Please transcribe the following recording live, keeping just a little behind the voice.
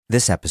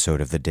This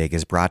episode of The Dig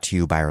is brought to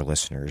you by our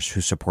listeners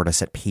who support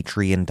us at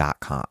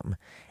patreon.com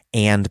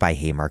and by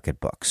Haymarket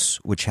Books,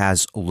 which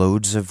has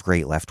loads of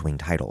great left-wing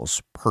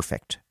titles,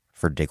 perfect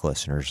for Dig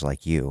listeners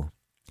like you.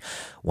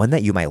 One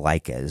that you might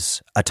like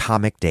is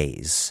Atomic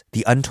Days,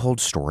 The Untold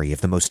Story of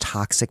the Most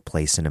Toxic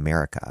Place in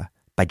America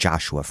by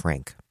Joshua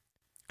Frank.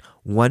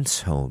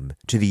 Once home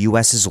to the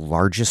U.S.'s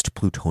largest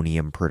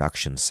plutonium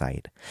production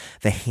site,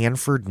 the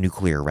Hanford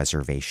Nuclear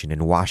Reservation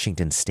in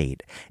Washington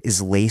state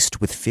is laced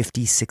with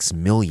 56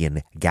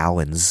 million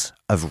gallons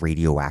of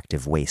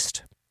radioactive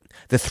waste.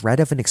 The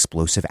threat of an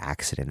explosive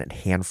accident at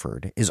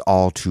Hanford is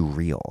all too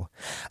real,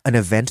 an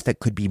event that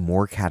could be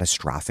more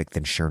catastrophic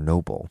than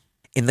Chernobyl.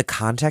 In the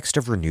context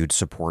of renewed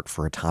support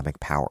for atomic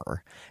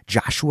power,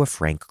 Joshua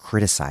Frank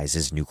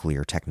criticizes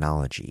nuclear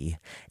technology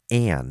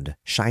and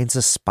shines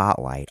a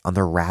spotlight on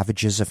the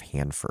ravages of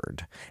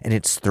Hanford and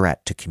its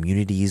threat to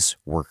communities,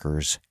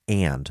 workers,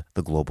 and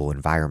the global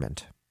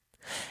environment.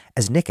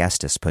 As Nick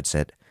Estes puts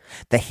it,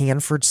 the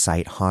Hanford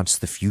site haunts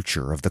the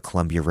future of the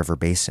Columbia River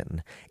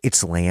Basin,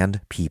 its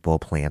land, people,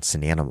 plants,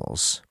 and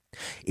animals.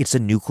 It's a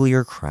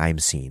nuclear crime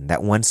scene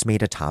that once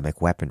made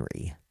atomic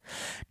weaponry.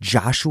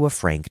 Joshua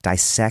Frank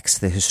dissects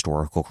the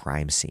historical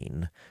crime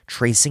scene,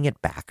 tracing it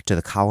back to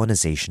the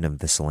colonization of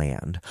this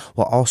land,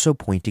 while also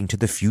pointing to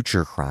the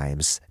future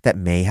crimes that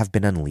may have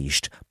been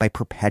unleashed by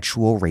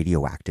perpetual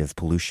radioactive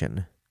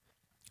pollution.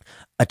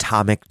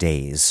 Atomic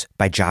Days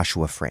by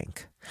Joshua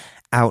Frank,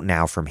 out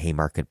now from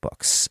Haymarket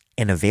Books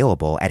and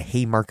available at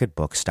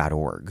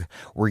haymarketbooks.org,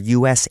 where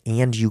U.S.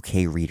 and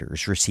U.K.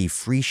 readers receive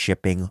free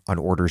shipping on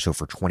orders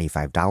over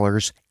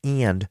 $25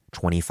 and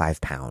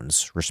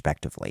 £25,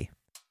 respectively.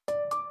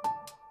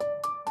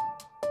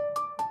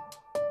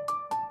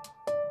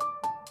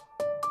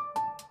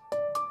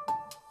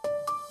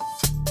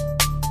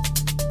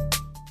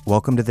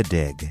 Welcome to The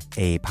Dig,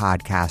 a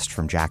podcast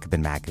from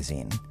Jacobin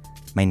Magazine.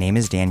 My name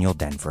is Daniel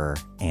Denver,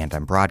 and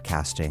I'm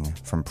broadcasting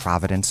from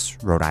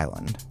Providence, Rhode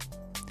Island.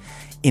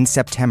 In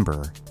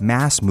September,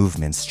 mass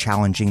movements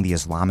challenging the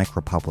Islamic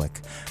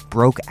Republic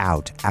broke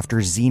out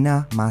after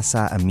Zina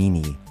Mahsa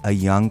Amini, a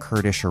young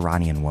Kurdish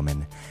Iranian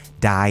woman,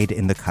 died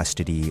in the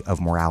custody of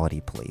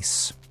morality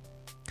police.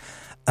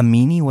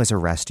 Amini was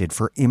arrested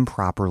for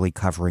improperly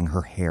covering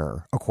her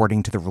hair,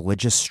 according to the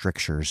religious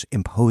strictures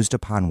imposed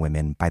upon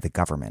women by the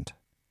government.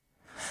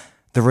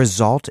 The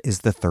result is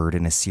the third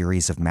in a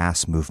series of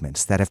mass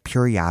movements that have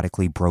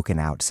periodically broken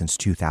out since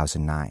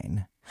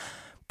 2009.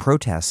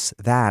 Protests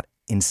that,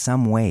 in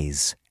some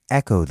ways,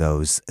 echo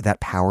those that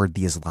powered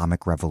the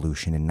Islamic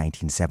Revolution in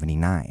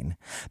 1979,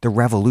 the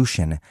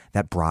revolution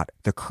that brought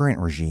the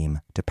current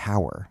regime to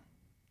power.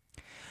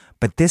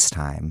 But this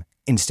time,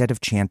 instead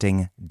of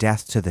chanting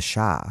 "Death to the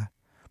Shah,"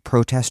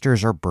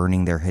 protesters are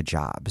burning their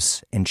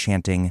hijabs and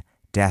chanting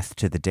 "Death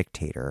to the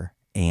Dictator"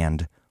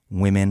 and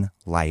 "Women,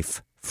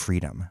 Life,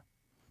 Freedom."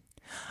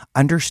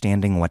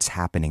 Understanding what's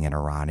happening in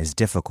Iran is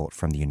difficult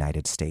from the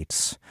United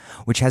States,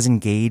 which has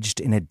engaged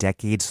in a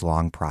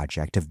decades-long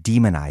project of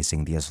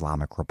demonizing the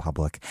Islamic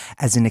Republic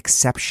as an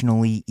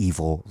exceptionally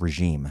evil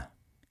regime.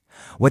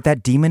 What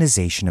that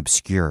demonization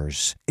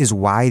obscures is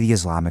why the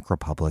Islamic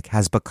Republic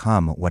has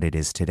become what it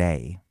is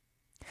today.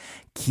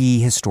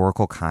 Key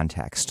historical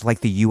context,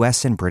 like the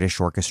U.S. and British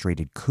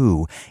orchestrated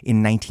coup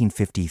in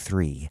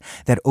 1953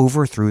 that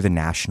overthrew the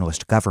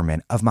nationalist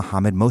government of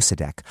Mohammad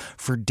Mossadegh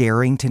for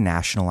daring to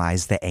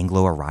nationalize the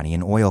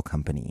Anglo-Iranian Oil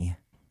Company,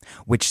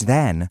 which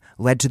then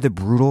led to the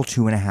brutal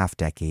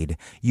 2.5-decade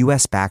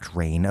U.S.-backed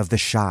reign of the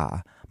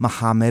Shah,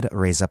 Mohammad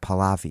Reza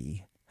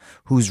Pahlavi,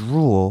 whose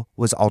rule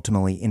was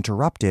ultimately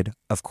interrupted,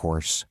 of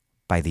course,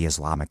 by the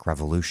Islamic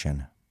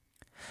Revolution.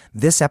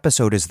 This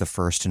episode is the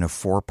first in a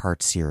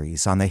 4-part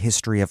series on the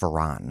history of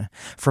Iran,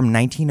 from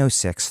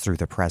 1906 through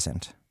the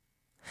present.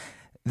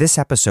 This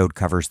episode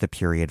covers the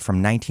period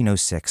from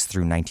 1906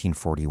 through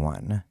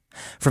 1941,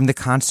 from the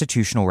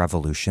constitutional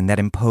revolution that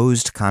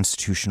imposed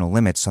constitutional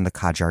limits on the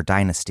Qajar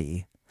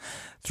dynasty,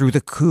 through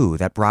the coup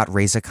that brought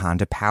Reza Khan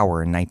to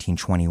power in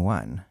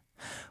 1921,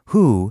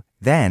 who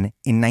then,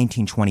 in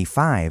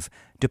 1925,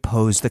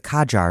 deposed the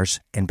Qajars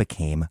and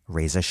became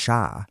Reza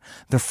Shah,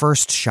 the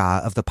first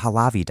Shah of the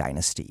Pahlavi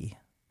dynasty.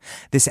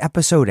 This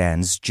episode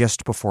ends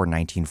just before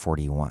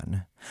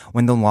 1941,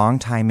 when the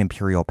longtime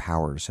imperial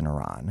powers in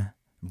Iran,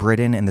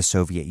 Britain and the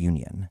Soviet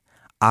Union,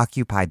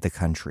 occupied the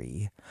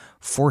country,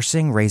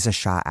 forcing Reza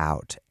Shah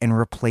out and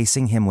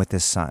replacing him with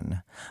his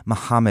son,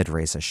 Mohammad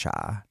Reza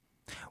Shah,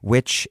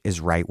 which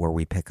is right where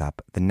we pick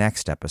up the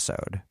next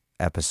episode,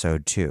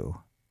 Episode 2.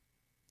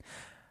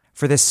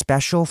 For this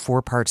special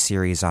 4-part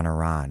series on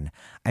Iran,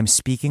 I'm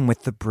speaking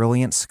with the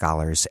brilliant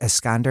scholars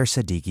Eskander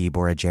Sadeghi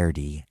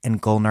Borajerdi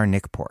and Gulnar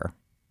Nikpour.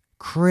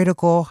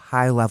 Critical,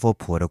 high-level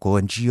political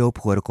and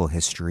geopolitical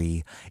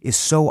history is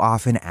so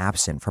often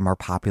absent from our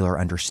popular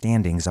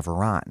understandings of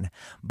Iran,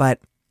 but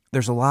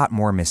there's a lot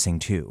more missing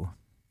too.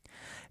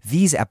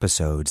 These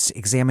episodes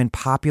examine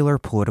popular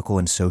political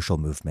and social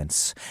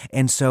movements,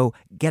 and so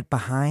get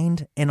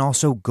behind and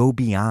also go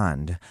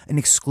beyond an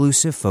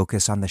exclusive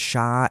focus on the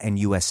Shah and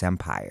U.S.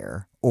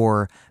 empire,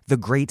 or the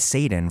Great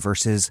Satan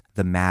versus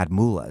the Mad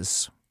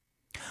Mullahs.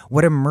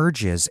 What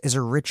emerges is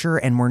a richer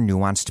and more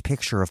nuanced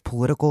picture of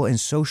political and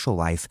social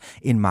life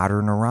in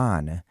modern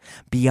Iran,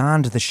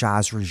 beyond the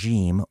Shah's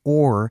regime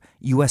or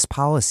U.S.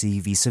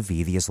 policy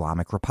vis-a-vis the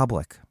Islamic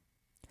Republic.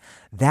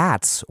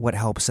 That's what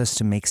helps us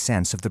to make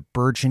sense of the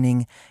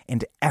burgeoning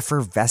and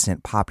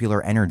effervescent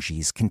popular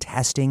energies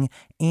contesting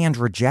and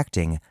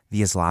rejecting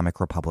the Islamic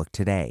Republic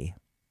today.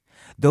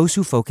 Those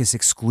who focus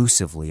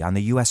exclusively on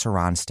the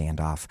U.S.-Iran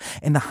standoff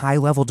and the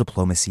high-level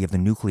diplomacy of the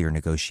nuclear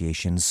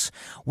negotiations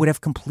would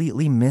have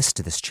completely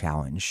missed this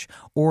challenge,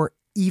 or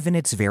even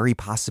its very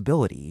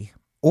possibility.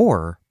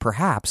 Or,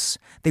 perhaps,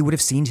 they would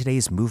have seen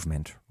today's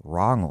movement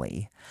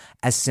wrongly,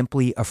 as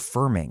simply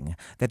affirming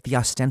that the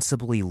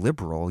ostensibly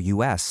liberal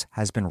U.S.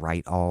 has been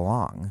right all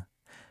along,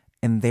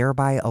 and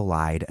thereby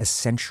allied a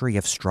century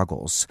of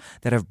struggles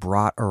that have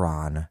brought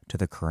Iran to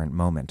the current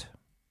moment.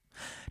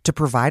 To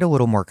provide a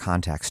little more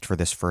context for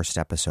this first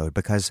episode,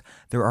 because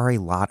there are a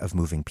lot of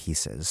moving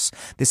pieces,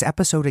 this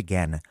episode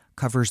again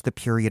covers the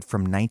period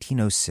from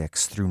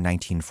 1906 through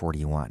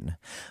 1941,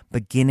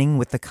 beginning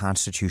with the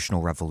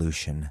constitutional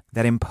revolution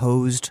that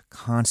imposed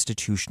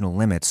constitutional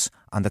limits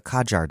on the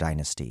Qajar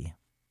dynasty.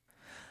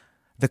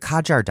 The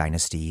Qajar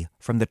dynasty,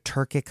 from the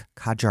Turkic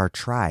Qajar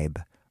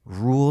tribe,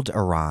 ruled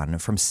Iran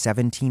from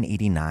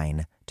 1789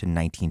 to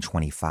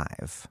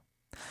 1925.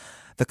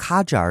 The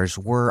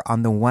Qajars were,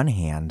 on the one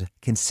hand,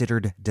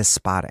 considered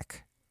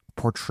despotic,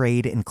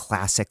 portrayed in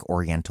classic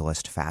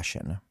Orientalist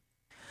fashion.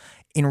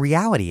 In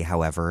reality,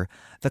 however,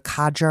 the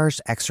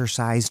Qajars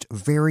exercised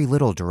very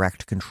little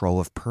direct control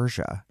of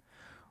Persia,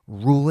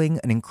 ruling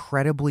an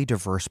incredibly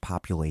diverse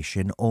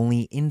population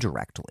only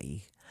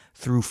indirectly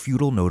through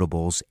feudal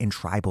notables and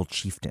tribal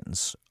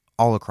chieftains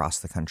all across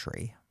the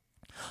country.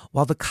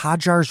 While the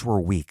Qajars were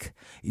weak,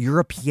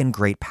 European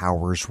great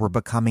powers were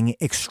becoming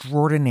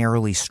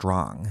extraordinarily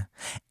strong,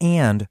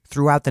 and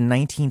throughout the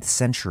 19th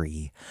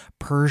century,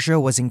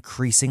 Persia was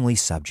increasingly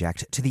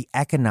subject to the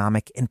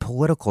economic and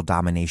political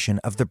domination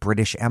of the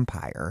British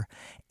Empire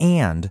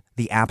and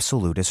the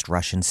absolutist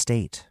Russian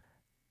state.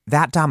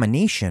 That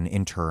domination,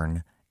 in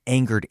turn,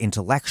 angered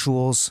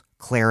intellectuals,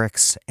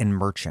 clerics, and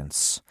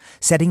merchants,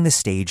 setting the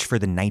stage for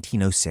the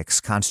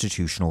 1906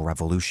 constitutional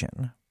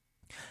revolution.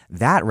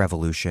 That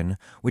revolution,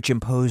 which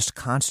imposed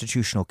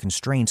constitutional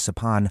constraints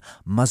upon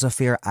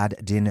Muzaffar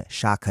ad-Din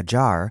Shah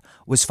Qajar,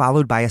 was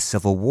followed by a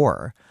civil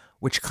war,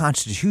 which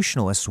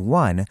constitutionalists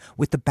won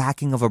with the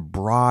backing of a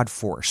broad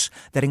force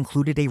that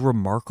included a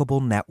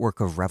remarkable network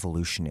of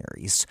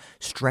revolutionaries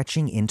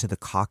stretching into the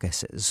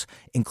Caucasus,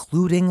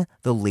 including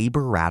the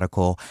labor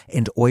radical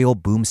and oil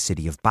boom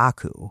city of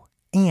Baku,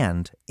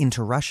 and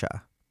into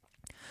Russia.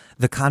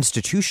 The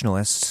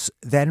constitutionalists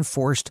then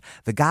forced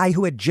the guy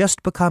who had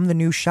just become the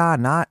new Shah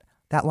not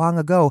that long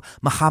ago,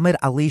 Muhammad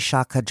Ali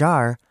Shah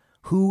Qajar,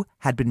 who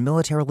had been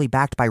militarily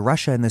backed by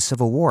Russia in the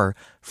Civil War,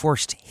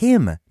 forced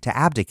him to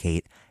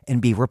abdicate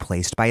and be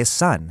replaced by his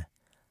son,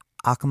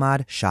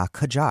 Ahmad Shah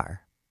Qajar.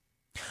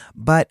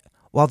 But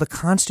while the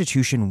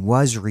Constitution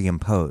was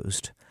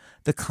reimposed,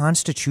 the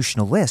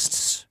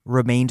constitutionalists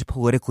remained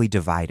politically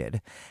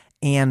divided,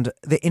 and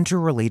the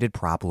interrelated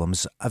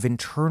problems of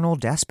internal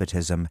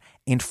despotism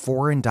and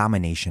foreign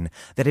domination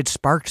that had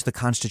sparked the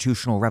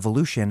constitutional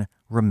revolution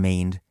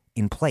remained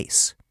in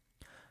place.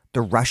 The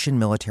Russian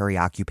military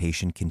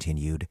occupation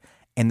continued,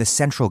 and the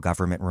central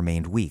government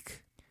remained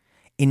weak.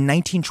 In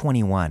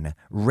 1921,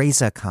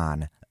 Reza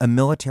Khan, a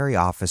military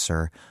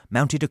officer,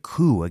 mounted a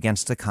coup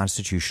against the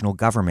constitutional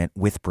government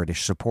with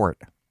British support.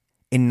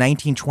 In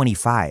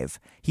 1925,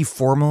 he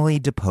formally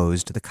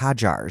deposed the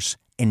Qajars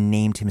and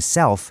named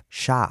himself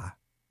Shah.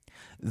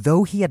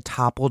 Though he had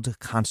toppled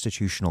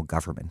constitutional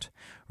government,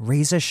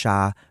 Reza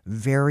Shah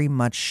very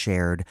much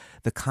shared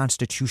the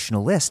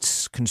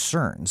constitutionalists'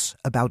 concerns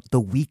about the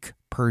weak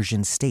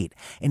Persian state,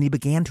 and he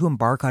began to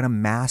embark on a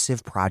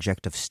massive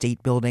project of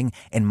state building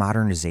and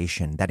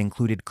modernization that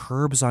included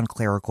curbs on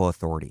clerical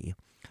authority,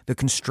 the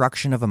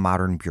construction of a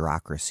modern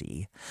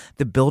bureaucracy,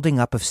 the building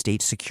up of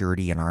state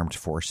security and armed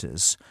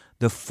forces,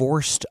 the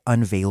forced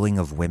unveiling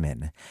of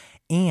women,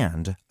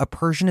 and a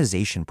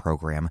Persianization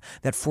program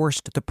that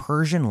forced the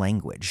Persian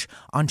language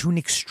onto an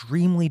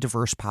extremely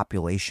diverse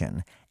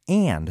population,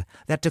 and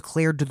that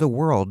declared to the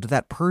world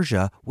that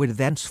Persia would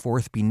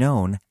thenceforth be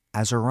known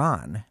as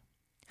Iran.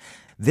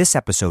 This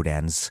episode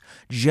ends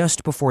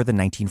just before the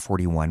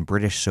 1941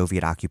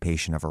 British-Soviet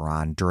occupation of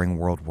Iran during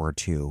World War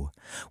II,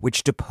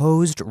 which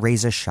deposed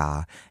Reza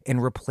Shah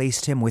and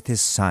replaced him with his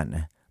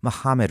son,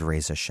 Mohammad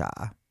Reza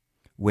Shah,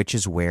 which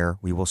is where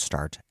we will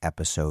start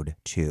episode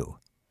 2.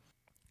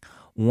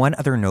 One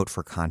other note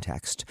for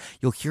context,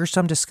 you'll hear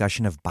some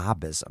discussion of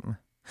Babism.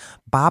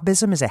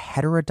 Babism is a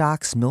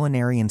heterodox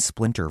millenarian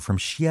splinter from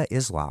Shia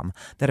Islam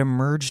that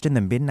emerged in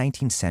the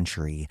mid-19th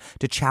century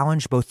to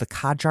challenge both the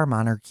Qajar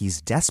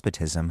monarchy's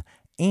despotism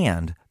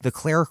and the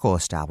clerical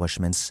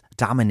establishment's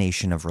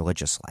domination of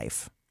religious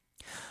life.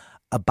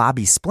 A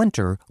Babi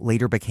splinter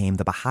later became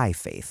the Baha'i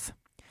faith.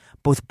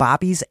 Both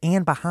Babis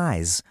and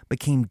Baha'is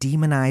became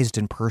demonized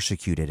and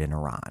persecuted in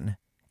Iran,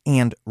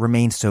 and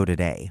remain so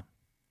today.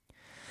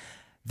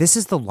 This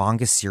is the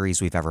longest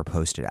series we've ever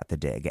posted at The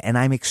Dig, and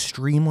I'm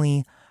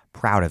extremely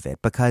proud of it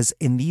because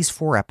in these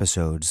 4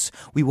 episodes,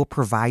 we will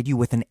provide you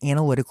with an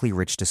analytically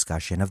rich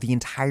discussion of the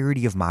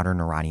entirety of modern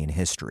Iranian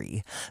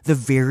history, the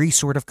very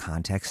sort of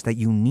context that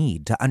you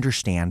need to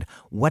understand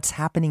what's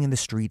happening in the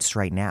streets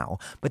right now,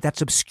 but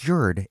that's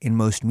obscured in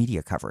most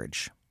media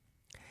coverage.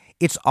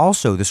 It's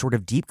also the sort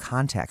of deep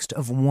context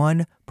of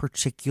one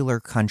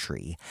particular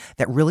country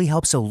that really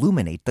helps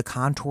illuminate the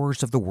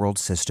contours of the world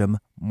system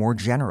more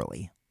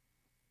generally.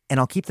 And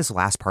I'll keep this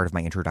last part of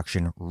my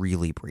introduction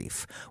really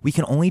brief. We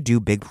can only do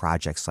big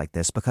projects like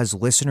this because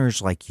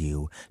listeners like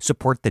you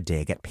support The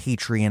Dig at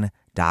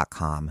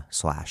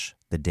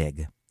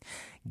patreon.com/thedig.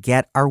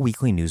 Get our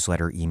weekly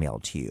newsletter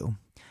emailed to you.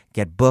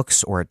 Get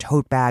books or a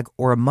tote bag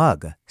or a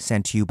mug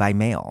sent to you by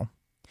mail.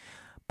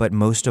 But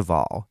most of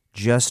all,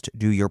 just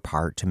do your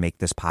part to make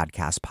this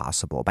podcast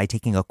possible by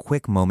taking a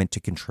quick moment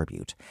to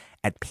contribute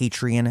at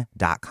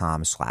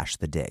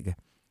patreon.com/thedig.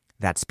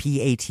 That's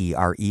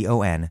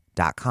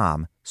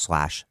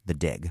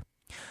patreon.com/thedig.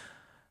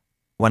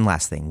 One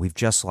last thing. We've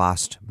just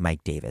lost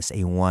Mike Davis,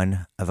 a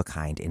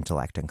one-of-a-kind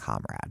intellect and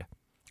comrade.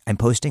 I'm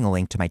posting a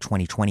link to my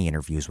 2020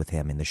 interviews with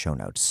him in the show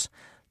notes.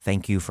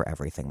 Thank you for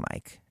everything,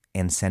 Mike,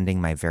 and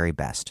sending my very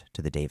best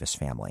to the Davis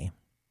family.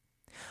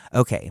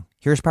 Okay,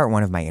 here's part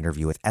 1 of my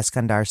interview with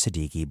Eskandar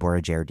Siddiqui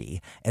Boroujerdi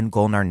and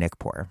Golnar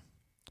Nikpour.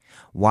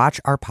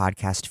 Watch our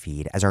podcast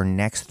feed as our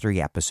next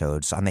 3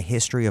 episodes on the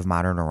history of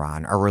modern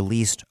Iran are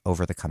released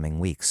over the coming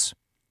weeks.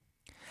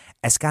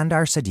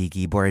 Eskandar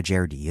Siddiqui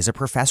Boroujerdi is a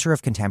professor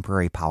of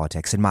contemporary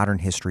politics and modern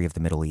history of the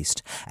Middle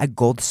East at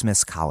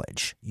Goldsmiths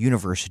College,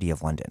 University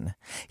of London.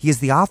 He is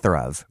the author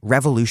of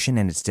Revolution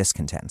and Its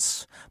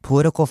Discontents,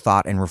 Political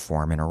Thought and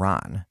Reform in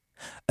Iran,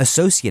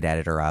 associate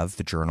editor of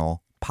the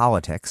journal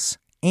Politics,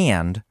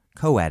 and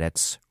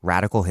co-edits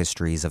Radical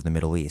Histories of the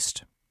Middle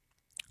East.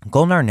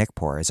 Golnar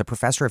Nikpour is a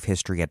professor of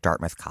history at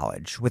Dartmouth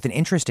College with an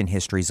interest in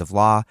histories of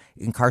law,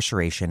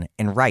 incarceration,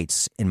 and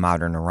rights in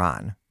modern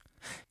Iran.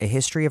 A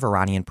history of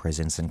Iranian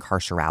prisons and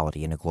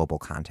carcerality in a global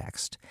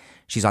context.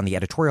 She's on the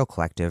editorial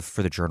collective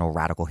for the journal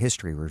Radical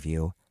History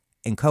Review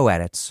and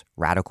co-edits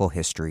Radical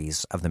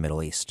Histories of the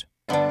Middle East.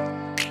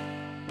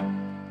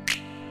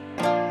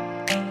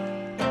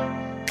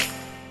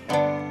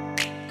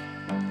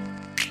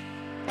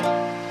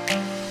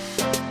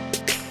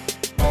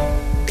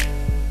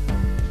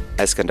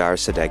 Eskandar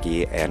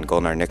Siddiqui and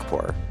Golnar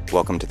Nikpour,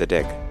 welcome to The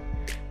Dig.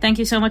 Thank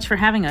you so much for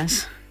having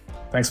us.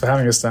 Thanks for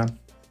having us, Dan.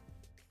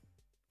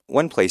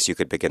 One place you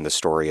could begin the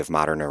story of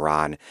modern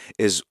Iran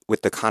is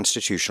with the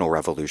constitutional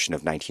revolution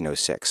of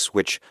 1906,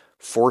 which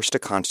forced a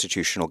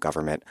constitutional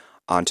government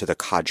onto the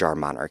Qajar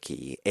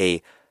monarchy,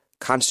 a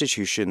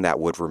constitution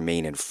that would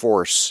remain in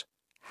force,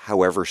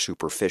 however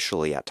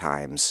superficially at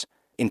times,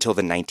 until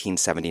the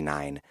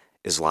 1979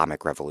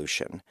 Islamic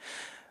Revolution.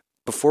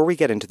 Before we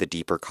get into the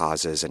deeper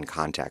causes and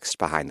context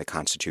behind the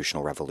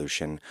constitutional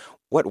revolution,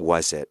 what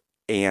was it,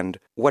 and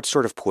what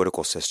sort of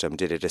political system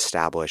did it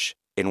establish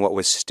in what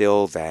was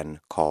still then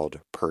called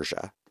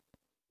Persia?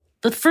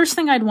 The first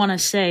thing I'd want to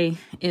say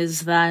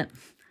is that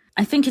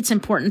I think it's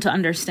important to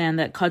understand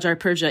that Qajar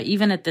Persia,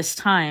 even at this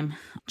time,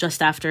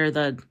 just after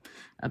the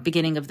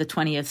beginning of the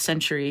 20th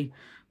century,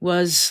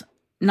 was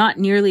not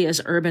nearly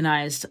as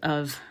urbanized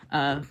of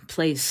a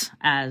place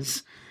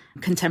as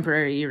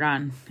contemporary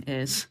Iran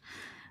is.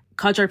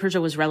 Qajar Persia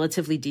was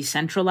relatively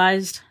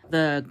decentralized.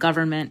 The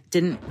government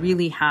didn't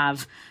really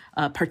have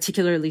a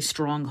particularly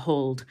strong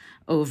hold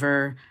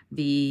over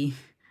the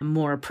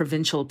more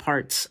provincial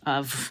parts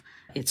of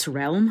its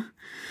realm.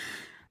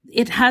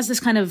 It has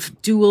this kind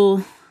of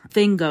dual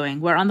thing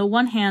going, where on the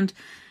one hand,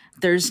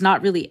 there's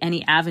not really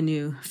any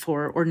avenue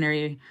for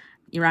ordinary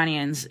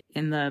Iranians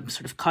in the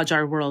sort of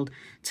Qajar world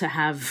to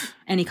have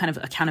any kind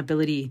of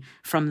accountability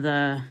from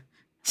the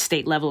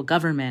state-level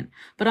government.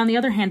 But on the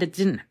other hand, it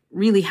didn't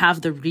really have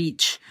the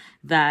reach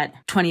that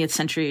 20th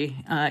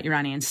century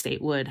Iranian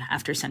state would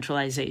after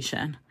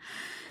centralization.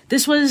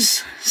 This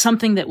was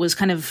something that was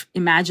kind of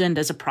imagined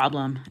as a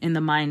problem in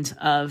the minds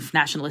of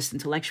nationalist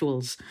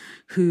intellectuals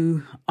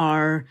who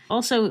are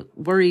also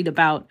worried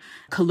about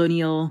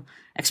colonial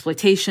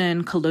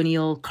exploitation,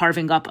 colonial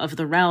carving up of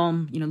the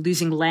realm,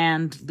 losing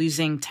land,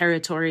 losing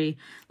territory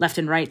left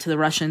and right to the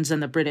Russians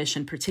and the British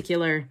in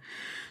particular.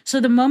 So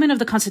the moment of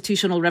the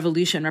constitutional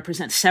revolution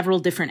represents several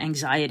different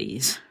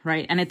anxieties,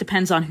 right? And it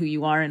depends on who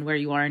you are and where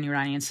you are in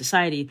Iranian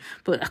society.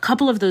 But a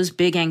couple of those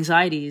big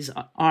anxieties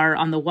are,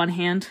 on the one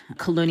hand,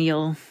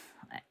 colonial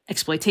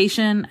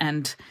exploitation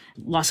and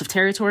loss of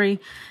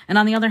territory. And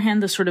on the other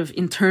hand, the sort of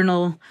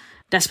internal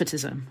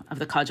despotism of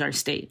the Qajar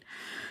state.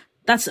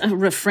 That's a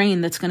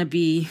refrain that's going to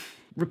be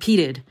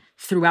repeated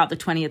throughout the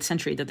 20th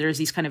century, that there's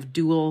these kind of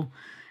dual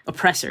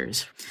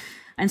oppressors.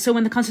 And so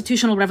when the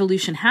constitutional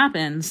revolution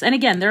happens, and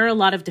again, there are a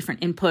lot of different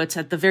inputs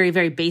at the very,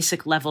 very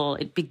basic level.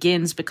 It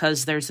begins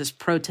because there's this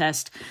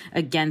protest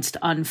against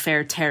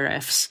unfair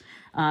tariffs,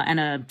 and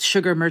a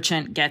sugar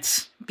merchant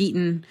gets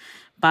beaten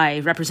by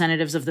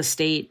representatives of the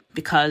state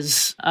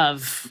because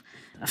of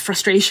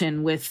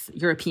frustration with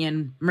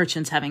European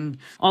merchants having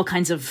all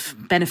kinds of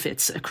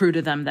benefits accrue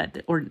to them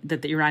that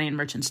the Iranian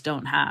merchants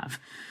don't have.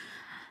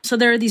 So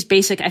there are these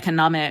basic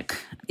economic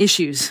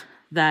issues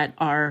that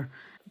are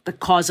the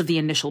cause of the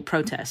initial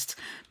protests.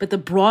 But the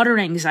broader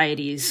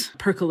anxieties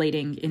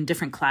percolating in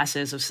different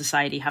classes of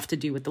society have to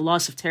do with the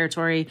loss of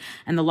territory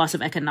and the loss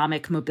of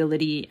economic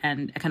mobility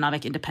and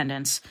economic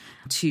independence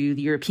to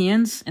the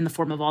Europeans in the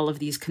form of all of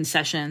these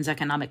concessions,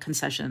 economic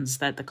concessions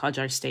that the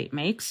Qajar state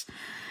makes.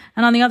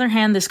 And on the other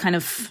hand, this kind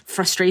of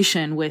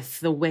frustration with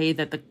the way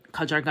that the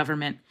Qajar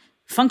government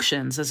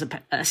functions as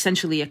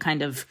essentially a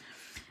kind of,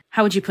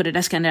 how would you put it,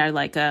 Eskandar,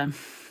 like a...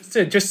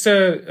 Just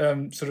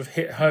to sort of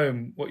hit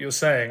home what you're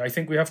saying, I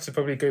think we have to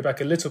probably go back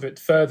a little bit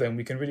further, and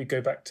we can really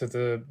go back to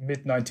the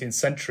mid-19th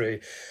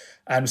century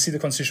and see the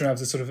constitution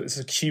as a sort of this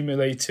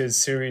accumulated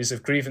series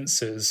of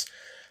grievances,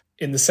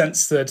 in the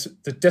sense that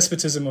the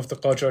despotism of the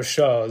Qajar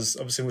Shahs,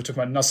 obviously we're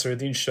talking about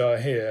Nasruddin Shah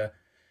here,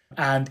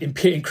 and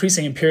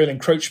increasing imperial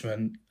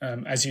encroachment,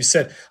 as you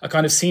said, are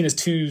kind of seen as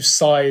two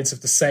sides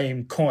of the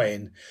same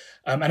coin.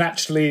 And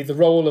actually the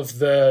role of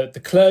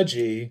the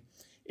clergy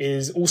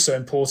is also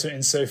important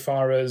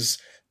insofar as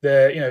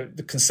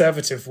the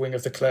conservative wing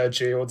of the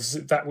clergy, or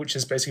that which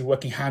is basically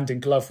working hand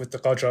in glove with the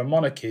Qajar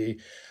monarchy,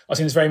 I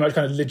think is very much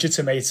kind of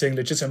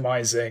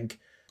legitimizing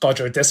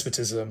Qajar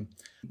despotism.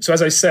 So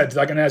as I said,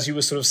 and as you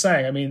were sort of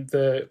saying, I mean,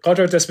 the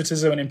Qajar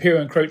despotism and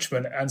imperial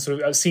encroachment and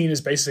sort of seen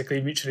as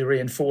basically mutually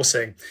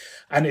reinforcing.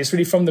 And it's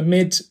really from the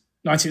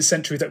mid-19th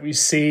century that we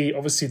see,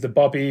 obviously, the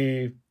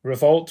Babi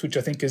revolt, which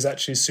I think is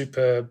actually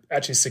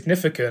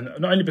significant,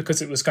 not only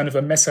because it was kind of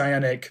a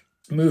messianic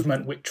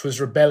movement which was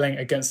rebelling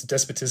against the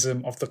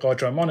despotism of the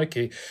Qajar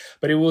monarchy,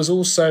 but it was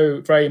also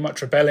very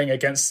much rebelling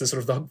against the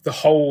sort of the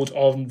hold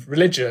on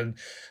religion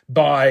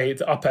by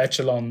the upper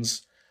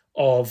echelons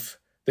of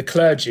the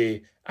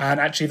clergy. And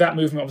actually that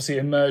movement obviously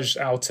emerged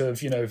out of,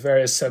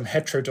 various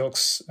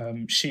heterodox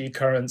Shi'i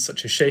currents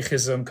such as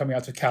Sheikhism coming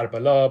out of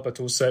Karbala, but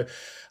also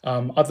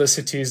other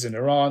cities in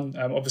Iran.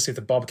 Obviously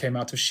the Bab came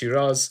out of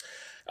Shiraz.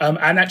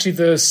 And actually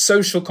the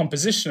social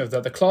composition of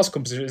that, the class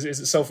composition is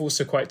itself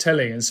also quite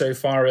telling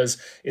insofar as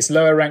it's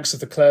lower ranks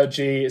of the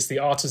clergy, it's the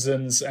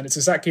artisans, and it's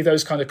exactly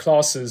those kind of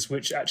classes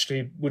which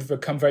actually would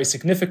become very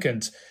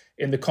significant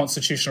in the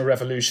constitutional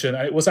revolution.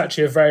 And it was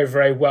actually a very,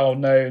 very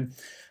well-known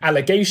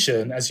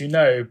allegation, as you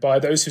know, by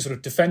those who sort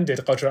of defended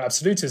Qajar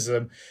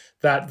absolutism,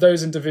 that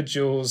those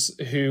individuals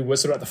who were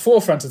sort of at the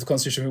forefront of the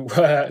constitution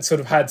were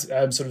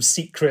had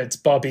secret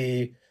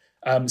Babi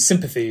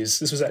sympathies.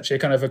 This was actually a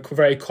kind of a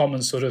very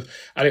common sort of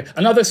Babiism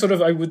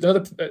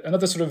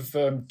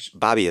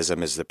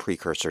is the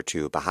precursor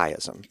to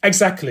Baha'ism.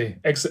 Exactly.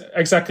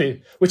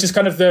 Which is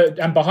kind of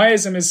and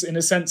Baha'ism is in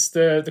a sense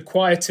the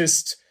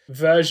quietist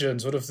version,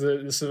 sort of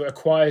the sort of a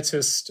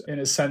quietist, in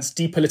a sense,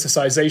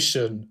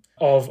 depoliticization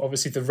of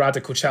obviously the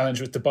radical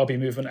challenge which the Babi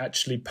movement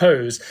actually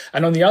posed.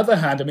 And on the other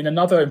hand, I mean,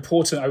 another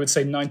important, I would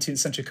say, 19th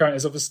century current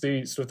is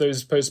obviously sort of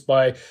those posed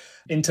by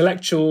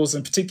intellectuals,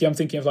 and particularly I'm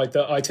thinking of like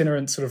the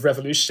itinerant sort of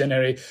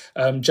revolutionary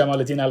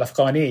Jamaluddin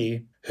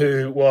al-Afghani,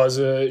 who was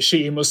a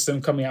Shi'i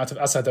Muslim coming out of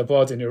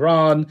Asadabad in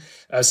Iran,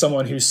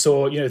 someone who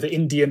saw, the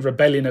Indian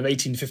rebellion of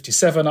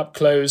 1857 up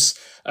close,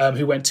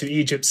 who went to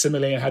Egypt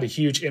similarly and had a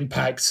huge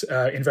impact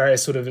in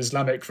various sort of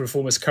Islamic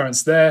reformist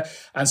currents there,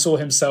 and saw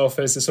himself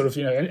as a sort of,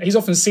 and he's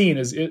often seen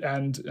as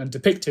and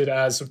depicted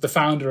as sort of the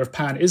founder of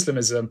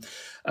pan-Islamism.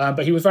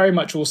 But he was very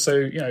much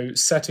also,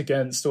 set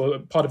against, or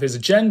part of his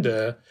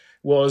agenda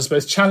was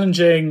both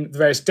challenging the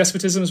various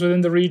despotisms within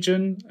the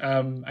region,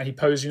 and he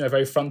posed, a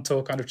very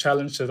frontal kind of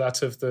challenge to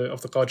that of the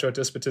Qajar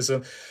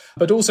despotism,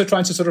 but also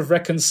trying to sort of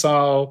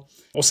reconcile,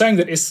 or saying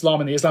that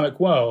Islam and the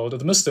Islamic world, or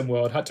the Muslim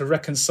world, had to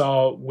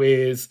reconcile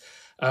with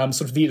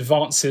sort of the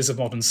advances of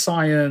modern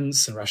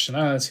science and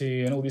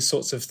rationality and all these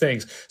sorts of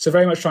things. So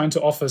very much trying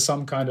to offer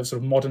some kind of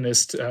sort of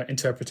modernist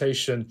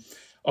interpretation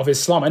of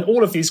Islam. And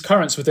all of these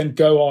currents would then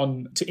go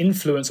on to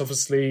influence,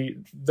 obviously,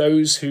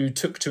 those who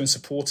took to and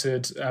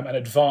supported and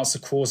advanced the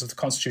cause of the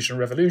Constitutional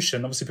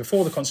Revolution. Obviously,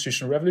 before the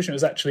Constitutional Revolution, it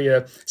was actually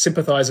a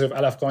sympathizer of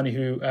al-Afghani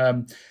who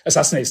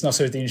assassinates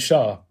Nasruddin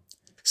Shah.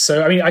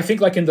 So, I mean, I think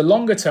like in the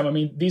longer term, I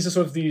mean, these are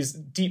sort of these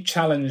deep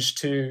challenge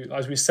to,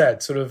 as we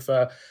said, sort of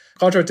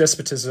Qajar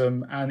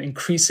despotism and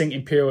increasing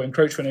imperial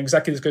encroachment. And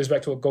exactly this goes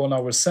back to what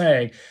Golnar was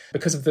saying,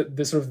 because of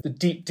the sort of the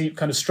deep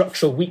kind of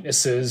structural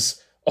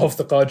weaknesses of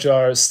the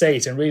Qajar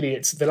state, and really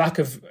it's the lack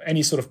of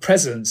any sort of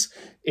presence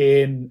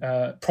in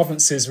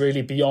provinces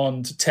really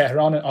beyond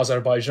Tehran and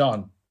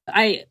Azerbaijan.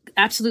 I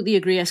absolutely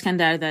agree,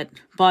 Eskandar, that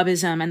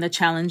Babism and the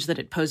challenge that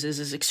it poses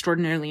is an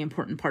extraordinarily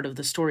important part of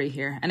the story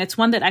here. And it's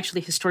one that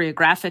actually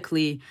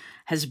historiographically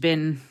has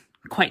been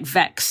quite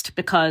vexed,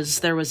 because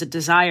there was a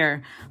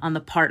desire on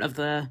the part of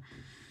the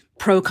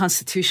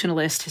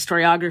pro-constitutionalist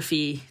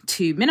historiography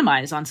to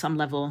minimize on some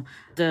level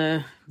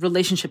the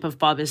relationship of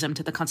Babism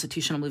to the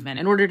constitutional movement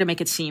in order to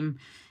make it seem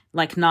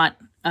like not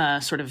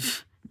sort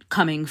of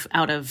coming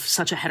out of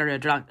such a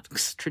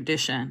heterodox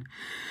tradition.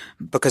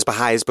 Because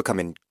Baha'is become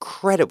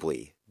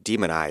incredibly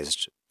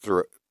demonized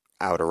throughout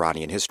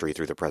Iranian history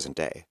through the present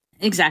day.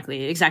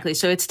 Exactly.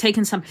 So it's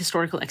taken some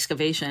historical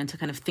excavation to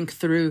kind of think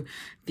through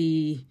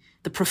the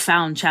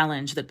profound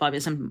challenge that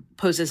Babism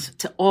poses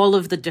to all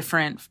of the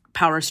different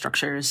power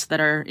structures that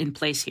are in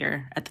place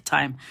here at the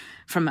time,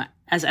 from,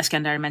 as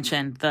Eskandar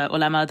mentioned, the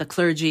ulama, the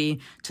clergy,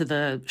 to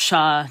the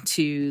Shah,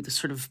 to the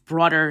sort of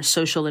broader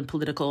social and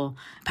political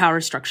power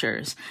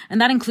structures.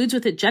 And that includes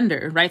with it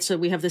gender, right? So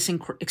we have this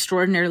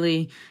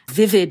extraordinarily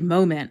vivid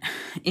moment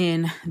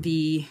in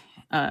the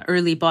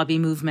early Babi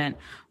movement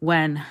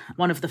when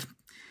one of the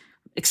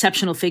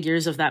exceptional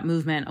figures of that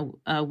movement,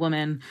 a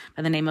woman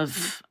by the name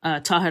of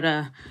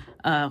Tahira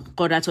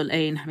Qurratul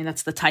Ain. I mean,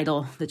 that's the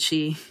title that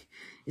she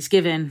is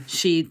given.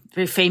 She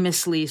very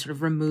famously sort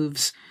of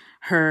removes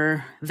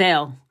her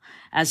veil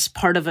as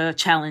part of a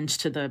challenge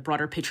to the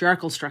broader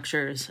patriarchal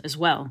structures as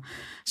well.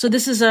 So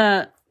this is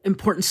an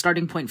important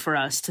starting point for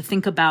us to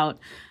think about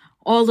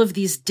all of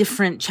these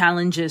different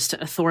challenges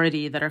to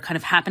authority that are kind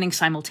of happening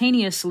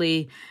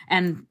simultaneously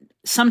and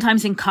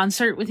sometimes in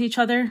concert with each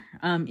other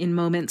in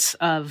moments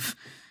of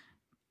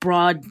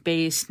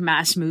broad-based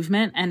mass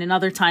movement, and in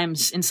other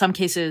times, in some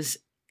cases,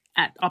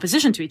 at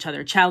opposition to each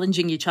other,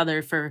 challenging each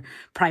other for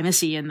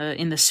primacy in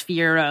the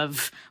sphere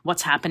of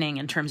what's happening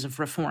in terms of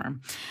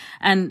reform.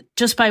 And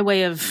just by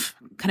way of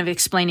kind of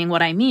explaining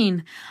what I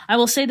mean, I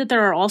will say that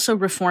there are also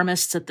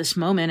reformists at this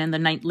moment in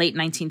the late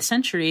 19th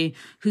century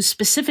whose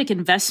specific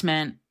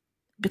investment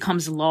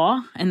becomes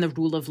law and the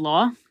rule of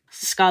law.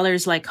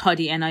 Scholars like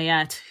Hadi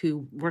Enayat,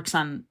 who works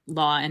on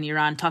law in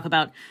Iran, talk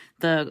about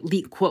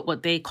quote,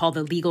 what they call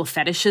the legal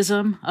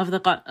fetishism of the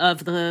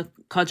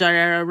Qajar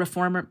era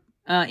reform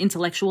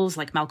intellectuals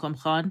like Malcolm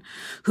Khan,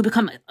 who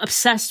become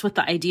obsessed with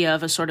the idea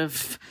of a sort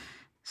of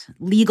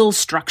legal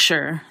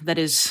structure that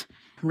is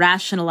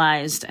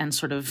rationalized and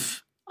sort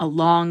of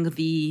along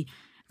the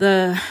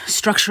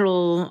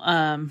structural,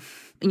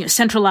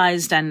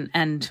 centralized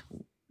and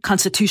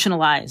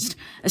constitutionalized,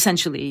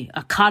 essentially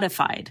a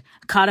codified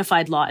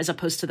law, as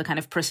opposed to the kind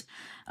of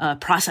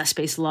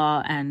process-based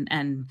law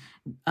and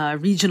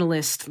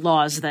regionalist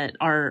laws that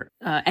are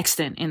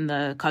extant in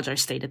the Qajar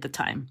state at the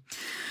time.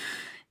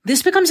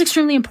 This becomes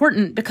extremely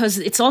important because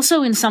it's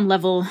also, in some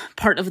level,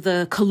 part of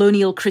the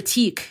colonial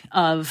critique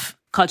of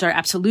Qajar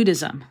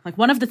absolutism. Like,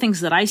 one of the things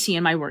that I see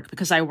in my work,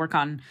 because I work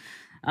on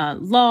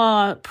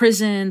law,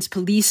 prisons,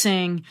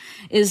 policing,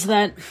 is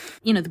that,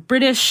 the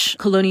British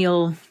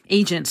colonial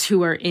agents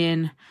who are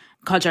in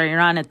Qajar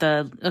Iran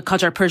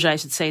Qajar Persia, I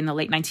should say, in the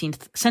late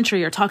 19th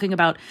century, are talking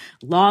about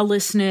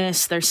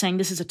lawlessness. They're saying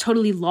this is a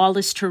totally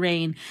lawless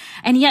terrain.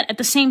 And yet at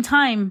the same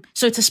time,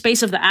 so it's a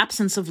space of the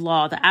absence of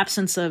law, the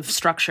absence of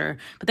structure,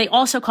 but they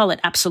also call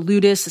it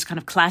absolutist, this kind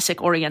of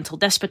classic Oriental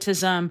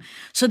despotism.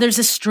 So there's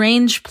a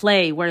strange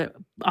play where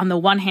on the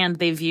one hand,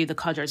 they view the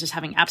Qajars as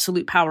having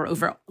absolute power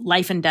over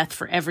life and death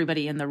for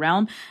everybody in the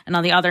realm. And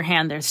on the other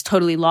hand, there's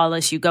totally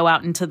lawless. You go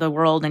out into the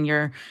world and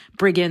your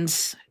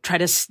brigands try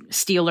to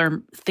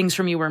steal things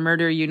from you or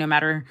murder you no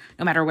matter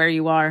where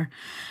you are.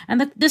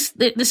 And this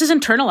is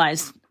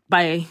internalized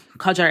by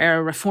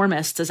Qajar-era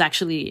reformists as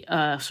actually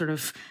a sort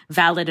of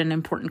valid and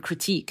important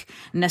critique,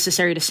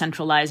 necessary to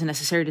centralize and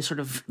necessary to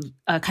sort of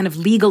a kind of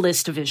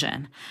legalist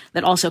vision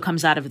that also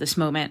comes out of this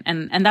moment.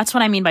 And that's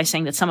what I mean by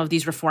saying that some of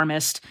these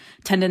reformist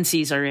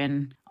tendencies are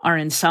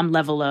in some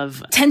level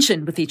of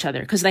tension with each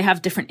other, because they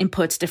have different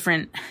inputs,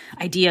 different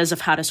ideas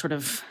of how to sort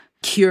of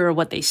cure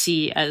what they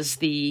see as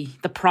the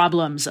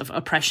problems of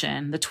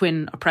oppression, the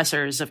twin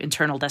oppressors of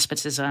internal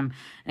despotism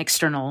and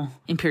external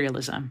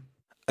imperialism.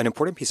 An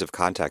important piece of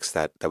context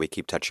that we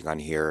keep touching on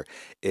here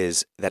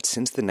is that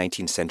since the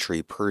 19th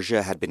century,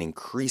 Persia had been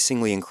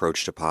increasingly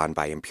encroached upon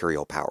by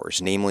imperial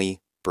powers,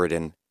 namely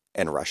Britain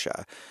and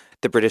Russia.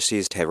 The British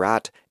seized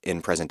Herat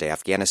in present-day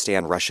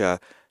Afghanistan. Russia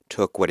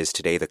took what is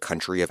today the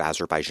country of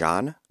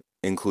Azerbaijan,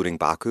 including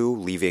Baku,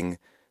 leaving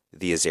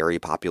the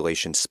Azeri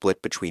population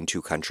split between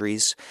two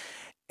countries.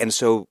 And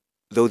so,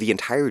 though the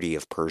entirety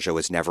of Persia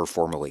was never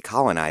formally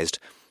colonized,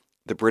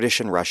 the British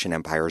and Russian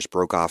empires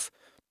broke off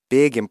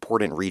big,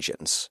 important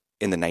regions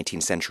in the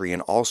 19th century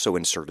and also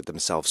inserted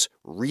themselves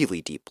really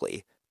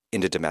deeply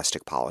into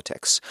domestic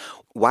politics.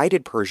 Why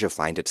did Persia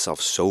find itself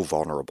so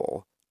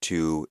vulnerable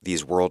to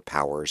these world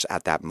powers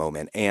at that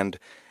moment? And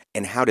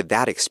how did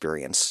that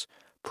experience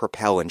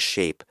propel and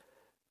shape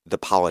the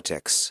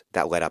politics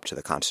that led up to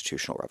the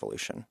constitutional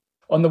revolution?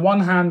 On the one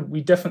hand,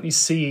 we definitely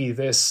see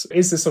this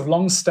sort of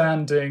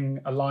long-standing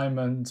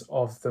alignment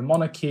of the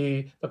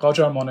monarchy, the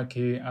Qajar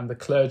monarchy, and the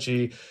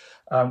clergy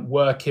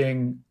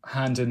working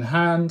hand in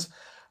hand.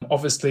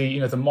 Obviously,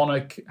 the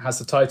monarch has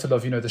the title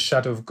of, the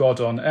shadow of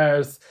God on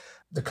earth.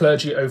 The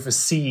clergy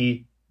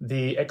oversee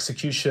the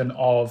execution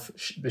of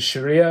the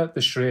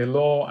Sharia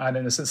law, and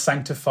in a sense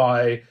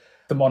sanctify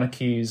the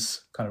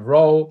monarchy's kind of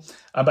role.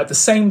 But at the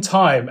same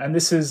time, and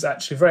this is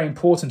actually very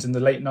important in the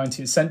late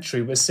 19th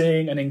century, we're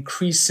seeing an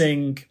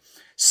increasing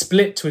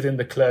split within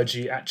the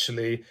clergy,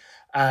 actually,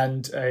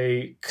 and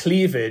a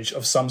cleavage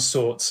of some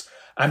sorts,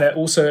 and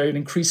also an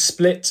increased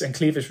split and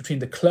cleavage between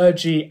the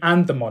clergy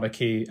and the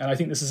monarchy. And I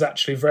think this is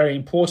actually very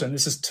important.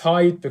 This is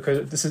tied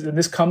because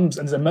this comes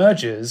and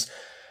emerges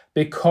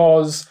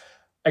because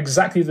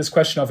exactly this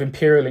question of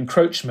imperial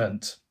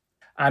encroachment.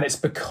 And it's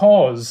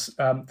because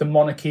the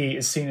monarchy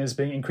is seen as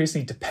being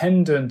increasingly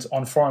dependent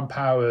on foreign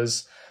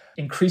powers,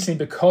 increasingly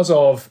because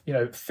of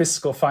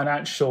fiscal,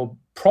 financial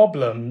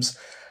problems.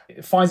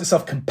 It finds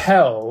itself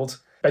compelled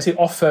basically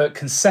offer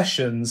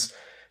concessions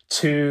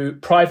to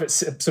private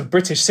sort of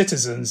British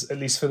citizens, at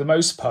least for the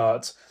most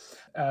part.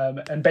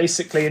 And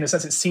basically, in a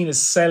sense, it's seen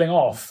as selling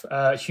off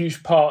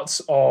huge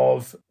parts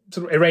of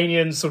sort of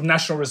Iranian sort of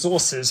national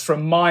resources,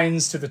 from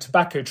mines to the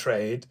tobacco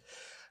trade.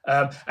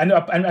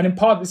 And in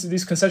part,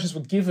 these concessions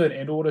were given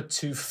in order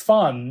to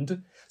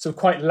fund sort of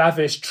quite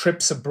lavish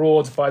trips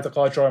abroad by the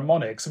Qajar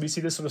monarch. So we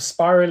see this sort of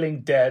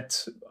spiraling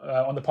debt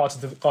on the part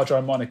of the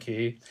Qajar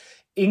monarchy,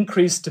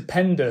 increased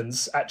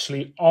dependence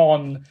actually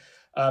on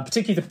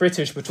particularly the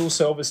British, but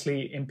also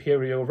obviously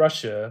Imperial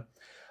Russia.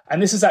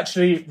 And this is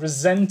actually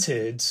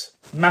resented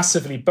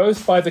massively,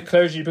 both by the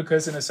clergy,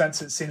 because in a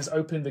sense it's seen as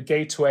opening the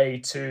gateway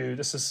to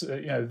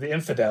the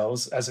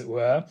infidels, as it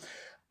were,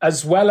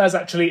 as well as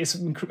actually it's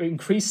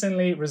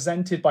increasingly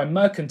resented by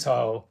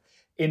mercantile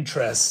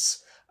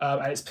interests.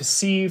 And it's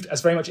perceived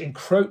as very much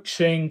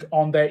encroaching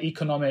on their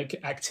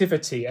economic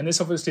activity. And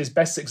this obviously is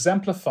best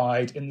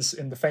exemplified in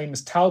the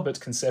famous Talbot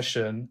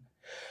concession,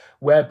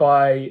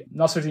 whereby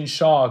Nasruddin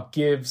Shah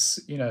gives,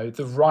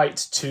 the right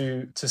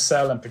to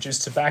sell and produce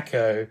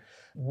tobacco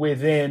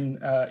within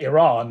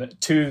Iran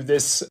to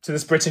this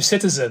British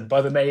citizen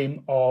by the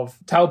name of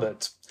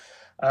Talbot.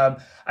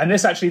 And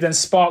this actually then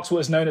sparks what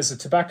is known as the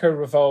Tobacco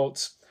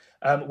Revolt,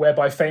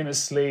 whereby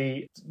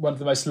famously one of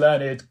the most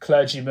learned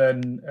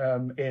clergymen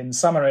in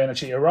Samarra and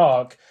actually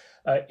Iraq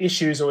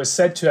issues, or is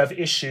said to have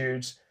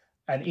issued,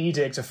 an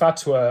edict, a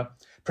fatwa,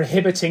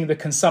 prohibiting the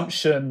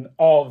consumption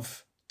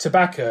of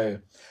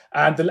tobacco.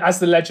 And as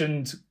the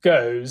legend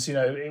goes,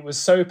 it was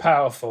so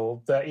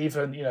powerful that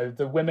even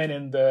the women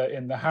in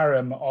the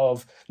harem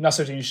of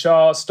Nasruddin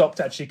Shah stopped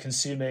actually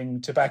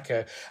consuming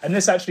tobacco. And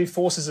this actually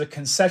forces a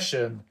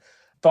concession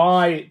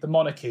by the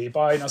monarchy,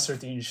 by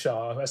Nasruddin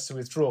Shah, who has to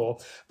withdraw.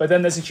 But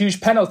then there's a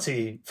huge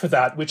penalty for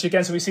that, which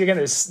again, so we see again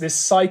this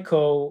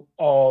cycle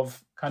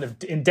of kind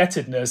of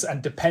indebtedness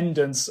and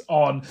dependence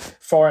on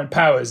foreign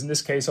powers. In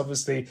this case,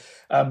 obviously,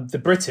 the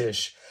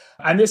British.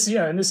 And this,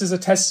 and this is a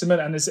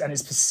testament, and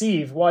is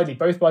perceived widely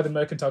both by the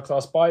mercantile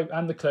class,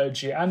 and the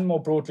clergy, and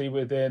more broadly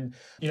within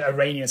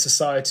Iranian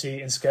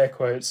society, in scare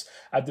quotes,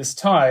 at this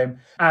time,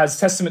 as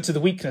testament to the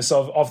weakness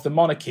of the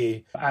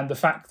monarchy, and the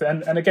fact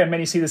that, and again,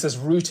 many see this as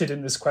rooted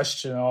in this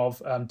question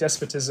of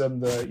despotism,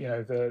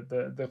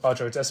 the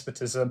Qajar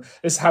despotism.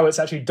 This is how it's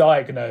actually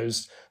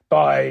diagnosed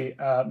by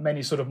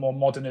many sort of more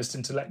modernist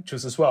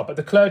intellectuals as well. But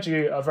the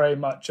clergy are very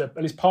much, at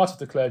least part of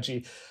the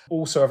clergy,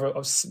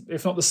 also,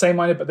 if not the same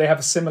minded, but they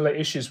have similar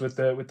issues with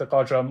the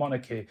Qajar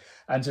monarchy,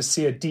 and just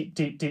see a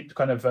deep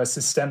kind of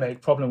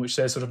systemic problem which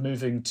they're sort of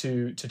moving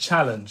to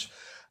challenge.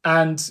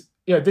 And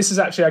this is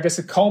actually, I guess,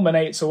 it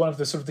culminates, or one of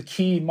the sort of the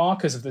key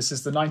markers of this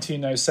is the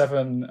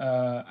 1907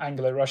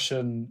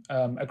 Anglo-Russian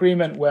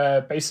agreement, where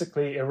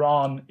basically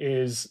Iran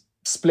is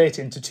split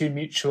into two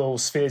mutual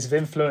spheres of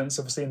influence,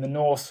 obviously in the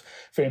north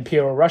for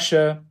Imperial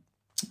Russia,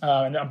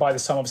 and by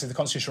this time obviously the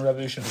Constitutional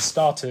Revolution has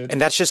started.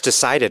 And that's just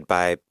decided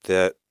by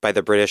the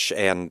British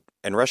and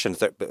Russians.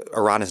 That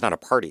Iran is not a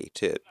party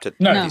to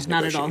these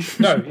not at all.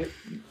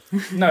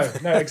 No,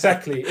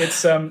 exactly.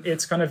 It's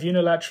kind of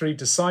unilaterally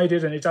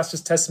decided, and that's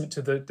just testament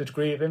to the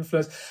degree of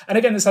influence. And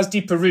again, this has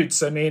deeper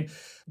roots. I mean,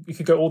 we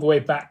could go all the way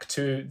back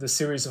to the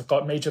series of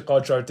major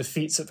Qajar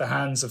defeats at the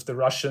hands of the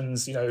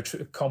Russians,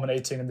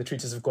 culminating in the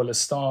treaties of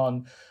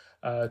Golestan,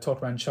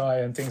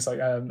 Turkmenchai, and things like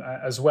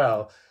as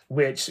well,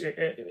 which,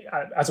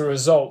 as a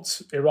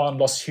result, Iran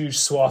lost huge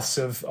swaths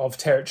of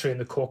territory in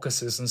the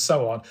Caucasus and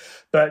so on.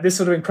 But this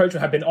sort of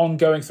encroachment had been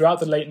ongoing throughout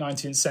the late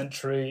 19th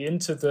century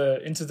into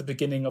the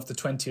beginning of the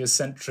 20th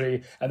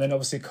century, and then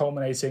obviously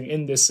culminating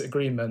in this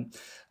agreement.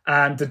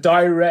 And the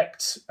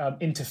direct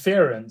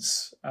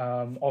interference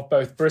of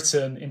both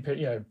Britain,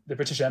 the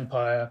British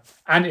Empire,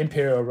 and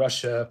Imperial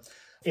Russia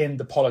in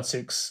the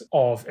politics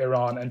of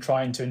Iran, and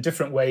trying to, in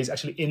different ways,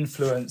 actually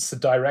influence the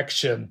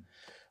direction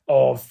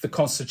of the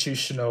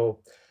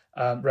constitutional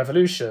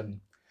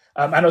revolution.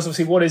 And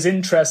obviously what is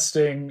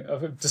interesting,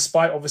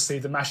 despite obviously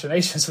the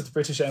machinations of the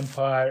British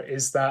Empire,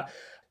 is that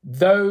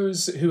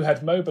those who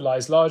had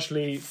mobilized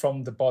largely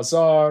from the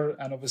bazaar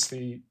and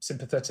obviously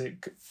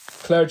sympathetic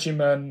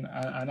clergymen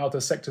and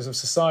other sectors of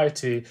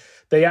society,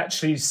 they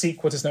actually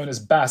seek what is known as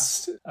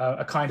bast,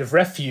 a kind of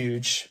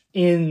refuge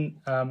in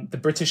the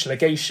British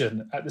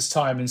legation at this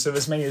time. And so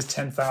as many as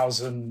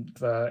 10,000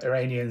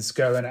 Iranians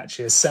go and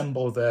actually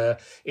assemble there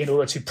in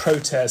order to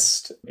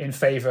protest in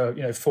favor,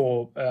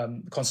 for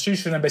the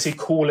constitution, and basically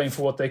calling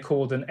for what they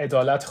called an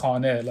edalat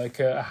khane,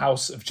 like a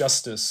house of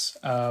justice.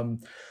 So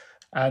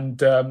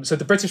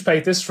the British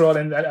played this role,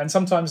 and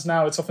sometimes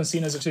now it's often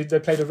seen as actually they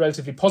played a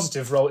relatively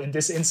positive role in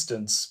this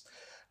instance.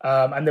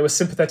 And there were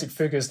sympathetic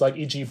figures like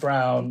E.G.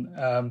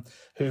 Brown,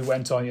 who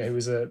went on, who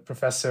was a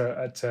professor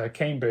at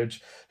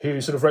Cambridge,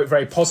 who sort of wrote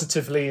very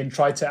positively and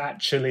tried to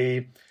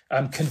actually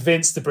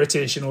convince the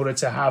British in order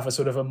to have a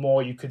sort of a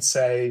more, you could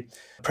say,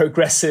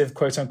 progressive,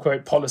 quote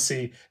unquote,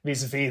 policy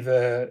vis-a-vis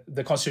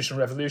the constitutional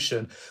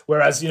revolution.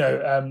 Whereas,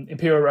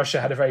 Imperial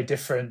Russia had a very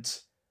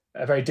different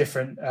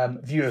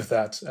view of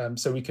that.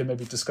 So we can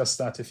maybe discuss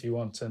that if you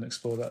want and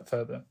explore that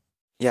further.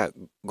 Yeah,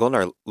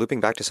 Golnar, looping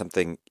back to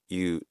something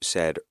you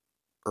said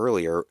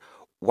earlier,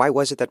 why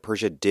was it that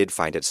Persia did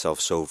find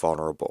itself so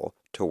vulnerable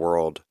to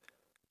world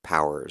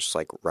powers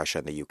like Russia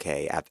and the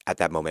UK at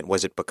that moment?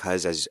 Was it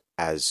because,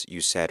 as you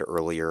said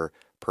earlier,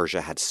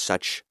 Persia had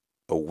such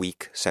a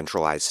weak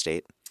centralized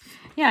state?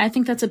 Yeah, I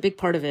think that's a big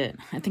part of it.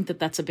 I think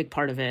that's a big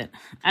part of it.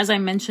 As I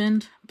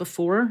mentioned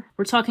before,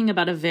 we're talking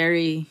about a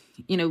very,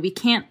 we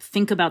can't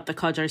think about the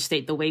Qajar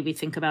state the way we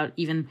think about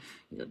even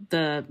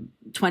the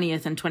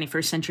 20th and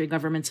 21st century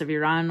governments of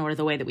Iran, or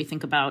the way that we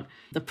think about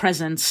the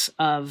presence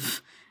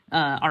of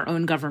our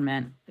own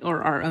government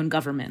or our own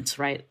governments,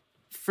 right?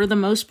 For the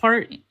most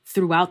part,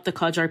 throughout the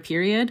Qajar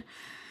period,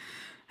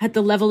 at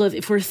the level of,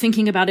 if we're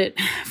thinking about it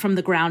from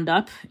the ground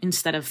up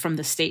instead of from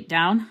the state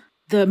down,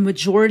 the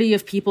majority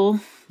of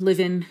people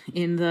living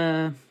in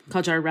the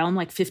Qajar realm,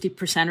 like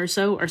 50% or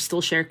so, are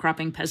still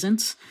sharecropping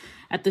peasants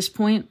at this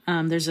point.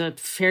 There's a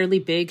fairly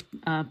big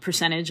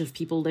percentage of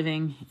people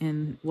living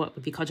in what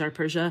would be Qajar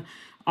Persia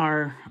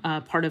are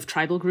part of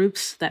tribal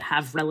groups that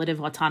have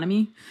relative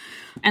autonomy.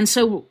 And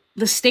so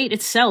the state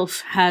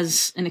itself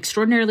has an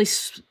extraordinarily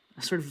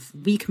sort of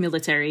weak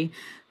military,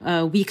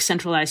 weak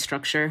centralized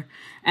structure,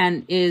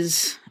 and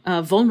is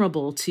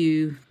vulnerable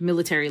to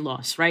military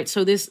loss, right?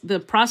 So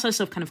the process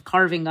of kind of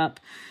carving up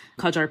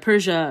Qajar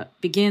Persia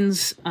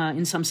begins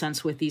in some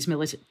sense with these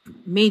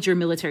major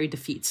military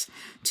defeats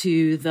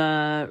to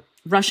the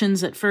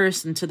Russians at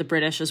first and to the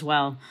British as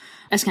well.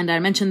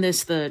 Eskandar mentioned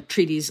this, the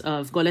treaties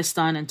of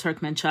Golestan and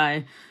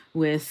Turkmenchai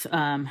with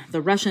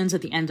the Russians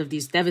at the end of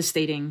these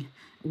devastating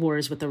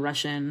wars with the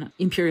Russian,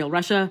 Imperial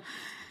Russia.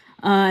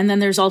 And then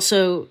there's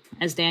also,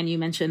 as Dan, you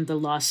mentioned, the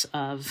loss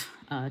of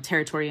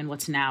territory in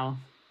what's now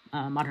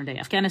modern-day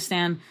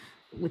Afghanistan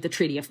with the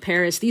Treaty of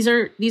Paris. These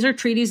are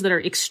treaties that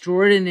are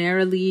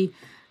extraordinarily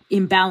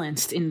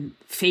imbalanced in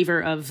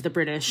favor of the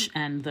British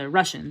and the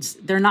Russians.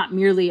 They're not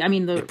merely,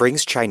 it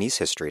brings Chinese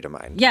history to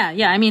mind. Yeah.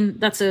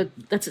 That's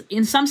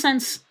in some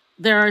sense,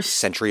 there are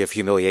century of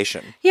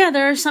humiliation. Yeah,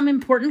 there are some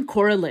important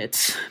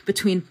correlates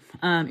between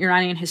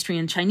Iranian history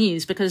and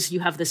Chinese, because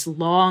you have this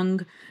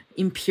long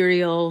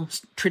imperial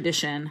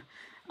tradition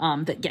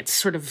that gets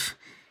sort of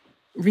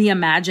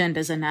reimagined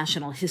as a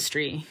national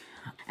history.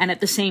 And at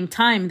the same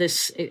time,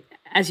 this,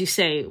 as you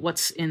say,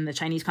 what's in the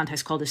Chinese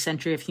context called a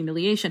century of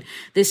humiliation,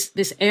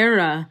 this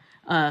era,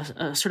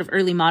 sort of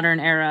early modern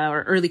era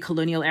or early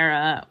colonial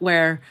era,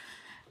 where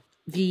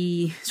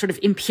the sort of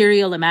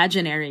imperial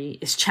imaginary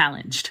is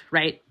challenged,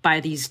 right, by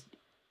these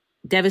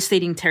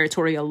devastating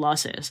territorial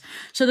losses.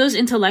 So those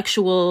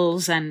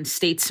intellectuals and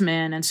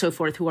statesmen and so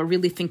forth who are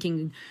really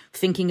thinking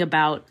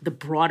about the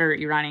broader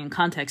Iranian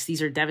context,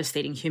 these are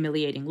devastating,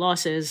 humiliating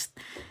losses.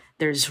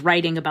 There's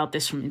writing about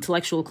this from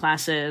intellectual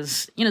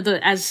classes.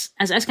 As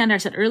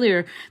Eskandar said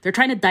earlier, they're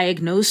trying to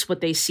diagnose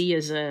what they see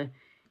as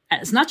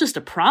not just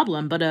a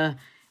problem, but a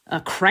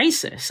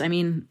crisis.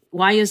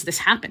 Why is this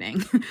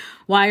happening?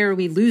 Why are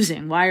we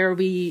losing? Why are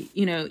we,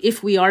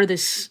 if we have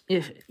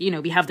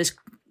this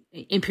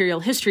imperial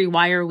history,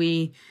 why are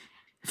we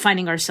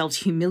finding ourselves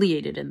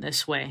humiliated in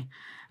this way?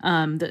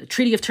 The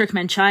Treaty of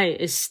Turkmenchai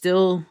is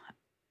still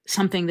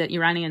something that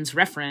Iranians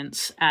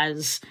reference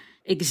as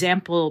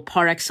example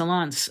par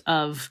excellence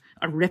of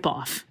a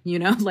ripoff,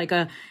 like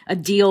a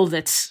deal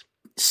that's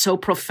so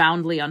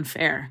profoundly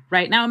unfair,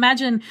 right? Now,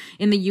 imagine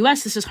in the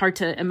US, this is hard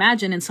to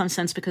imagine in some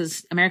sense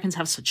because Americans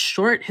have such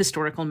short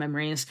historical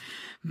memories.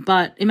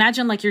 But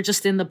imagine like you're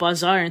just in the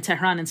bazaar in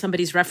Tehran and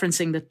somebody's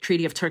referencing the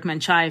Treaty of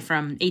Turkmenchai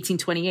from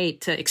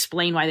 1828 to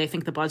explain why they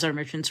think the bazaar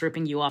merchants are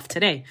ripping you off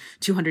today,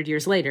 200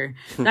 years later.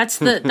 That's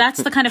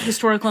the kind of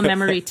historical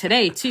memory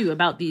today, too,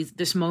 about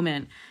this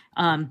moment.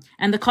 And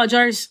the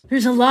Qajars,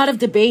 there's a lot of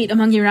debate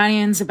among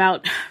Iranians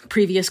about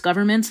previous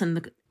governments,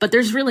 but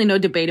there's really no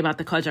debate about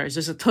the Qajars.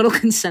 There's a total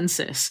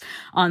consensus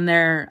on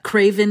their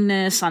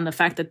cravenness, on the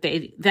fact that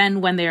they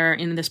then, when they're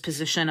in this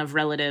position of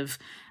relative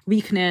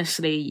weakness.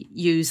 They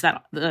use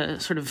that the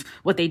sort of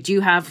what they do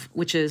have,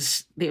 which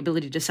is the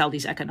ability to sell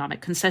these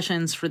economic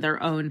concessions for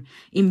their own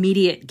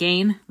immediate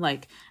gain.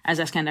 Like, as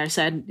Eskandar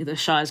said, the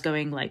Shah is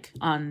going like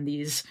on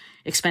these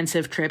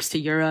expensive trips to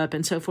Europe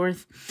and so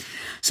forth.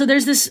 So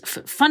there's this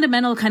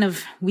fundamental kind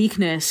of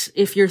weakness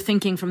if you're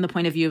thinking from the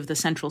point of view of the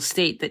central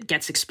state that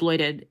gets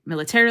exploited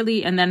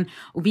militarily, and then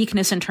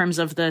weakness in terms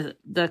of the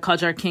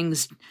Qajar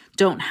kings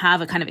don't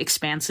have a kind of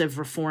expansive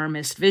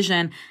reformist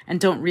vision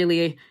and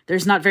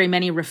there's not very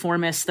many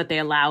reformists that they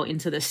allow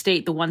into the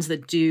state. The ones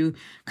that do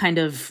kind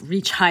of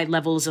reach high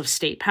levels of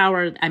state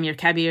power, Amir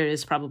Kabir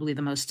is probably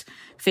the most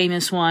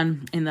famous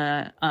one in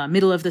the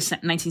middle of the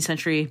 19th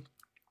century.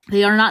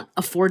 They are not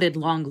afforded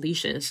long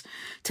leashes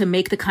to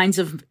make the kinds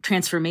of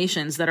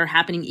transformations that are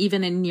happening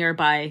even in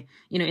nearby,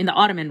 in the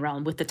Ottoman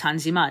realm with the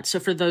Tanzimat. So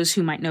for those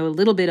who might know a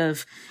little bit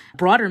of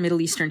broader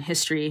Middle Eastern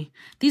history,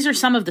 these are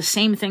some of the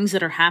same things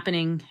that are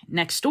happening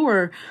next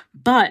door,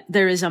 but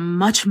there is a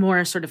much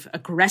more sort of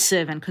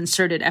aggressive and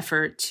concerted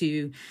effort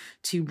to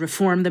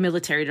reform the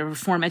military, to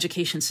reform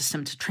education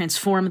system, to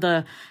transform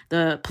the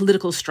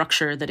political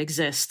structure that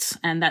exists.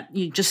 And that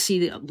you just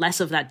see less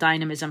of that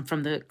dynamism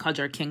from the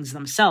Qajar kings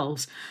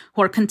themselves,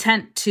 who are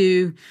content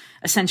to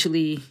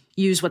essentially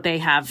use what they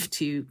have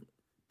to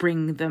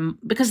bring them,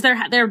 because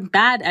they're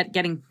bad at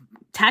getting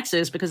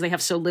taxes because they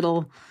have so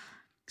little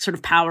sort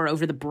of power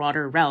over the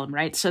broader realm,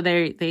 right? So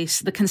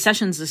the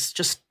concessions is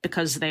just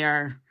because they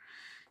are,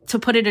 to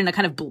put it in a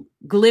kind of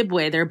glib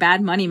way, they're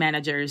bad money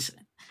managers.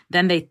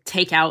 Then they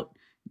take out,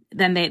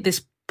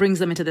 this brings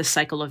them into this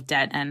cycle of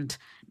debt and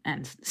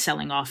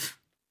selling off.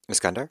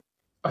 Eskandar?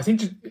 I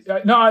think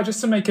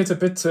just to make it a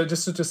bit,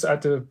 just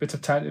add a bit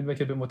of make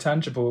it a bit more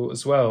tangible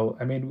as well.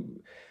 I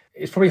mean,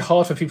 it's probably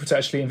hard for people to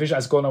actually envision,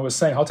 as Golnar was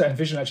saying, hard to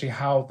envision actually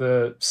how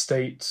the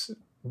state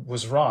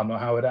was run or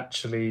how it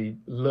actually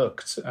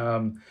looked.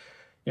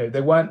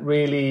 They weren't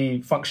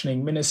really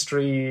functioning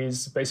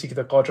ministries. Basically,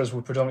 the Qajars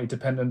were predominantly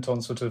dependent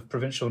on sort of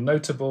provincial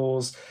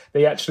notables.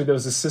 There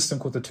was a system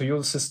called the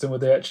Tuyul system where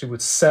they actually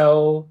would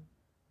sell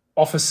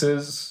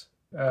offices,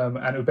 and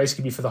it would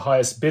basically be for the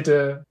highest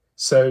bidder.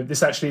 So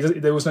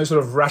there was no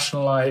sort of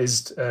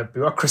rationalized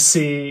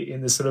bureaucracy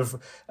in this sort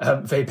of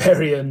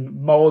Weberian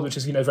mold, which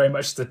is, very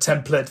much the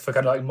template for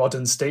kind of like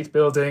modern state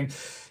building.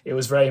 It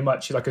was very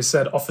much, like I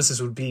said,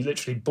 offices would be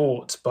literally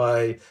bought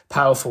by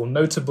powerful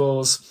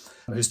notables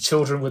whose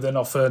children would then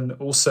often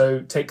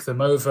also take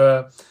them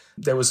over.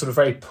 There was sort of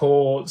very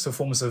poor sort of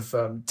forms of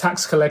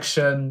tax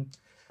collection.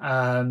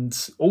 And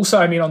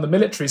also, on the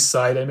military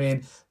side,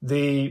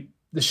 the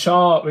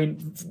Shah,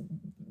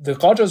 the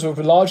Qajars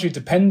were largely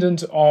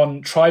dependent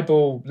on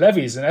tribal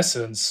levies, in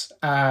essence,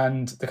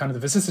 and the kind of the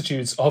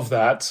vicissitudes of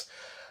that.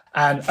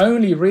 And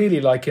only really,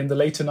 like in the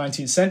later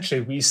 19th century,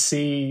 we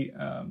see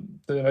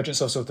the emergence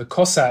of sort of the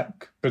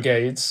Cossack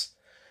brigades,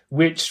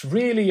 which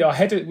really are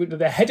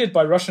headed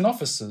by Russian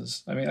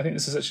officers. I think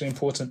this is actually an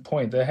important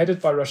point. They're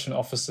headed by Russian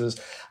officers,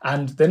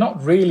 and they're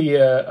not really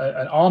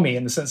an army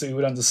in the sense that we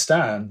would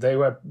understand. They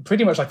were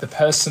pretty much like the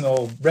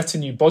personal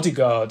retinue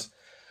bodyguard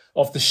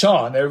of the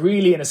Shah, and they're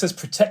really, in a sense,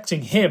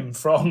 protecting him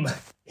from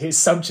his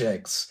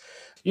subjects.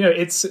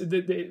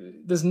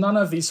 There's none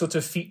of these sort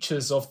of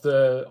features of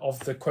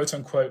the quote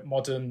unquote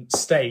modern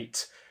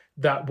state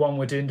that one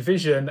would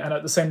envision, and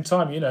at the same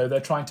time,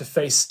 they're trying to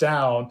face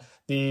down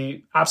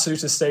the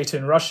absolutist state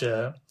in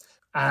Russia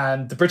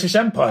and the British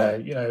Empire,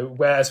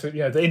 where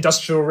the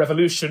Industrial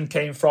Revolution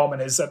came from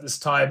and is at this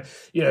time,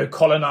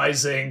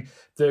 colonizing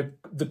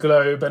the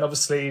globe. And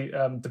obviously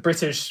the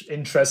British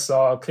interests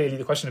are clearly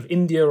the question of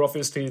India,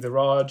 obviously the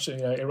Raj.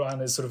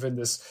 Iran is sort of in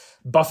this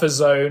buffer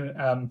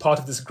zone, part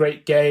of this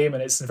great game,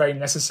 and it's very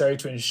necessary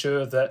to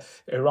ensure that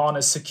Iran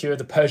is secure,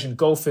 the Persian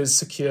Gulf is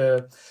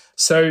secure.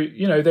 So,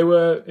 they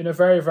were in a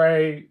very,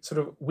 very sort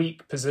of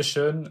weak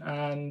position.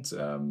 And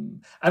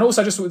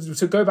also just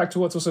to go back to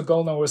what also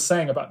Golnar was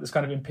saying about this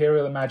kind of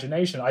imperial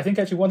imagination, I think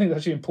actually one thing that's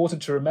actually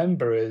important to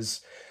remember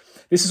is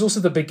this is also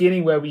the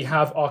beginning where we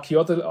have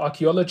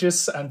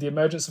archaeologists and the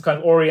emergence of kind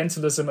of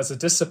Orientalism as a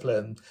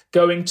discipline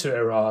going to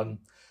Iran.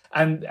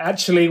 And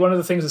actually, one of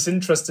the things that's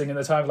interesting in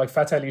the time of like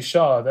Fath Ali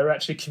Shah, they're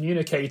actually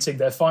communicating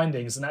their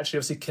findings and actually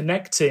obviously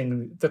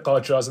connecting the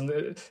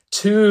Qajars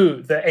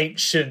to the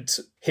ancient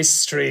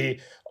history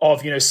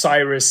of,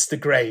 Cyrus the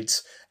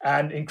Great.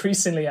 And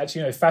increasingly,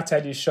 actually, Fath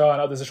Ali Shah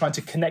and others are trying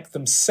to connect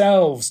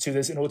themselves to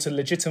this in order to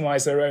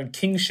legitimize their own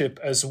kingship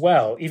as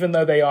well. Even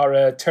though they are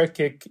a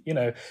Turkic,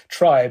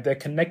 tribe, they're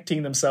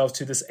connecting themselves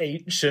to this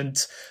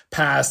ancient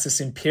past,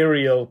 this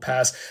imperial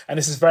past. And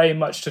this is very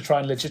much to try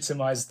and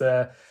legitimize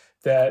their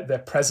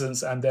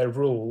presence and their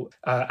rule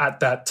at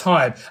that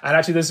time. And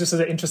actually, there's just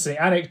an interesting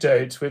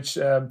anecdote, which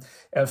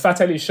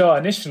Fath Ali Shah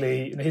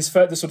initially,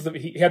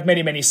 he had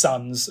many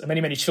sons,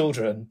 many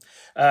children.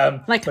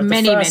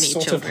 Many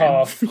children.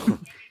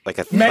 Like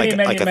a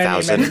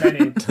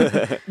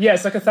thousand.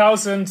 Yes, like a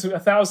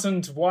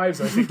thousand wives,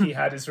 I think he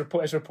had, is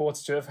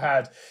reported to have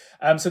had.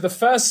 So the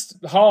first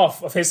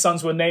half of his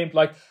sons were named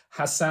like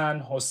Hassan,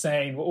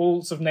 Hossein, were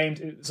all sort of named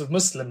sort of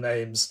Muslim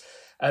names.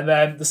 And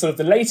then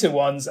the later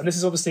ones, and this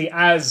is obviously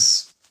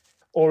as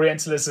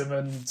Orientalism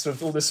and sort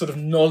of all this sort of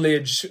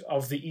knowledge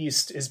of the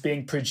East is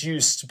being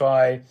produced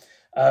by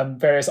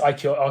various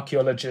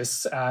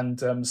archaeologists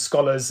and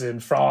scholars in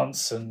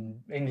France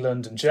and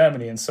England and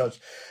Germany and such,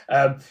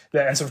 and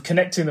sort of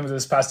connecting them with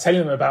this past,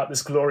 telling them about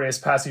this glorious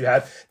past you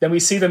had. Then we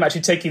see them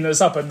actually taking those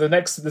up, and the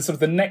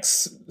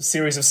next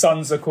series of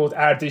sons are called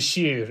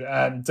Ardeshir,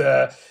 and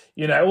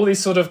all these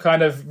sort of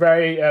kind of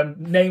very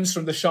names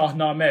from the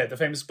Shahnameh, the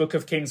famous book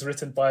of kings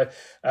written by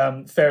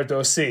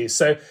Ferdowsi.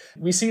 So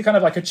we see kind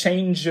of like a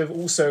change of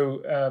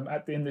also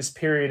in this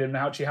period, and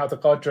actually how the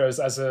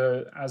Qadras as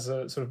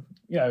a sort of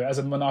as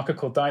a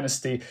monarchical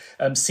dynasty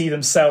see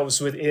themselves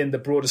within the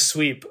broader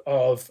sweep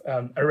of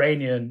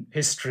Iranian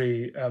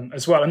history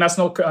as well, and that's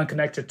not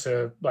unconnected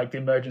to like the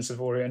emergence of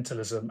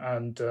Orientalism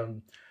and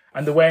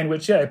the way in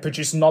which it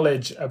produced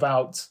knowledge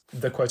about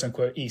the quote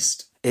unquote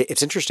East.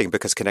 It's interesting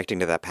because connecting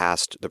to that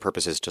past, the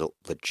purpose is to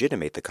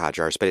legitimate the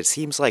Qajars, but it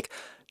seems like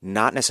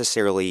not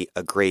necessarily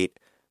a great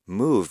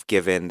move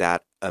given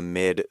that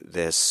amid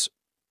this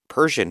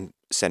Persian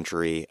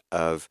century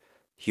of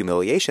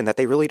humiliation that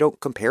they really don't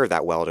compare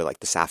that well to like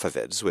the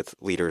Safavids with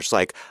leaders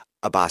like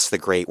Abbas the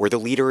Great, where the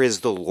leader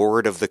is the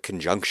lord of the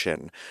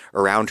conjunction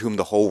around whom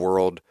the whole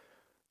world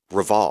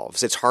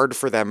revolves. It's hard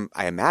for them,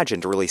 I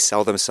imagine, to really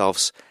sell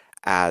themselves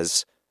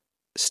as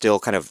still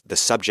kind of the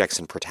subjects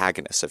and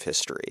protagonists of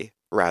history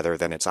rather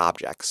than its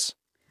objects.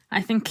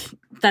 I think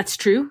that's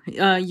true.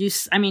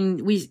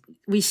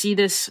 We see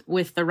this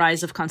with the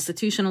rise of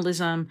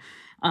constitutionalism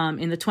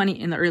in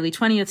the early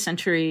 20th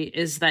century,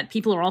 is that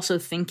people are also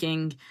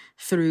thinking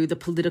through the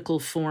political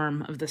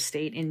form of the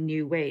state in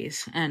new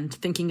ways and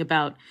thinking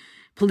about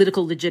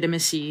political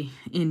legitimacy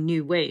in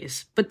new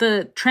ways. But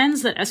the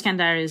trends that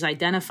Eskandar is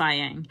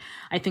identifying,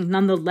 I think,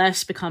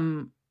 nonetheless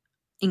become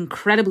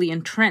incredibly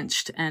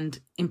entrenched and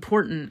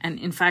important, and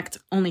in fact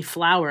only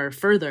flower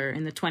further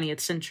in the 20th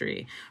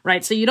century,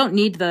 right? So you don't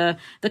need the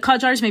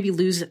Qajars maybe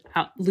lose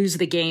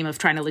the game of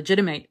trying to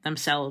legitimate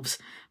themselves,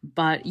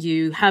 but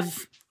you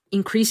have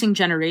increasing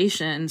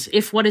generations,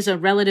 if what is a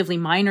relatively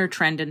minor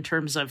trend in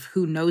terms of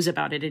who knows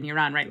about it in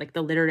Iran, right? Like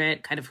the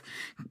literate kind of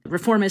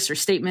reformists or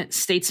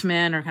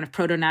statesmen or kind of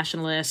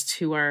proto-nationalists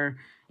who are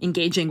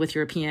engaging with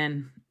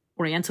European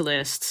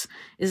Orientalists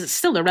is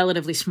still a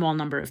relatively small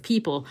number of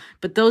people,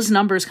 but those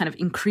numbers kind of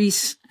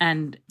increase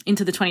and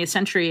into the 20th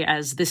century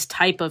as this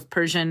type of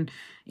Persian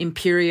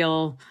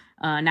imperial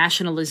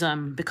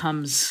nationalism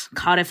becomes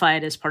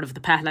codified as part of the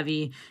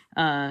Pahlavi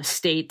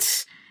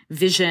state's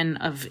vision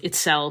of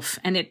itself,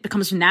 and it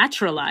becomes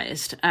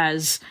naturalized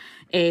as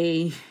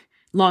a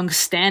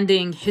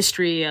long-standing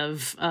history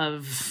of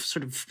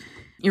sort of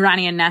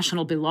Iranian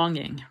national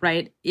belonging,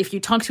 right? If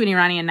you talk to an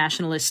Iranian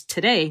nationalist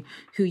today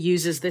who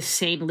uses this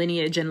same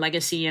lineage and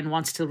legacy and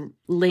wants to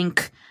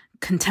link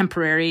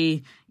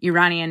contemporary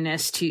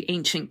Iranianness to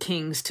ancient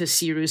kings, to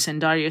Cyrus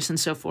and Darius and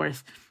so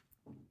forth,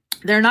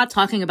 they're not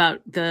talking about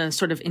the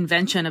sort of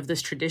invention of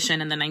this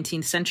tradition in the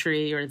 19th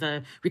century or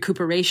the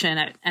recuperation,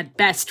 at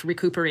best,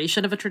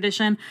 recuperation of a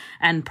tradition,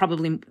 and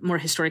probably more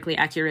historically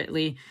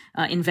accurately,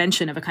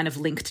 invention of a kind of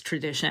linked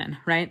tradition,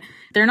 right?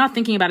 They're not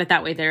thinking about it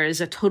that way. There is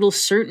a total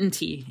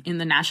certainty in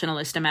the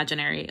nationalist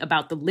imaginary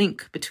about the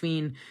link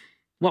between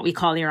what we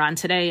call Iran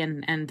today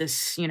and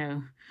this,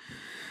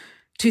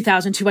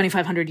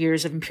 2,500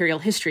 years of imperial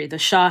history. The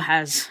Shah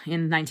has,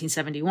 in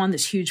 1971,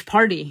 this huge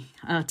party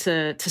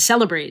to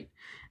celebrate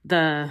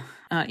the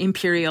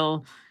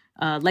imperial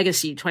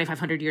legacy,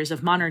 2,500 years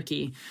of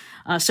monarchy.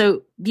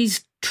 So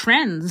these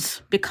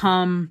trends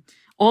become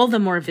all the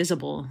more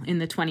visible in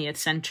the 20th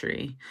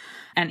century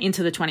and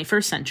into the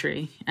 21st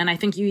century. And I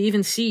think you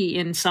even see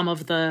in some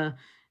of the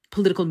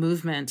political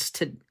movements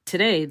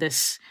today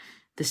this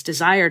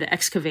desire to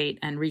excavate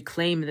and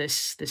reclaim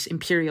this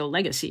imperial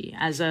legacy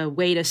as a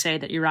way to say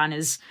that Iran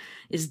is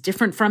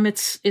different from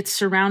its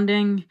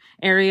surrounding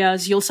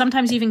areas. You'll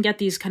sometimes even get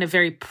these kind of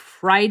very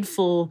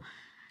prideful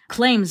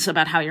claims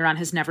about how Iran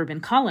has never been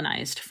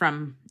colonized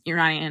from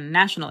Iranian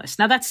nationalists.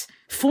 Now, that's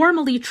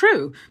formally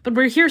true, but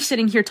we're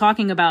sitting here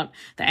talking about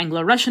the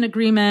Anglo-Russian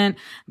agreement,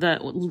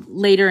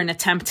 later an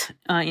attempt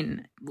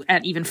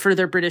at even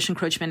further British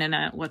encroachment in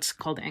what's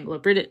called the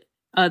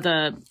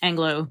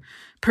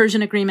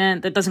Anglo-Persian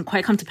agreement that doesn't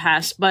quite come to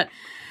pass. But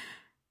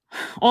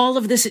all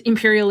of this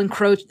imperial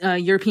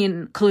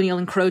European colonial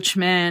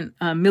encroachment,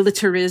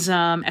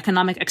 militarism,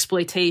 economic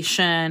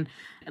exploitation,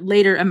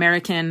 later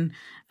American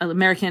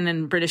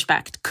and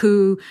British-backed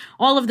coup,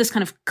 all of this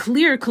kind of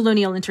clear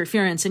colonial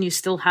interference, and you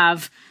still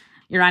have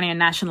Iranian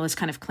nationalists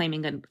kind of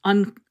claiming an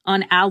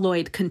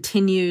unalloyed,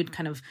 continued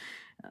kind of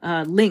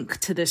link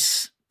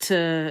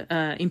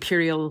to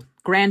imperial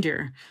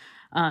grandeur.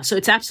 So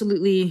it's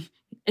absolutely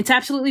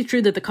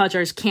true that the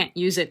Qajars can't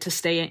use it to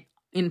stay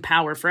in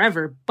power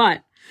forever,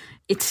 but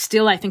it's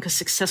still, I think, a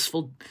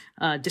successful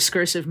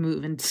discursive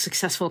move and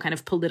successful kind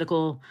of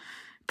political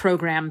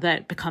program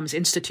that becomes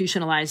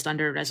institutionalized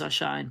under Reza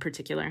Shah in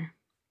particular.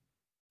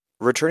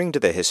 Returning to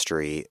the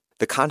history,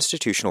 the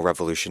constitutional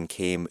revolution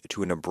came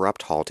to an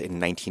abrupt halt in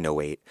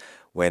 1908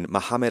 when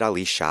Muhammad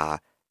Ali Shah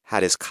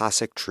had his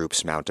Cossack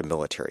troops mount a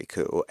military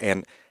coup.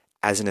 And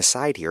as an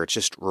aside here, it's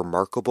just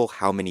remarkable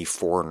how many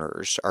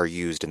foreigners are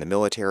used in the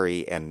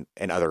military and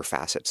other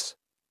facets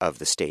of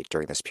the state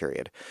during this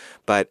period.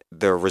 But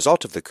the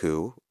result of the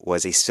coup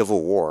was a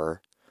civil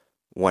war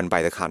won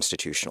by the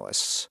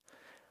constitutionalists.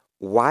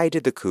 Why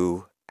did the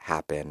coup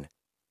happen,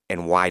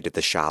 and why did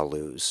the Shah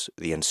lose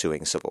the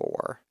ensuing civil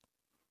war?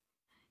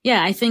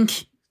 Yeah, I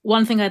think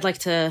one thing I'd like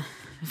to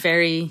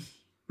very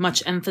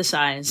much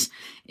emphasize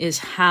is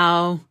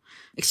how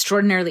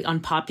extraordinarily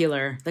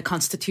unpopular the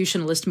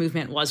constitutionalist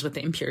movement was with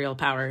the imperial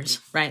powers,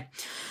 right?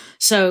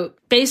 So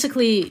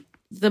basically,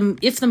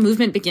 if the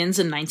movement begins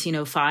in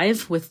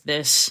 1905 with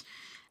this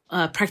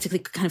practically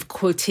kind of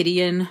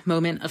quotidian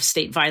moment of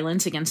state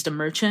violence against a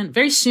merchant,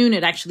 very soon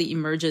it actually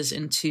emerges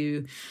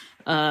into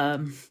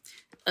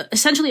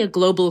essentially a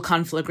global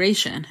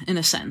conflagration, in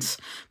a sense,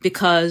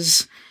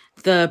 because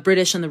the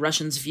British and the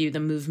Russians view the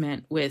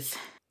movement with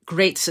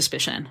great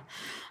suspicion,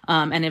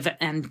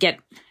 and get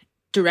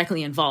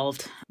directly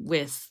involved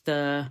with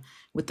the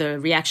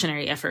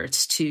reactionary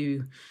efforts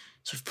to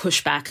sort of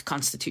push back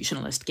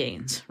constitutionalist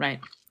gains, right?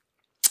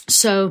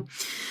 So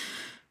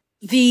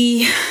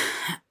the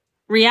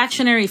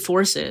reactionary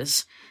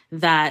forces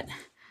that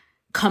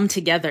come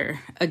together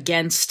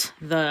against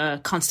the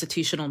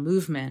constitutional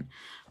movement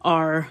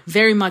are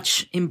very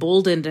much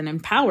emboldened and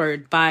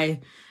empowered by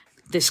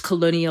this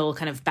colonial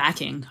kind of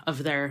backing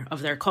of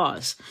their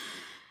cause.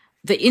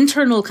 The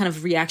internal kind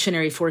of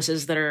reactionary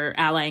forces that are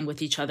allying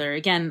with each other,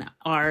 again,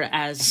 are,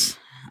 as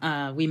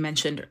we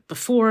mentioned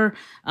before,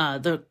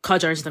 the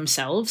Qajars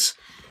themselves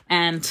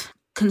and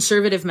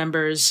conservative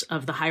members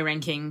of the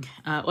high-ranking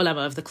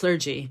ulama of the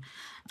clergy,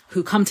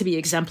 who come to be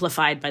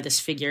exemplified by this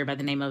figure by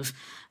the name of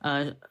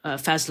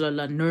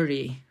Fazlullah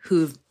Nuri,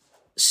 who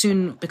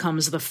soon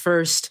becomes the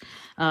first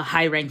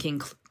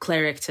high-ranking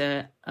cleric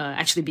to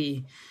actually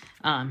be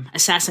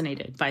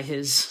assassinated by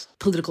his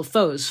political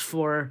foes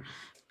for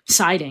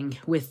siding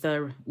with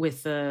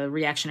the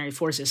reactionary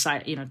forces,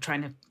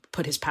 trying to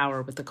put his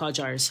power with the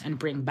Qajars and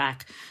bring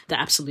back the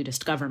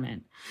absolutist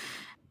government.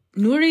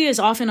 Nuri is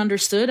often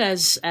understood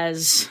as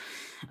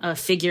a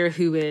figure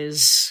who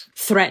is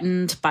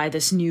threatened by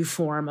this new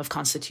form of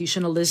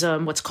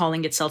constitutionalism, what's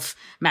calling itself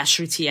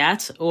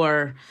mashrutiyat,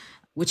 or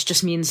which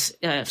just means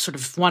sort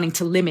of wanting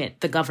to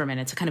limit the government.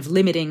 It's a kind of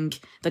limiting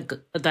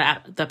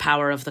the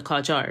power of the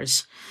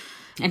Qajars.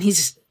 And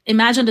he's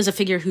imagined as a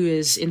figure who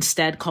is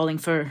instead calling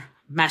for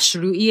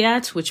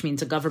mashru'iyat, which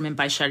means a government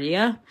by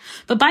Sharia.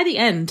 But by the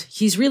end,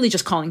 he's really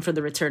just calling for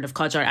the return of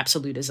Qajar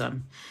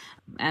absolutism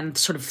and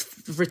sort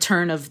of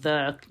return of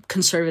the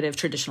conservative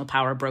traditional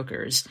power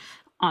brokers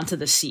onto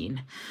the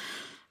scene.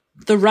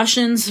 The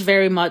Russians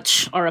very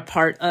much are a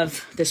part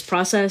of this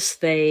process.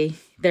 It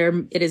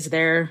is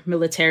their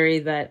military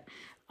that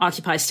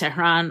occupies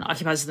Tehran,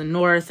 occupies the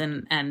north,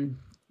 and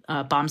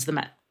bombs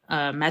the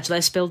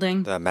Majlis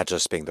building. The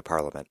Majlis being the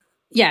parliament.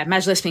 Yeah,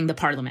 Majlis being the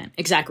parliament,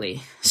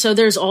 exactly. So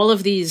there's all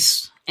of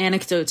these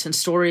anecdotes and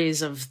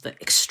stories of the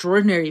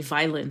extraordinary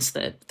violence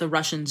that the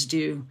Russians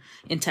do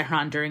in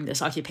Tehran during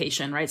this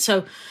occupation, right?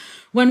 So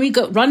when we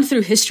run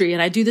through history,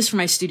 and I do this for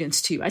my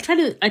students too, I try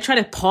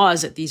to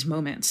pause at these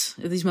moments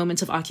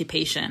of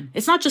occupation.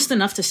 It's not just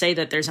enough to say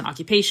that there's an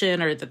occupation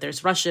or that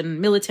there's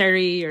Russian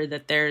military or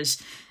that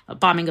there's a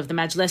bombing of the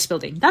Majlis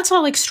building. That's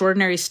all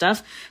extraordinary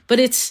stuff, but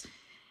it's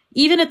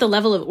even at the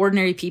level of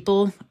ordinary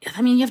people.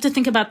 I mean, you have to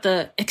think about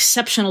the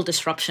exceptional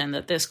disruption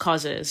that this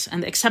causes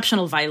and the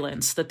exceptional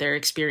violence that they're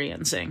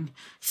experiencing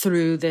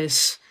through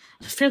this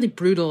fairly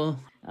brutal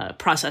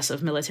process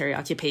of military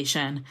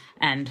occupation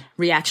and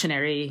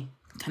reactionary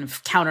kind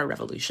of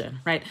counter-revolution,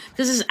 right?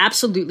 This is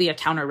absolutely a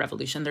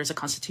counter-revolution. There's a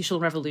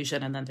constitutional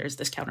revolution, and then there's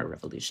this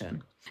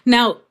counter-revolution.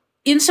 Now,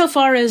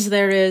 insofar as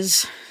there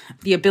is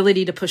the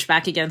ability to push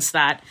back against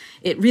that,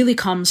 it really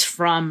comes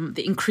from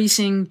the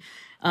increasing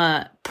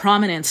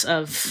prominence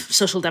of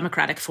social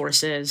democratic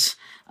forces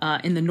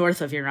in the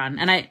north of Iran.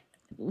 And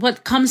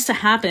what comes to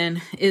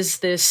happen is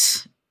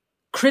this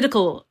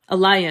critical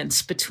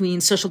alliance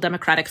between social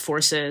democratic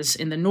forces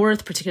in the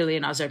north, particularly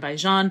in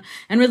Azerbaijan,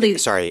 and really...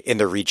 Sorry, in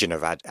the region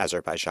of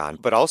Azerbaijan,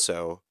 but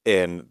also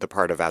in the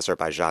part of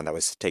Azerbaijan that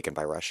was taken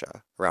by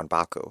Russia, around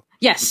Baku.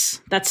 Yes,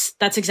 that's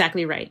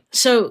exactly right.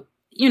 So,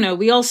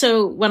 we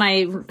also, when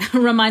I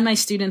remind my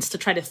students to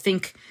try to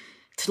think,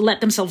 to let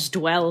themselves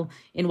dwell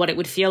in what it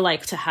would feel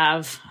like to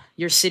have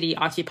your city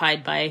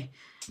occupied by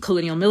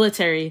colonial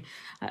military,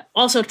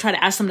 also try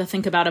to ask them to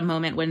think about a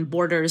moment when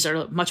borders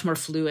are much more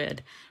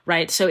fluid,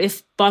 right? So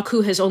if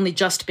Baku has only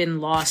just been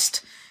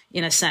lost,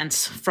 in a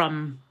sense,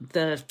 from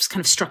the kind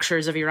of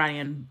structures of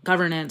Iranian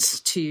governance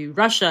to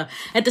Russia,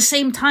 at the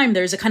same time,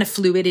 there's a kind of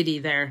fluidity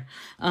there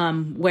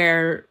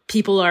where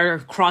people are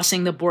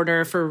crossing the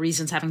border for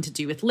reasons having to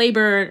do with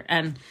labor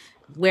and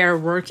where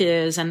work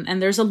is. And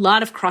there's a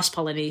lot of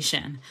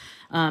cross-pollination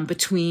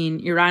between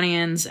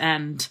Iranians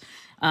and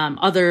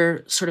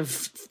other sort of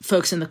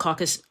folks in the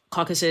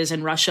Caucasus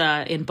and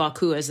Russia in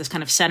Baku as this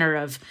kind of center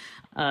of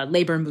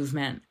labor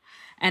movement.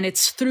 And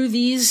it's through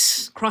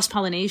these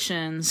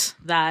cross-pollinations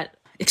that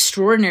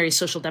extraordinary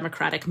social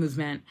democratic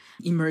movement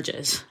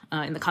emerges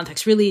in the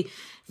context. Really,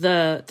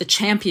 the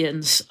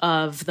champions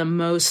of the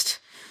most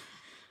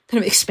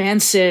kind of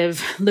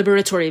expansive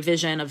liberatory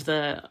vision of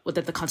that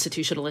the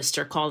constitutionalists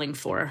are calling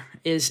for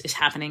is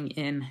happening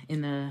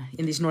in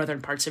these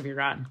northern parts of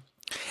Iran.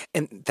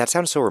 And that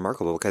sounds so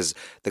remarkable because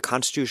the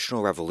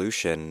constitutional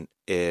revolution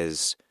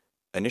is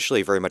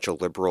initially very much a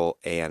liberal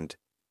and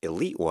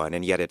elite one,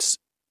 and yet its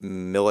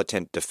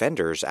militant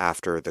defenders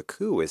after the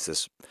coup is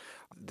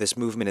this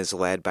movement is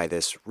led by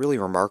this really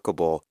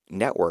remarkable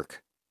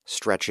network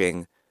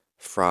stretching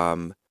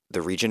from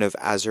the region of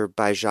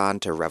Azerbaijan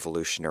to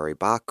revolutionary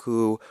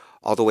Baku,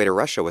 all the way to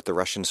Russia with the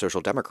Russian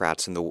Social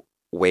Democrats in the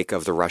wake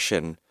of the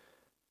Russian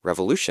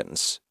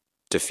Revolution's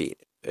defeat.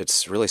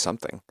 It's really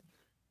something.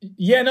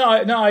 Yeah,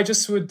 I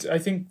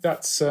think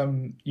that's,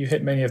 you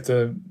hit many of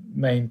the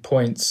main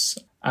points.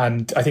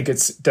 And I think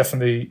it's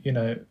definitely,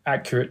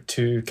 accurate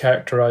to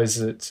characterize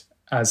it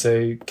as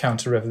a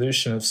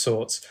counter-revolution of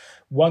sorts.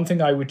 One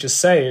thing I would just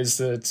say is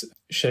that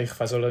Sheikh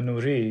Fazlullah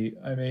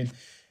Nuri,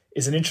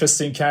 is an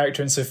interesting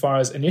character insofar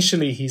as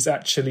initially he's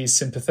actually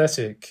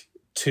sympathetic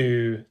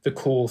to the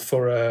call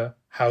for a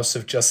house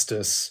of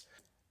justice.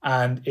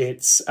 And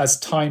it's as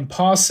time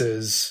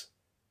passes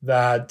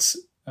that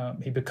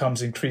he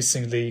becomes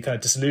increasingly kind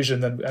of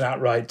disillusioned and an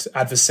outright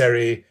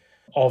adversary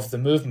of the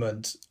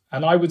movement.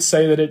 And I would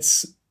say that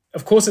it's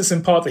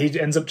in part that he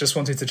ends up just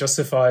wanting to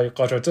justify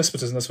Qajar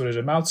despotism. That's what it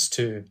amounts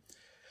to.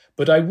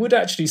 But I would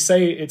actually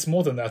say it's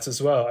more than that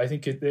as well. I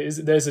think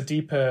there's a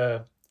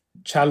deeper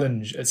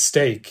challenge at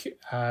stake.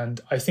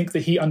 And I think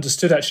that he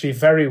understood actually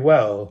very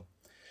well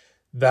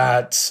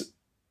that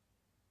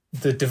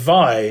the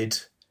divide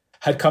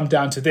had come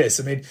down to this.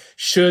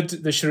 Should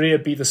the Sharia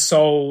be the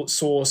sole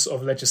source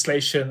of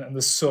legislation and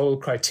the sole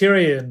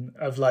criterion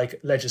of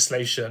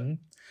legislation?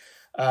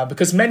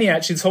 Because many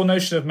actually, this whole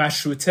notion of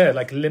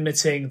mashruteh,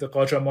 limiting the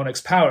Qajar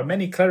monarch's power,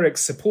 many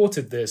clerics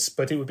supported this,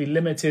 but it would be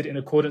limited in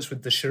accordance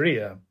with the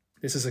Sharia.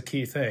 This is a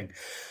key thing.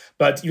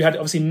 But you had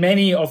obviously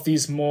many of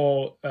these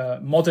more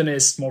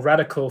modernist, more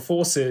radical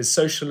forces,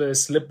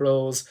 socialists,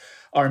 liberals,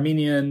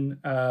 Armenian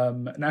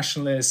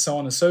nationalists, so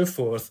on and so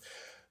forth,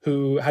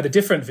 who had a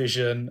different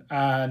vision.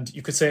 And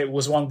you could say it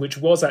was one which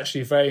was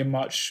actually very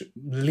much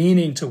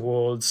leaning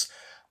towards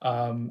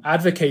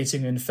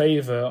advocating in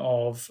favor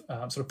of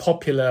sort of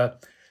popular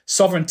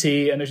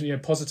sovereignty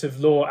and positive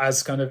law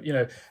as kind of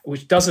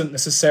which doesn't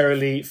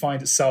necessarily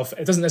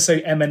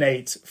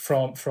emanate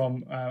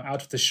from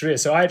out of the Sharia.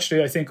 So I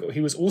think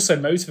he was also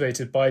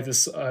motivated by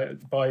this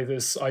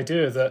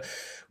idea that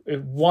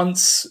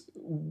once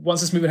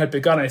this movement had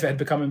begun and if it had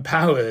become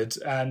empowered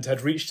and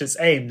had reached its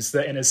aims,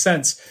 that in a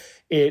sense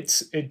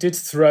it did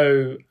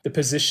throw the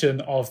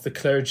position of the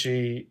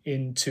clergy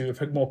into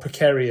a more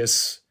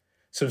precarious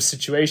sort of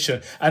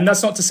situation. And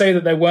that's not to say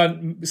that there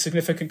weren't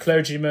significant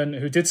clergymen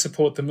who did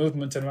support the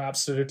movement and were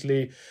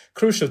absolutely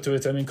crucial to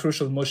it.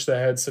 Crucial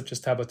mujtahids such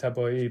as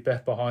Tabatabai,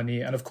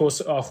 Behbahani, and of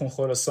course Akhund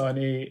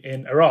Khorasani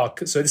in Iraq.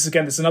 So this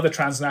is another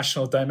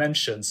transnational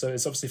dimension. So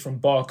it's obviously from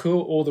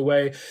Baku all the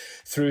way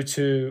through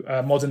to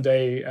modern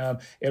day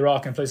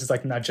Iraq and places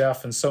like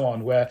Najaf and so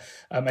on, where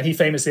and he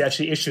famously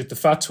actually issued the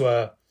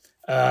fatwa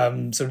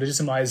sort of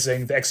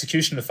legitimizing the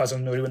execution of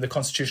Fazlullah Nuri when the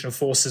constitutional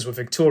forces were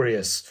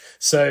victorious.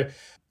 So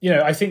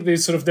I think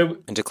there's sort of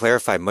and to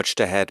clarify,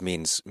 mujtahid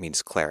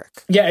means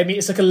cleric. Yeah,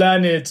 it's like a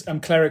learned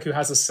cleric who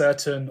has a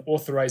certain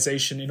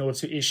authorization in order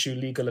to issue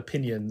legal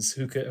opinions,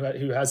 who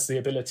has the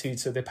ability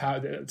the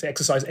power to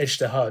exercise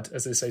ijtihad,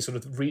 as they say, sort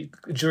of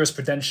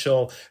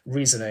jurisprudential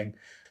reasoning.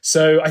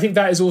 So I think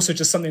that is also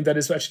just something that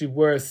is actually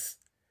worth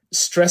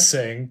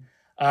stressing.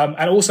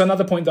 And also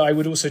another point that I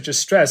would also just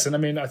stress, and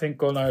I think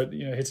Golnar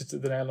hit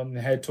the nail on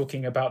the head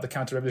talking about the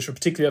counter-revolution,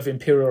 particularly of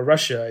Imperial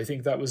Russia. I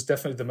think that was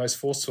definitely the most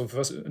forceful for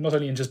us, not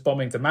only in just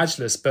bombing the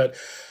Majlis, but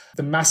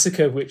the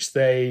massacre which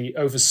they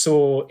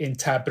oversaw in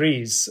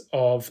Tabriz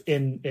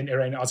in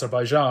Iranian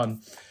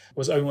Azerbaijan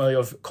was only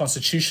of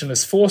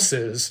constitutionalist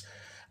forces.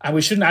 And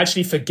we shouldn't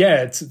actually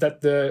forget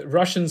that the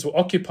Russians were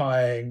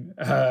occupying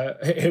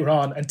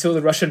Iran until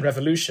the Russian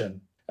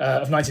Revolution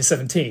of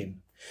 1917.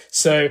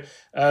 So,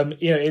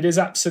 it is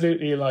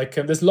absolutely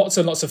there's lots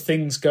and lots of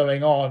things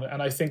going on.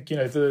 And I think,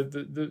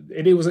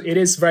 it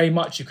is very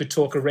much, you could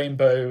talk a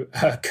rainbow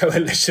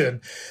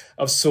coalition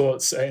of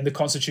sorts in the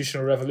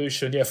constitutional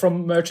revolution. Yeah,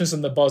 from merchants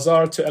in the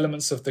bazaar to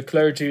elements of the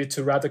clergy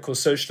to radical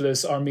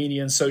socialists,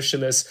 Armenian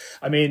socialists.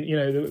 We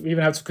even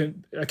have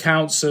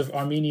accounts of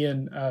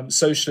Armenian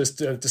socialists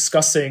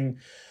discussing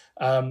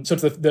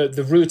sort of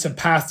the route and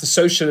path to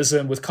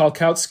socialism with Karl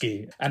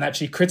Kautsky, and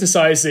actually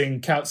criticizing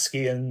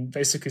Kautsky and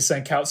basically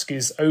saying Kautsky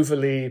is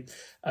overly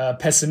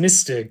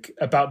pessimistic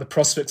about the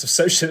prospects of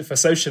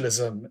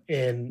socialism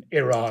in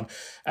Iran,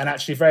 and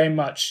actually very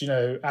much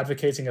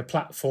advocating a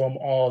platform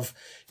of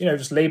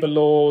just labor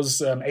laws,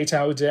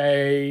 8-hour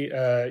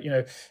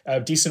day,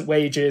 decent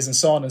wages, and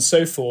so on and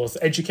so forth,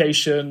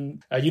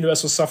 education,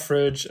 universal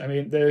suffrage.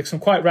 There are some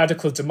quite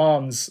radical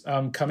demands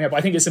coming up. I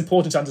think it's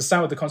important to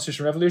understand with the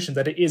Constitutional Revolution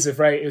that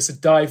it's a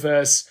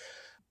diverse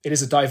it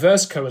is a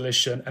diverse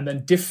coalition, and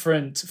then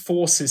different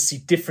forces see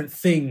different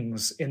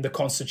things in the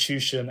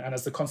constitution, and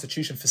as the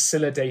constitution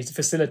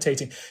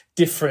facilitating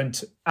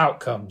different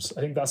outcomes.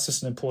 I think that's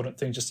just an important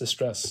thing just to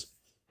stress.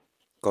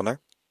 Golnar?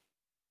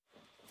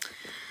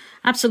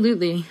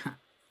 Absolutely.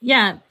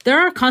 Yeah, there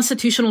are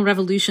constitutional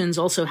revolutions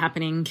also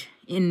happening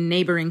in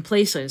neighboring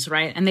places,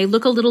 right? And they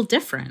look a little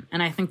different.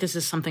 And I think this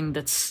is something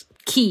that's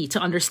key to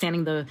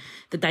understanding the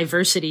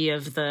diversity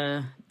of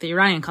the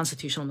Iranian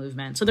constitutional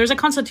movement. So there's a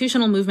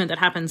constitutional movement that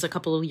happens a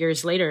couple of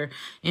years later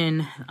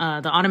in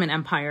the Ottoman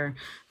Empire,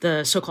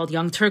 the so-called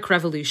Young Turk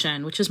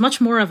Revolution, which is much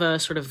more of a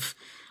sort of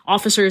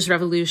officers'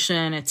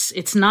 revolution.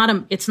 It's not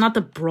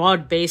the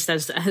broad-based,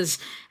 as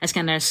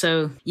Eskander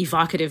so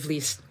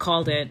evocatively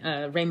called it,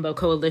 rainbow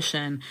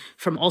coalition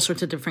from all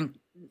sorts of different,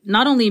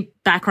 not only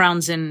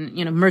backgrounds in,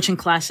 merchant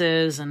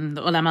classes and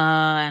the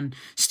ulama and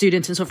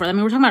students and so forth. I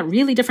mean, we're talking about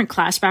really different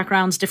class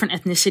backgrounds, different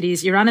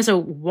ethnicities. Iran is a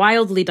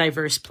wildly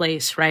diverse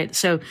place, right?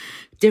 So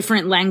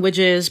different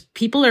languages,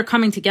 people are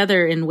coming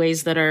together in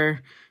ways that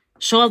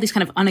show all these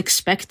kind of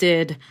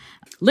unexpected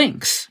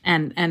links.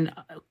 And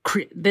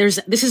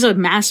this is a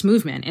mass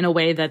movement in a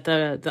way that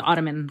the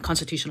Ottoman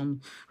constitutional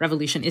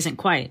revolution isn't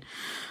quite.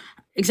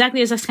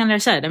 Exactly as Eskander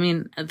said. I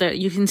mean,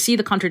 you can see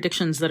the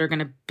contradictions that are going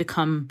to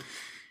become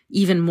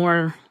even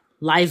more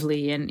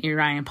lively in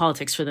Iranian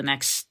politics for the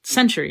next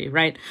century,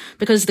 right?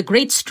 Because the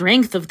great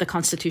strength of the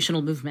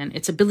constitutional movement,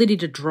 its ability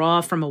to draw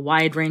from a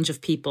wide range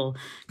of people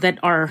that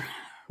are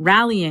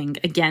rallying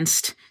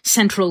against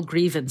central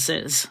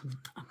grievances,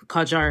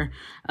 Qajar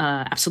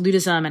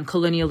absolutism and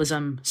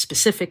colonialism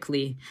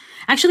specifically,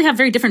 actually have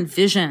very different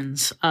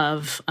visions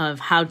of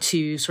how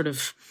to sort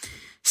of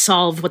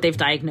solve what they've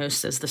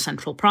diagnosed as the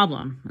central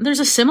problem. And there's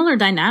a similar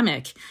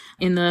dynamic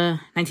in the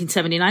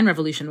 1979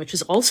 revolution, which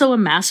is also a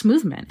mass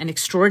movement, an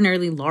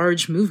extraordinarily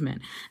large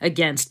movement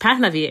against the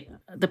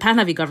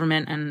Pahlavi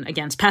government and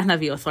against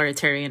Pahlavi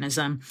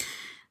authoritarianism.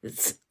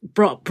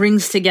 It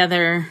brings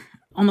together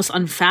almost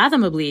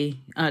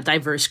unfathomably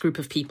diverse group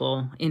of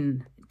people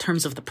in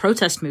terms of the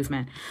protest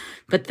movement,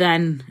 but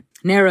then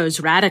narrows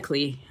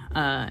radically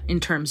in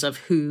terms of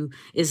who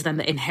is then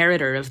the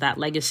inheritor of that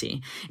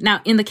legacy. Now,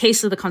 in the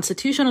case of the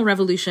constitutional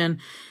revolution,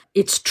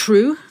 it's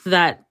true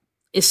that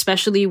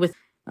especially with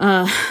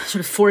sort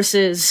of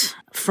forces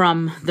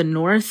from the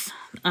north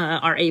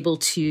are able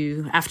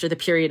to, after the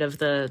period of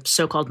the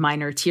so-called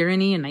minor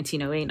tyranny in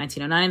 1908,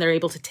 1909, they're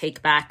able to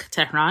take back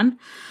Tehran.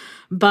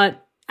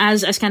 But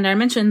as Eskander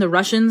mentioned, the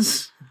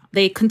Russians,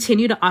 they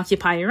continue to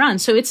occupy Iran.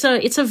 So it's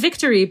a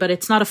victory, but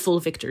it's not a full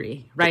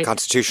victory, right? The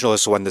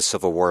constitutionalists won the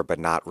civil war, but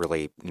not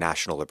really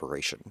national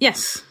liberation.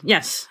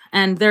 Yes.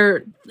 And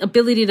their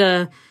ability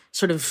to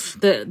sort of,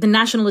 the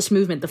nationalist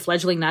movement, the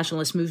fledgling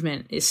nationalist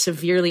movement is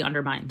severely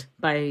undermined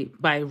by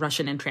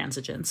Russian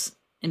intransigence,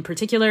 in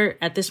particular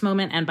at this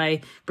moment, and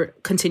by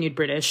continued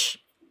British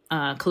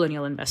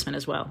colonial investment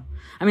as well.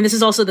 I mean, this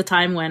is also the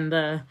time when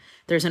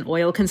there's an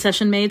oil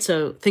concession made,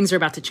 so things are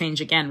about to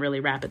change again really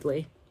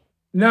rapidly.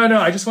 No,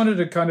 I just wanted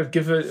to kind of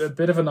give a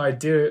bit of an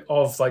idea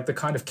of like the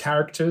kind of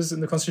characters in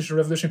the Constitutional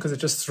Revolution, because it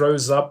just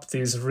throws up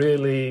these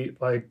really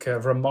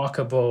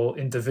remarkable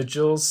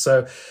individuals.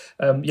 So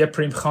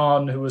Yeprim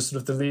Khan, who was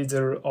sort of the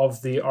leader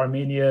of the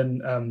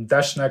Armenian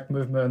Dashnak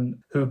movement,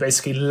 who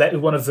basically led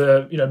one of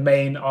the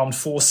main armed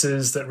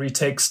forces that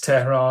retakes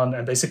Tehran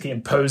and basically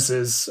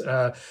imposes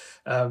so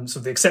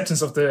the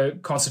acceptance of the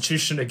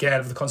constitution again,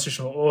 of the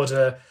constitutional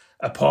order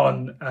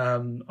upon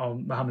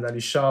Mohammad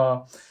Ali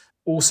Shah.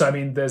 Also, I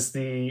mean, there's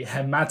the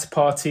Hemmat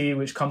party,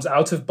 which comes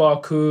out of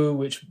Baku,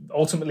 which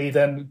ultimately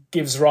then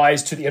gives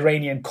rise to the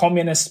Iranian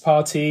Communist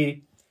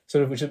Party,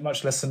 which is a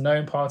much lesser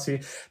known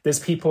party. There's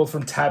people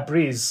from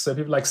Tabriz, so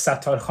people like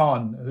Sattar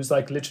Khan, who's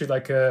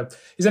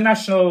he's a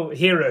national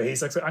hero.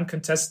 He's like an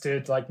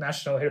uncontested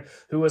national hero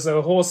who was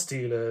a horse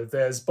dealer.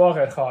 There's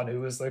Bagher Khan, who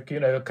was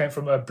came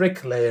from a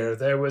bricklayer.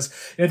 There was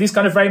these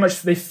kind of very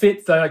much, they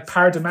fit the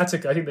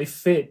paradigmatic. I think they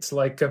fit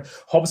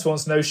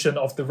Hobsbawm's notion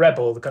of the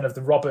rebel, the kind of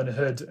the Robin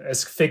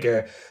Hood-esque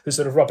figure who's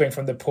sort of robbing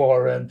from the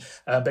poor and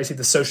basically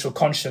the social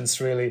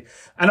conscience really.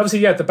 And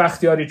obviously, the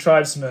Bakhtiari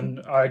tribesmen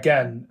are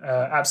again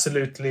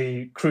absolutely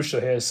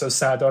crucial here. So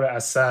Sadr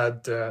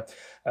Assad,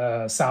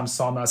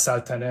 Samson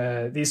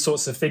Sultaneh, these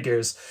sorts of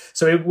figures.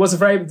 So it was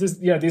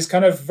these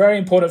kind of very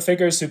important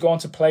figures who go on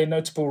to play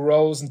notable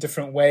roles in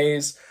different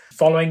ways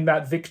following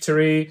that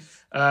victory.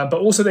 But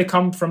also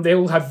they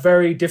all have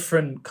very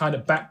different kind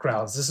of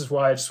backgrounds. This is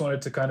why I just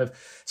wanted to kind of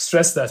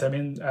stress that. I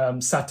mean,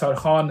 Sattar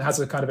Khan has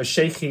a kind of a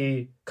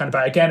sheikhi,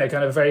 a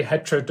kind of very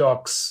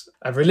heterodox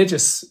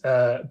religious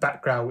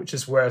background, which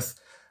is worth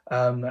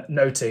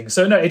noting.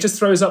 So no, it just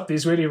throws up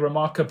these really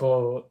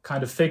remarkable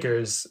kind of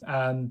figures,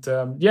 and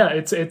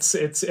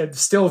it's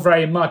still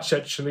very much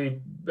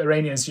actually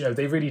Iranians.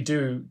 They really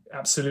do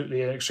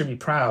absolutely and extremely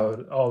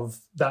proud of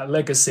that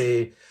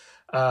legacy.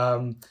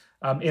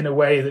 In a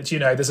way that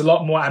there's a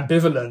lot more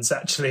ambivalence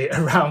actually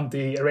around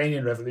the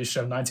Iranian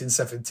Revolution of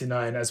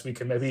 1979, as we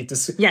can maybe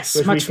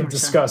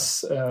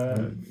discuss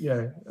a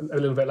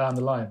little bit down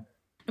the line.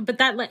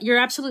 But you're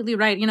absolutely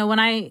right. When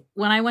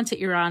I went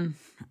to Iran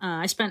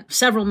I spent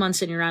several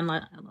months in Iran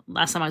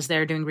last time I was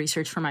there doing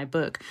research for my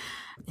book.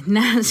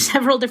 Now,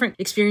 several different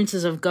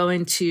experiences of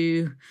going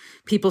to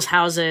people's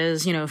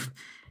houses,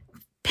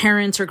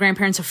 parents or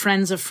grandparents of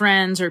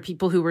friends, or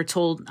people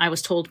who I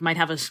was told might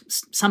have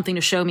something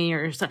to show me,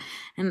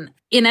 and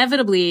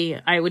inevitably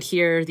I would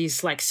hear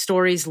these like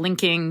stories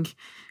linking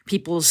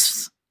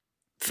people's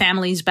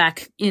families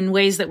back in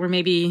ways that were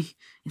maybe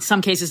in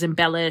some cases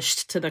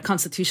embellished to the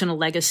constitutional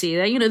legacy.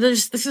 That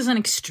this is an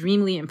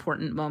extremely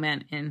important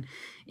moment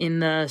in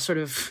the sort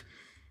of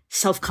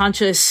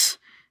self-conscious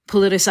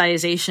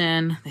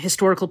politicization, the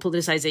historical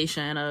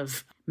politicization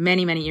of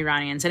many, many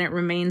Iranians, and it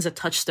remains a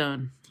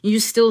touchstone. You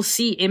still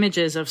see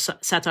images of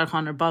Sattar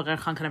Khan or Baghar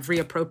Khan kind of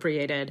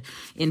reappropriated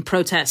in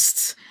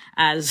protests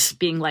as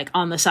being like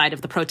on the side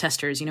of the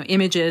protesters,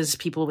 images,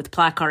 people with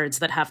placards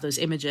that have those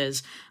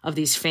images of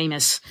these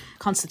famous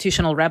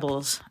constitutional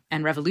rebels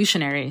and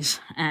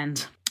revolutionaries.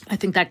 And I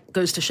think that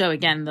goes to show,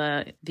 again,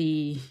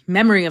 the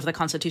memory of the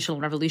constitutional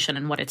revolution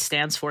and what it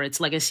stands for,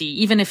 its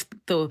legacy, even if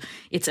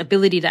its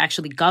ability to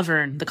actually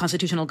govern, the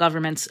constitutional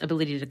government's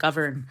ability to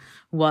govern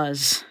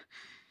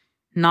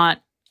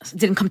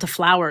didn't come to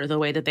flower the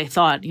way that they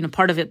thought.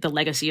 Part of it, the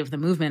legacy of the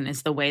movement,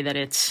 is the way that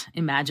it's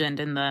imagined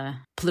in the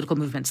political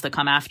movements that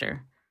come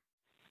after.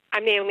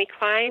 I'm Naomi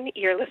Klein.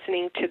 You're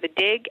listening to The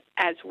Dig,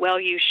 as well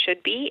you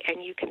should be,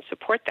 and you can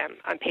support them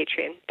on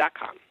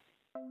patreon.com.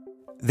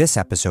 This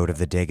episode of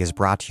The Dig is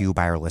brought to you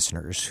by our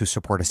listeners who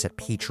support us at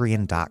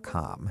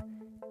patreon.com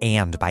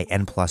and by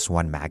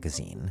N+1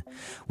 Magazine,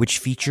 which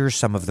features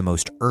some of the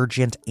most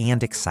urgent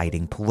and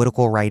exciting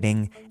political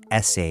writing,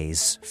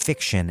 essays,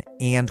 fiction,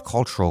 and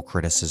cultural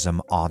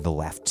criticism on the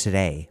left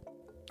today.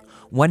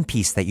 One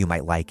piece that you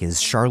might like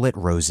is Charlotte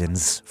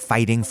Rosen's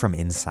Fighting from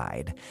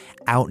Inside,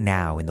 out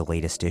now in the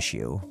latest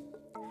issue.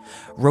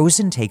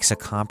 Rosen takes a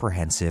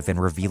comprehensive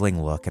and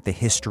revealing look at the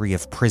history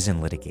of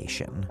prison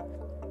litigation,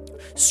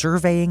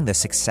 surveying the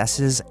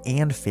successes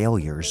and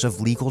failures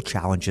of legal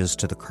challenges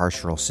to the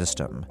carceral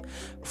system,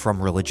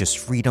 from religious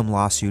freedom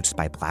lawsuits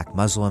by Black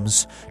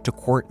Muslims to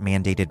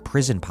court-mandated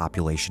prison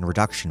population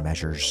reduction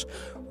measures.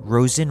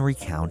 Rosen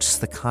recounts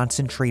the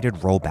concentrated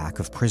rollback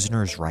of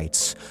prisoners'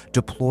 rights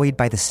deployed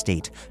by the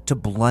state to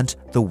blunt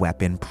the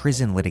weapon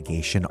prison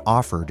litigation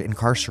offered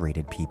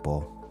incarcerated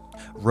people.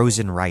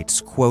 Rosen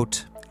writes,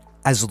 quote,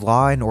 "As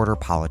law and order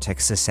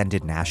politics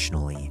ascended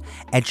nationally,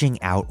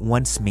 edging out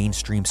once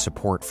mainstream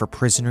support for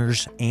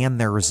prisoners and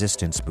their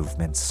resistance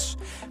movements,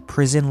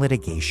 prison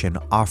litigation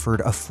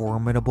offered a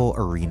formidable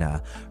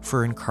arena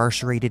for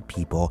incarcerated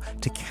people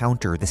to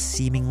counter the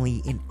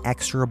seemingly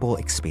inexorable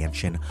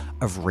expansion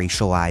of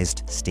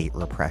racialized state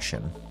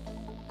repression."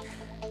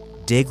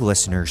 Dig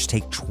listeners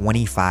take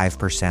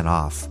 25%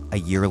 off a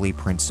yearly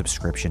print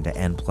subscription to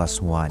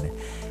N+1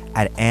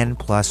 at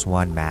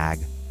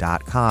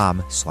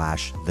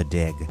n+1mag.com/The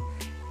Dig.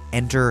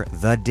 Enter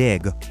The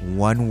Dig,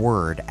 one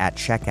word, at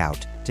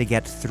checkout to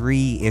get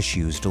 3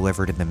 issues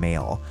delivered in the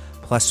mail,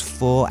 plus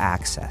full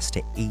access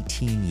to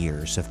 18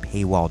 years of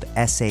paywalled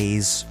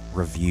essays,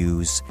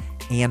 reviews,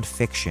 and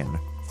fiction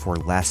for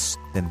less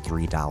than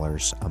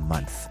 $3 a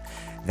month.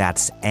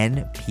 That's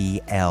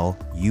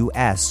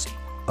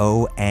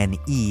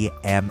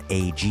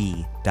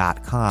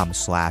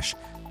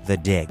NPLUSONEMAG.com/The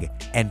Dig.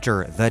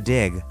 Enter The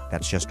Dig,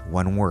 that's just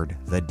one word,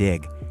 The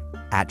Dig,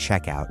 at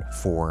checkout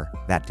for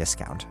that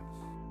discount.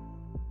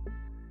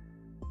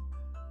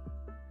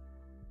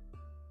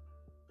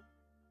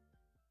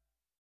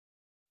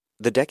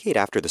 The decade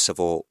after the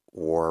Civil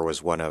War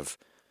was one of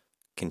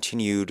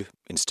continued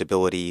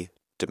instability,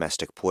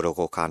 domestic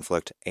political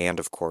conflict, and,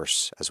 of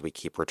course, as we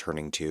keep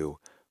returning to,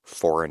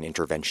 foreign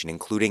intervention,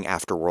 including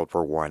after World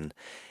War I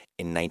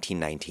in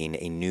 1919,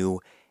 a new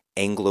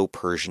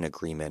Anglo-Persian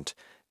agreement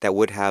that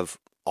would have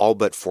all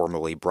but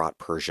formally brought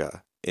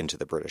Persia into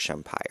the British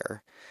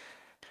Empire.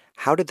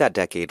 How did that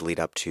decade lead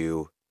up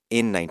to,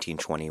 in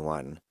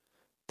 1921,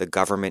 the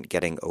government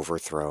getting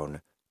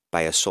overthrown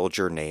by a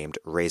soldier named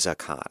Reza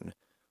Khan,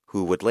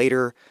 who would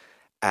later,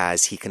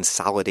 as he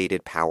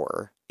consolidated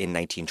power in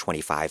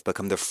 1925,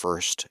 become the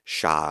first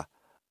Shah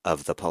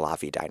of the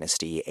Pahlavi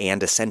dynasty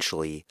and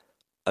essentially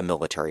a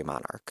military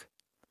monarch?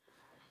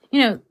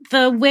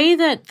 The way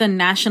that the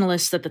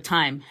nationalists at the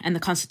time and the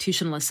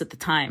constitutionalists at the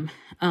time,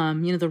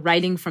 the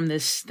writing from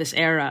this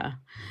era,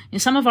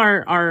 some of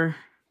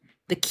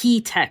the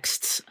key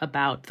texts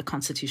about the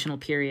constitutional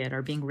period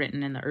are being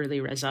written in the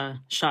early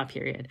Reza Shah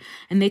period.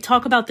 And they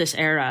talk about this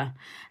era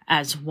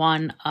as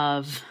one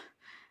of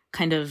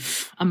kind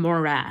of a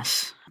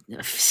morass,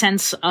 a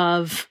sense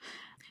of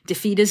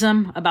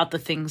defeatism about the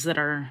things that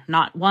are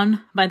not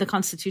won by the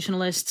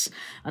constitutionalists,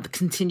 the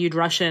continued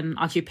Russian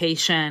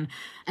occupation,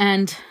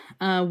 and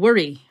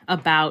worry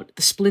about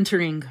the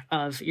splintering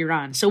of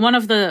Iran. So one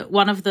of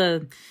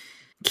the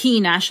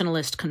key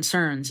nationalist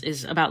concerns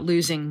is about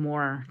losing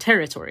more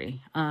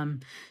territory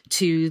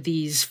to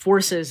these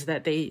forces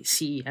that they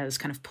see as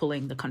kind of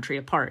pulling the country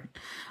apart,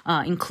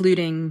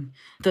 including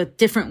the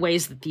different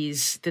ways that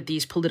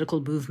these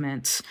political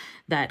movements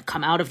that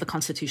come out of the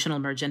constitutional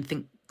emergence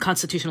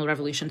constitutional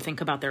revolution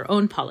think about their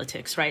own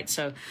politics, right?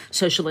 So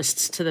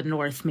socialists to the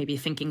north maybe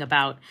thinking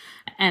about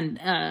and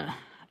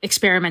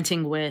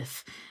experimenting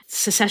with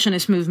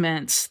secessionist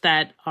movements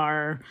that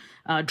are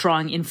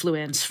drawing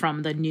influence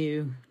from the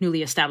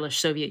newly established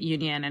Soviet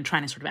Union and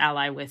trying to sort of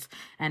ally with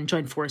and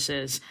join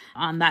forces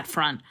on that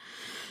front.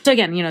 So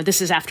again,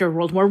 this is after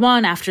World War I,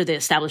 after the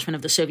establishment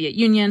of the Soviet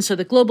Union. So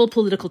the global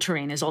political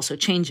terrain is also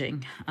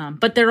changing.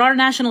 But there are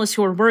nationalists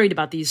who are worried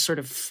about these sort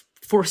of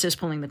forces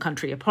pulling the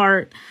country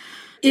apart.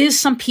 Is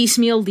some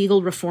piecemeal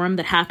legal reform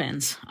that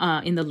happens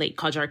in the late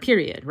Qajar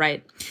period,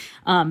 right?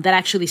 That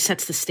actually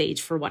sets the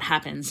stage for what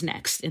happens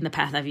next in the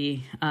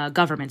Pahlavi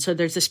government. So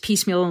there's this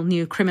piecemeal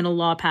new criminal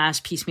law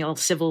passed, piecemeal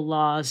civil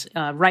laws,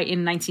 right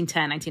in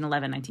 1910,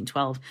 1911,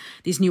 1912,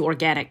 these new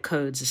organic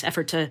codes,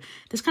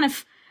 this kind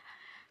of,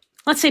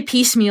 let's say,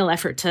 piecemeal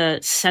effort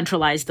to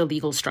centralize the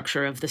legal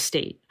structure of the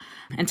state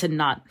and to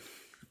not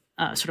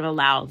sort of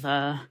allow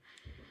the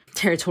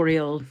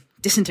territorial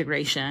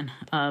disintegration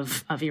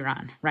of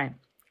Iran, right?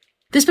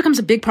 This becomes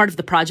a big part of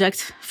the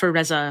project for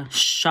Reza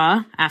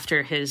Shah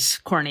after his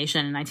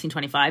coronation in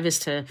 1925, is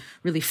to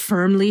really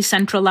firmly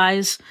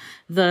centralize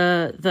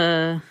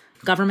the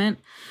government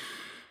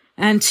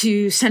and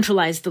to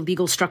centralize the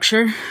legal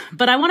structure.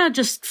 But I want to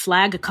just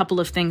flag a couple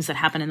of things that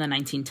happen in the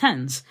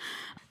 1910s.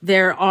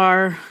 There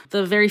are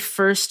the very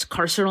first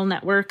carceral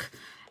network,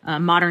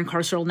 modern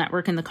carceral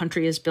network in the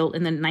country is built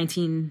in the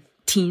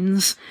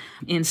 1910s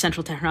in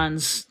central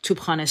Tehran's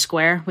Tubkhane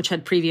Square, which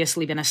had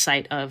previously been a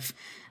site of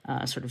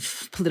sort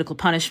of political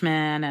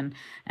punishment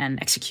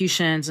and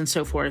executions and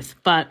so forth.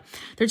 But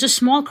there's a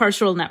small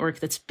carceral network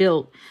that's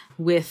built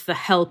with the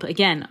help,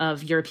 again,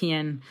 of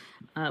European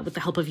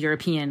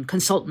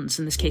consultants,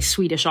 in this case,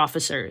 Swedish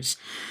officers,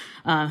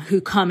 who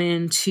come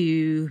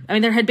into,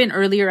 there had been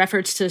earlier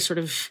efforts to sort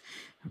of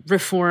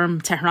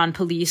reform Tehran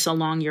police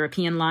along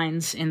European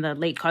lines in the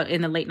late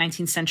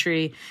 19th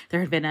century.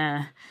 There had been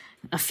a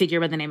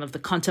figure by the name of the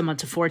Conte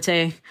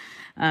Monteforte,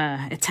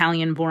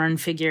 Italian-born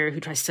figure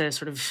who tries to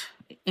sort of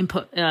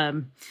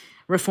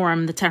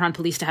reform the Tehran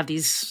police to have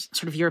these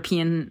sort of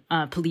European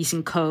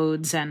policing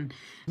codes and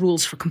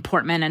rules for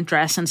comportment and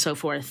dress and so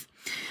forth.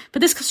 But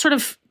this sort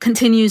of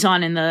continues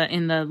on in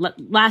the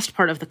last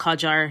part of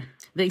the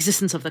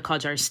existence of the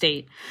Qajar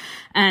state.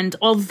 And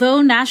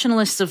although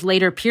nationalists of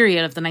later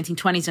period of the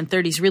 1920s and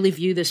 30s really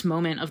view this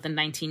moment of the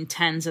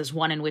 1910s as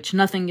one in which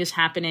nothing is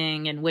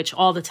happening, in which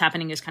all that's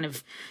happening is kind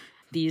of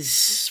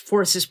these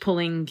forces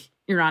pulling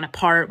Iran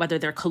apart, whether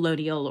they're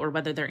colonial or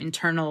whether they're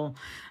internal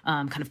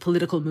kind of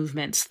political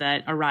movements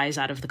that arise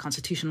out of the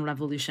constitutional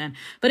revolution.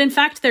 But in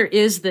fact, there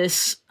is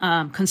this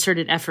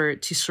concerted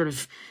effort to sort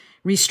of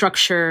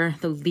restructure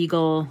the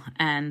legal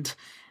and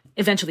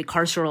eventually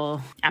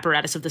carceral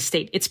apparatus of the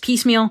state. It's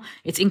piecemeal,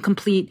 it's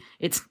incomplete,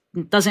 it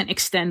doesn't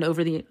extend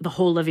over the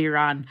whole of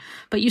Iran.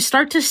 But you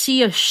start to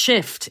see a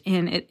shift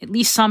in at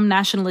least some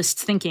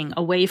nationalists' thinking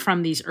away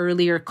from these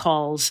earlier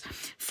calls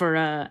for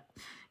a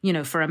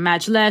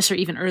Majlis, or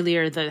even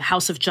earlier, the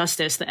House of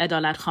Justice, the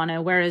Edalat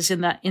Khane, whereas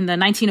in the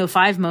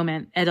 1905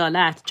 moment,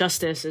 Edalat,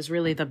 justice, is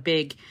really the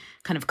big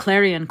kind of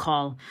clarion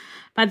call.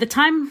 By the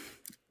time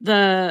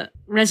the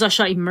Reza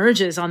Shah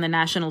emerges on the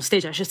national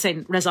stage, I should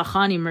say Reza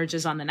Khan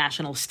emerges on the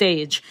national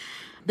stage,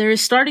 there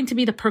is starting to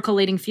be the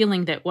percolating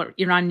feeling that what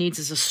Iran needs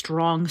is a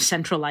strong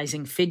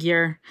centralizing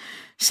figure,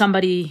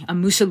 somebody, a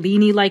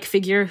Mussolini-like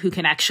figure who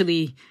can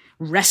actually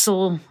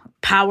wrestle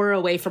power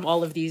away from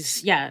all of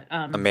these,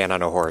 a man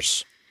on a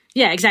horse.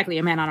 Yeah, exactly.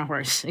 A man on a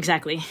horse.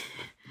 Exactly.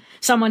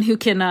 Someone who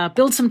can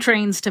build some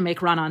trains to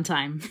make run on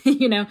time,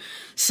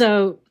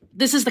 So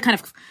this is the kind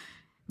of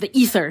the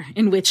ether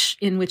in which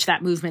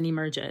that movement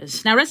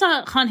emerges. Now,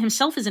 Reza Khan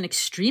himself is an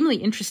extremely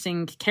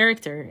interesting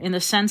character in the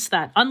sense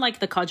that, unlike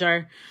the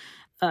Qajar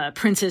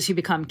princes who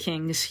become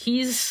kings,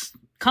 he's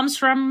comes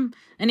from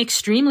an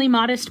extremely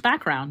modest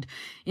background.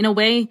 In a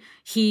way,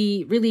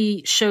 he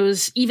really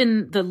shows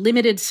even the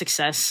limited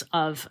success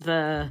of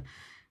the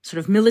sort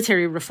of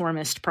military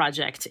reformist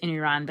project in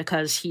Iran,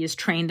 because he is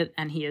trained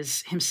and he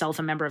is himself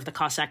a member of the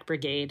Cossack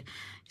Brigade.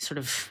 He sort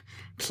of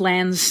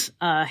plans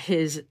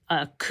his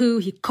coup.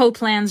 He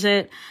co-plans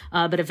it,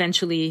 but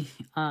eventually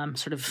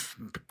sort of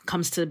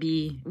comes to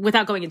be,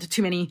 without going into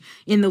too many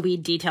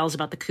in-the-weed details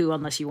about the coup,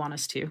 unless you want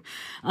us to,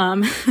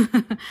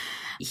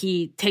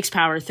 he takes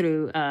power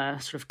through a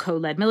sort of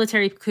co-led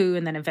military coup,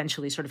 and then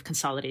eventually sort of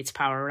consolidates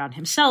power around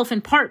himself,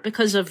 in part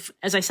because of,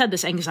 as I said,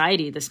 this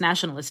anxiety, this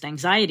nationalist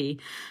anxiety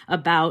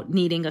about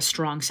needing a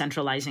strong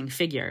centralizing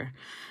figure.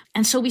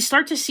 And so we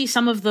start to see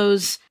some of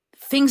those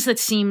things that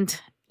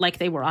seemed like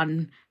they were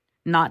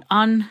not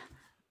on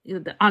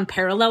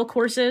parallel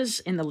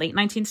courses in the late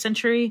 19th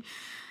century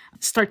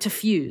start to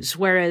fuse.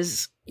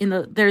 Whereas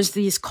there's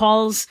these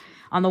calls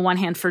on the one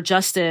hand for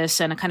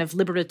justice and a kind of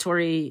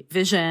liberatory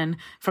vision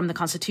from the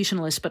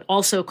constitutionalists, but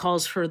also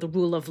calls for the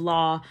rule of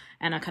law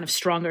and a kind of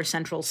stronger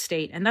central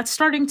state. And that's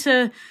starting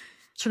to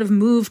sort of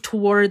move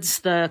towards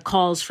the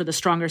calls for the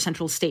stronger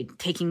central state,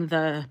 taking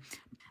the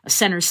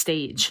center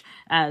stage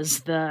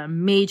as the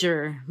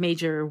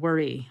major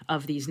worry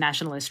of these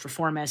nationalist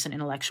reformists and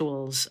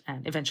intellectuals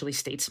and eventually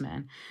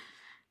statesmen.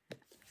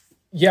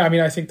 Yeah, I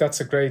mean, I think that's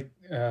a great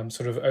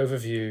sort of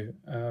overview.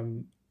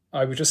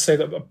 I would just say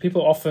that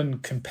people often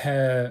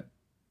compare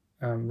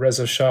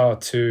Reza Shah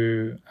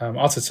to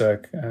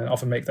Ataturk, and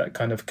often make that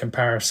kind of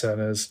comparison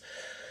as,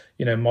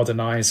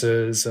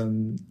 modernizers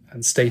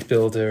and state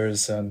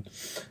builders and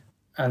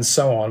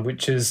so on,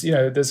 which is,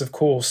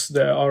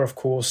 there are of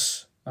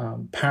course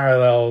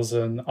parallels,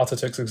 and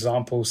Ataturk's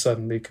example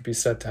certainly could be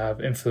said to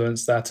have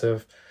influenced that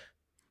of.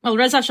 Well,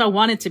 Reza Shah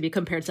wanted to be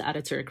compared to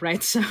Ataturk,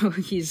 right? So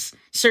he's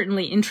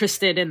certainly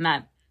interested in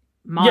that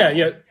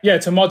model. Yeah,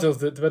 to model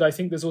that. But I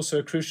think there's also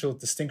a crucial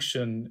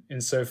distinction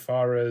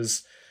insofar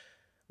as,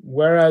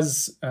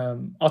 whereas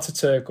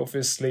Ataturk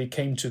obviously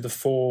came to the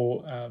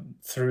fore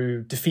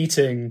through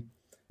defeating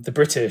the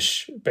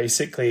British,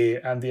 basically,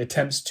 and the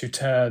attempts to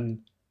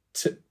turn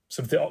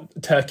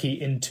Turkey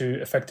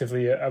into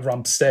effectively a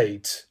rump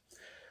state,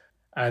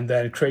 and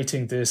then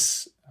creating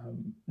this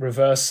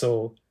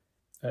reversal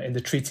in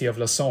the Treaty of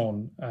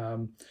Lausanne.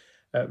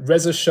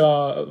 Reza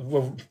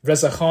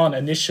Khan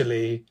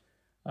initially,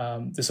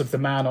 the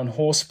man on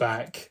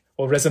horseback,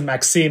 or Reza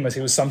Maxim, as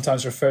he was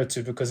sometimes referred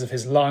to because of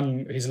his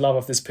love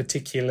of this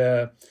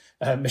particular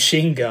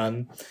machine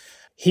gun.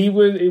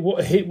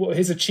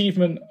 His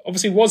achievement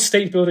obviously was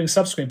state building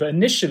subsequent, but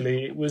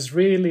initially it was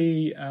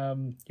really,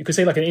 you could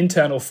say, like an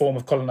internal form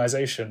of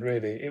colonization,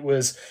 really. It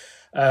was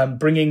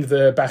bringing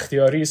the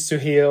Bakhtiaris to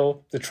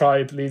heel, the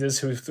tribe leaders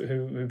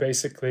who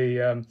basically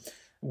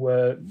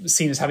were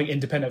seen as having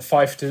independent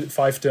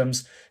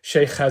fiefdoms.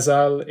 Sheikh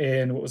Khazal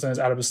in what was known as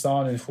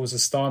Arabistan, in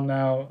Khuzestan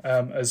now,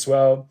 as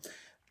well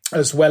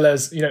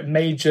as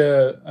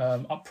major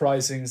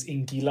uprisings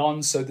in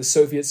Gilan. So the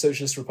Soviet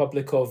Socialist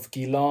Republic of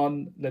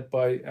Gilan, led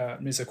by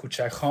Mirza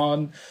Kuchak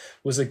Khan,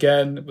 was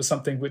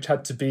something which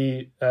had to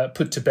be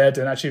put to bed.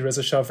 And actually,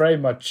 Reza Shah very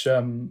much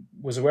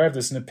was aware of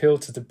this and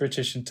appealed to the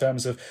British in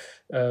terms of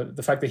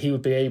the fact that he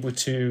would be able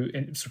to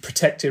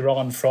protect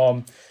Iran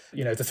from,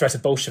 the threat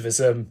of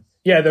Bolshevism.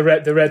 Yeah, the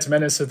Red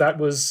Menace. So that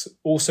was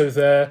also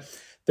there.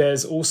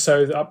 There's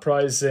also the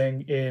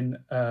uprising in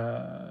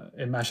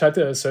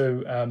Mashhad,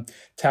 so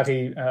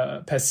Taghi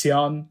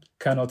Pesian,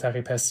 Colonel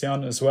Taghi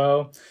Pesian as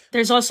well.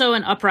 There's also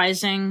an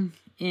uprising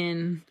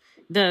in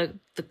the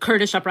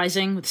Kurdish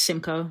uprising with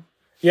Simco.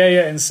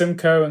 Yeah, in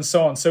Simco and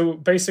so on. So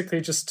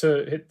basically, just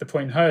to hit the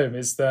point home,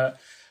 is that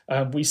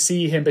we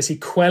see him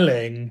basically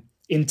quelling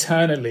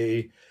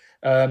internally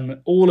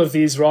all of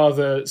these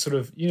rather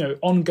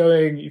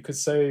ongoing, you could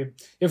say,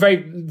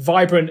 very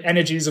vibrant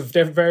energies of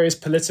various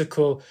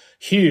political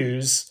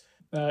hues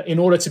in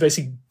order to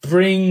basically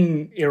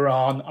bring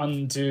Iran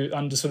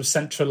under sort of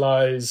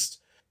centralized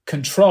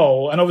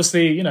control. And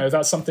obviously,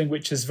 that's something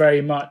which is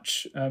very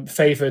much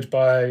favored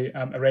by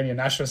Iranian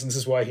nationalists, and this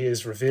is why he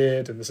is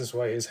revered, and this is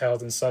why he is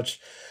held in such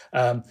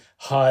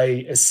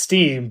high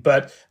esteem.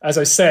 But as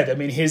I said, I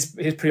mean, his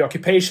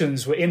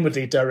preoccupations were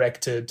inwardly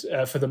directed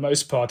for the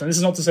most part. And this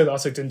is not to say that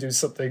Ataturk didn't do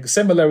something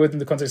similar within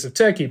the context of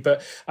Turkey,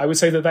 but I would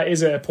say that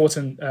is an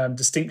important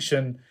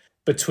distinction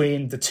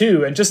between the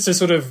two. And just to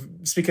sort of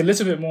speak a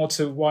little bit more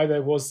to why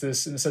there was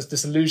this, in a sense,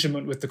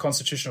 disillusionment with the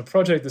constitutional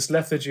project, this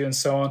lethargy and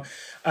so on.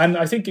 And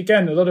I think,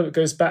 again, a lot of it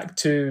goes back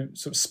to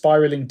sort of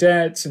spiraling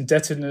debt,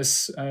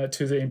 indebtedness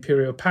to the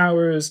imperial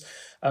powers.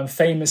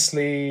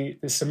 Famously,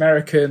 this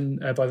American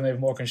by the name of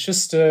Morgan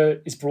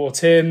Schuster is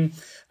brought in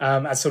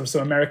as sort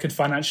of American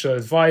financial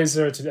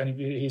advisor, and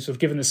he's sort of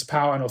given this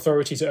power and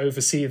authority to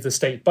oversee the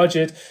state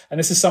budget. And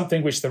this is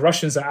something which the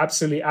Russians are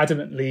absolutely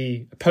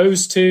adamantly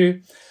opposed to.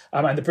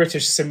 And the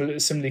British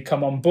similarly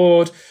come on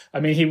board. I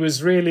mean, he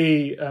was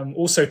really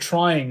also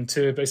trying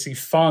to basically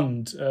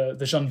fund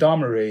the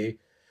gendarmerie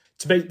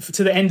to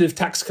the end of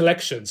tax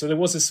collection. So there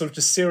was this sort of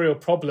just serial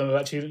problem of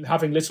actually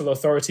having little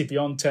authority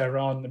beyond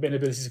Tehran, the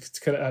inability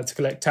to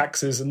collect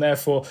taxes, and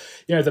therefore,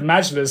 the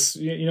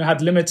Majlis,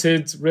 had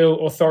limited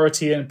real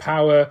authority and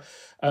power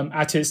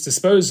at its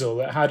disposal.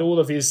 It had all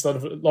of these sort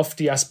of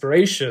lofty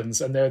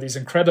aspirations, and there are these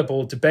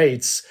incredible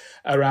debates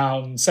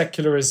around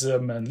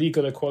secularism and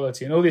legal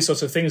equality and all these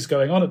sorts of things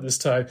going on at this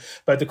time.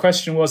 But the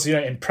question was,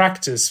 in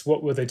practice,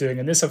 what were they doing?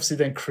 And this obviously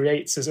then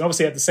creates this. And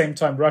obviously at the same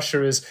time,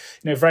 Russia is,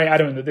 very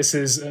adamant that this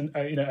is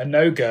a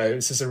no-go.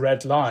 This is a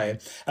red line.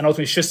 And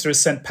ultimately, Schuster is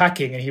sent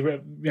packing, and he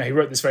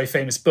wrote this very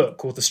famous book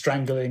called The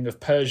Strangling of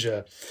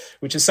Persia,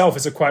 which itself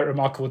is a quite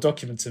remarkable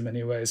document in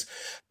many ways.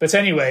 But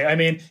anyway, I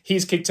mean,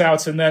 he's kicked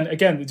out, and then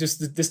again,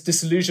 just this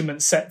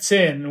disillusionment sets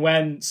in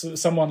when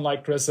someone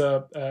like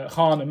Reza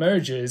Khan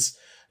emerges.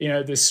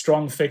 This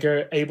strong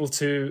figure able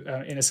to,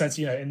 in a sense,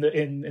 in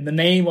the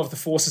name of the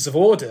forces of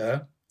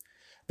order.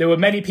 There were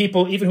many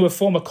people, even who were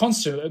former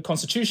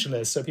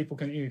constitutionalists. So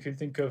people you can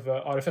think of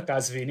Arif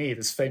Qazvini,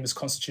 this famous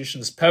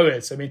constitutionalist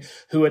poet. I mean,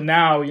 who are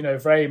now,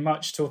 very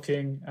much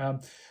talking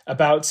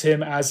about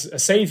him as a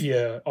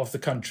savior of the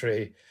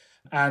country.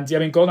 And yeah,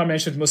 I mean, Golnar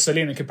mentioned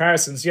Mussolini and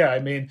comparisons. Yeah, I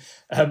mean,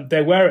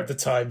 there were at the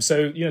time.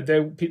 So,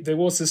 there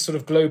was this sort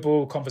of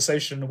global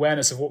conversation and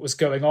awareness of what was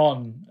going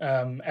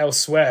on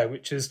elsewhere,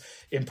 which is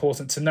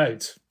important to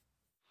note.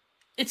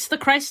 It's the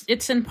crisis.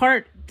 It's in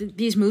part,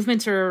 these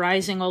movements are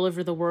arising all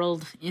over the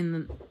world.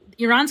 In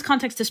Iran's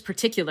context is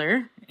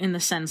particular in the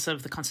sense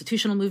of the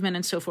constitutional movement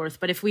and so forth.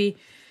 But if we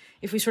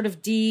sort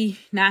of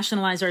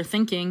denationalize our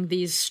thinking,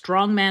 these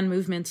strongman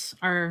movements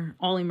are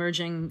all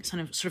emerging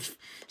sort of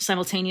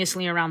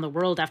simultaneously around the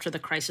world after the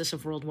crisis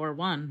of World War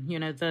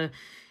I.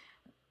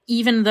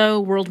 Even though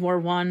World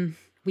War I,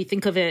 we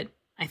think of it,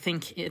 I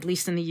think, at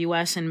least in the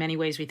US, in many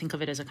ways, we think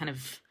of it as a kind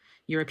of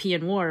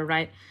European war,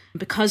 right?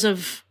 Because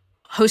of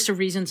a host of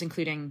reasons,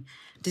 including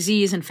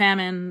disease and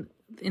famine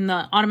in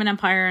the Ottoman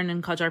Empire and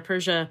in Qajar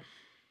Persia,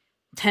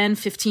 10,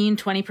 15,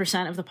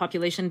 20% of the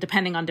population,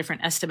 depending on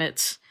different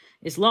estimates,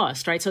 is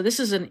lost, right? So this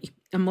is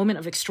a moment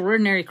of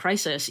extraordinary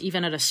crisis,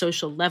 even at a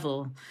social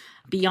level,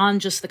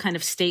 beyond just the kind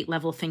of state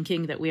level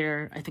thinking that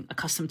we're, I think,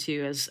 accustomed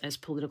to as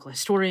political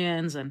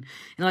historians and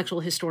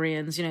intellectual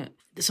historians.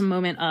 It's a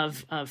moment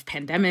of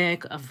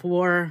pandemic, of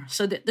war.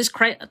 So this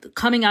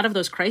coming out of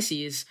those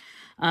crises,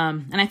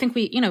 and I think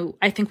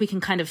we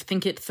can kind of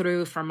think it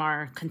through from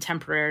our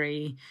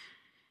contemporary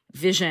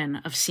vision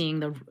of seeing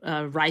the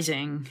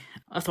rising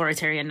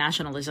authoritarian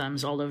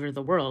nationalisms all over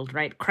the world,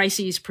 right?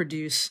 Crises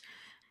produce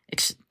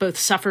both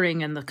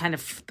suffering and the kind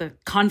of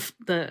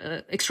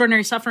the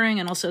extraordinary suffering,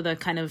 and also the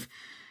kind of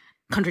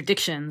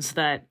contradictions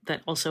that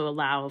also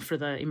allow for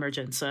the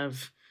emergence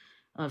of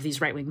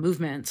these right-wing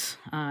movements.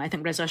 I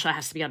think Reza Shah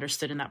has to be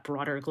understood in that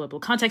broader global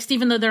context,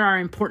 even though there are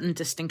important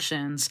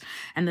distinctions,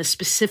 and the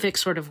specific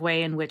sort of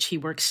way in which he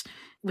works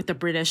with the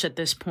British at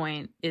this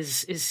point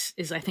is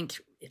I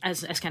think,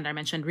 as Eskandar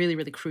mentioned, really,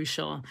 really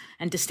crucial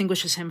and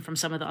distinguishes him from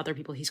some of the other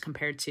people he's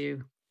compared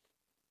to.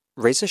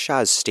 Reza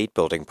Shah's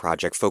state-building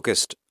project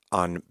focused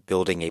on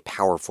building a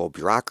powerful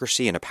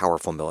bureaucracy and a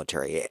powerful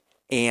military,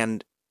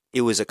 and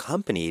it was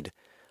accompanied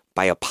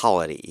by a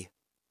polity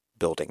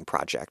building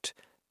project,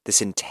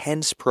 this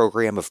intense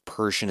program of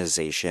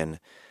Persianization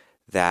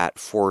that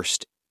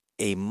forced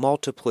a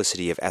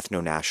multiplicity of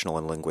ethno-national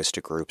and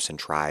linguistic groups and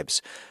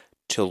tribes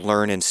to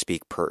learn and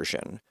speak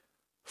Persian,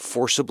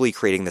 forcibly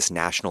creating this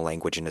national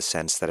language in a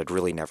sense that had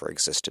really never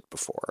existed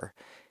before.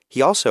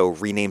 He also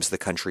renames the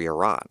country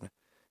Iran,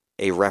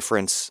 a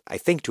reference, I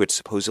think, to it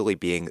supposedly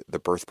being the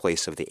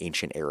birthplace of the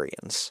ancient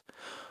Aryans.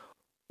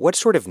 What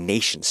sort of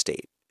nation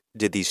state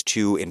did these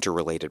two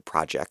interrelated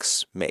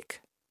projects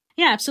make?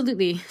 Yeah,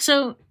 absolutely.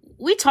 So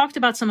we talked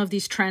about some of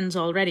these trends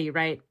already,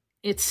 right?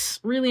 It's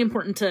really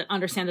important to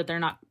understand that they're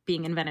not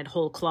being invented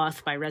whole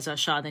cloth by Reza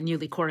Shah, the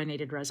newly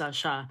coronated Reza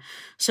Shah.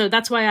 So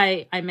that's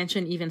why I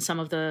mentioned even some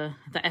of the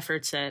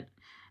efforts at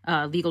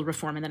legal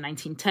reform in the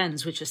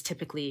 1910s, which is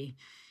typically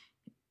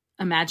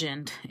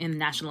imagined in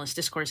nationalist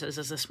discourses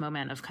as this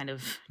moment of kind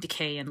of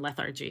decay and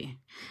lethargy.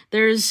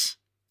 There's,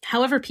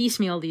 however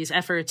piecemeal, these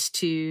efforts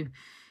to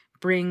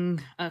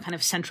bring a kind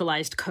of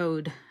centralized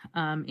code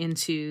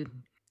into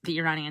the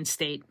Iranian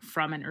state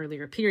from an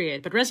earlier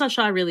period. But Reza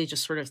Shah really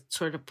just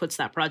sort of puts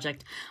that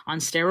project on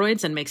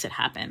steroids and makes it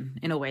happen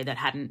in a way that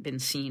hadn't been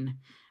seen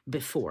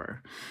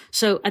before.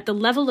 So at the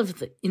level of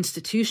the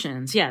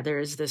institutions, there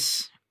is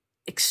this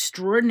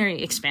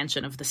extraordinary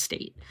expansion of the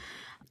state.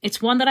 It's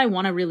one that I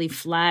want to really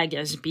flag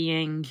as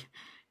being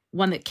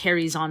one that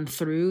carries on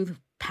through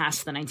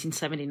past the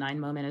 1979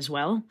 moment as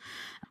well,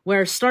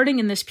 where starting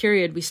in this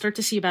period, we start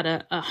to see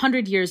about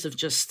 100 years of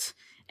just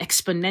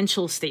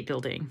exponential state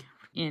building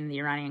in the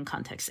Iranian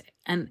context.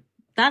 And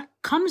that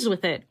comes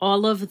with it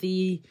all of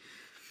the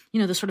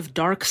sort of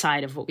dark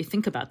side of what we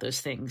think about those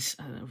things.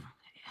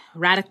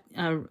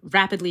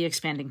 Rapidly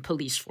expanding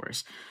police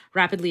force,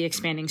 rapidly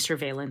expanding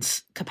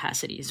surveillance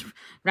capacities,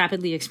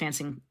 rapidly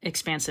expanding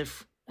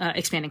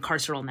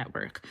carceral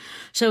network.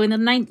 So in the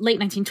late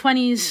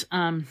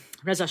 1920s,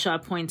 Reza Shah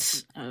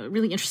appoints a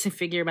really interesting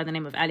figure by the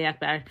name of Ali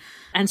Akbar.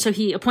 And so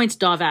he appoints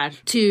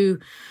Davar to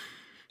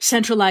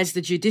centralize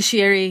the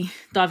judiciary.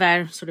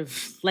 Davar sort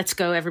of lets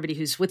go everybody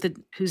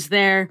who's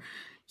there.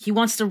 He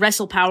wants to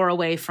wrestle power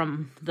away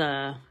from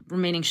the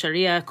remaining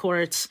Sharia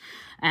courts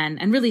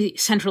and really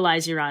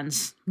centralize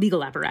Iran's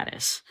legal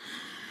apparatus.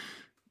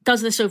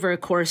 Does this over a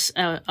course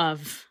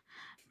of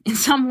in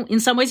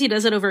some ways, he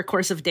does it over a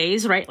course of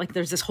days, right? Like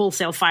there's this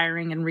wholesale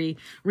firing and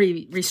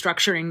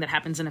restructuring that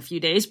happens in a few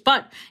days.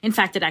 But in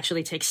fact, it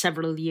actually takes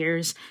several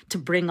years to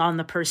bring on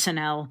the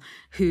personnel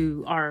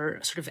who are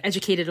sort of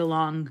educated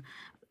along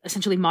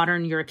essentially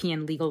modern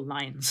European legal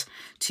lines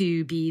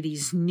to be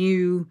these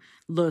new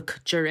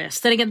look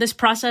jurists. Then again, this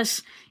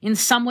process in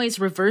some ways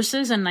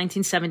reverses in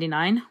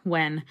 1979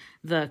 when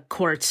the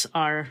courts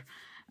are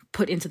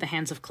put into the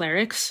hands of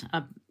clerics,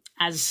 and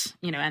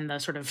the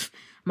sort of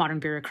modern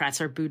bureaucrats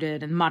are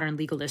booted and modern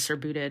legalists are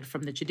booted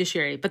from the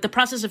judiciary. But the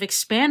process of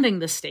expanding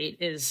the state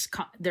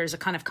there's a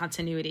kind of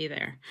continuity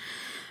there.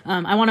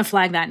 I want to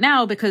flag that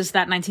now because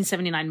that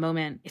 1979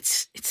 moment,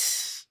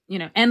 it's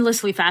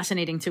endlessly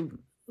fascinating to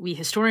we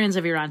historians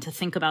of Iran to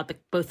think about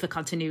both the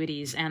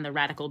continuities and the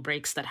radical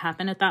breaks that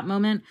happen at that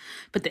moment.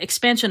 But the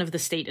expansion of the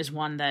state is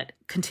one that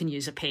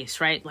continues apace,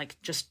 right? Like,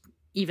 just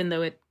even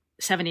though at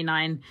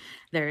 79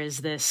 there is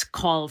this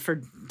call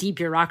for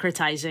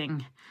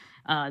debureaucratizing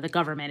the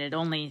government, it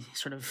only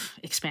sort of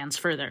expands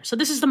further. So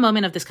this is the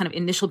moment of this kind of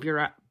initial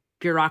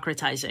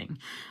bureaucratizing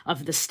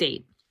of the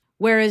state.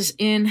 Whereas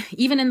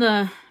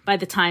by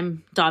the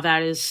time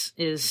Dawat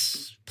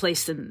is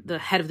placed in the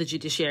head of the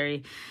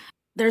judiciary,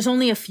 there's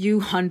only a few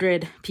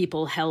hundred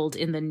people held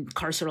in the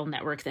carceral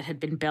network that had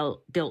been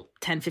built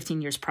 10,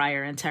 15 years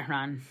prior in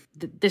Tehran.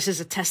 This is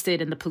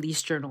attested in the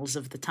police journals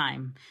of the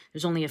time.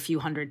 There's only a few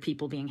hundred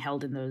people being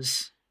held in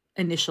those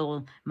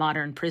initial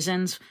modern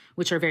prisons,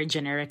 which are very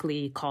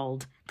generically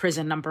called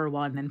prison number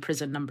 1 and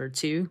prison number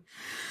 2.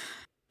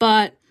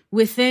 But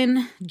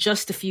within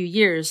just a few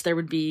years, there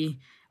would be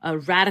a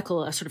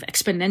sort of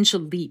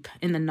exponential leap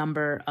in the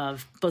number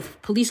of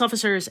both police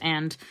officers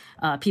and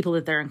people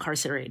that they're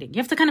incarcerating. You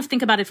have to kind of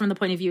think about it from the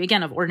point of view,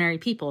 again, of ordinary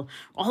people.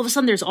 All of a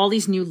sudden, there's all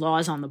these new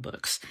laws on the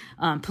books,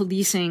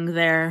 policing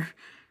their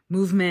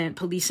movement,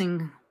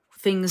 policing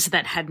things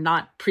that had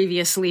not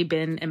previously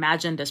been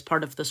imagined as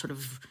part of the sort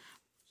of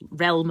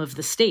realm of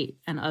the state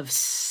and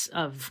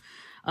of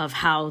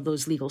how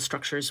those legal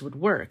structures would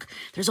work.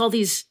 There's all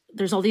these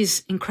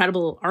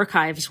incredible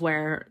archives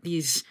where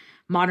these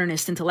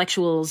modernist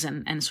intellectuals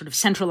and sort of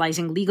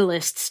centralizing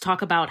legalists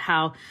talk about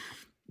how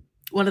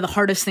one of the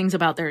hardest things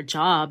about their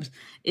jobs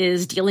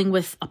is dealing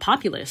with a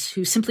populace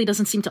who simply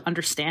doesn't seem to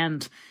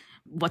understand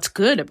what's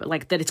good,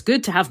 like that it's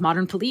good to have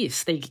modern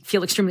police. They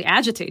feel extremely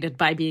agitated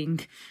by being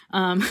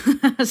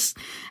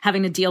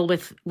having to deal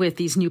with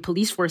these new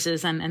police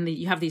forces, and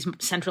you have these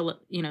central,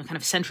 kind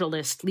of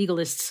centralist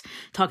legalists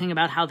talking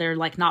about how they're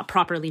like not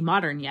properly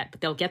modern yet,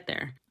 but they'll get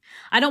there.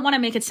 I don't want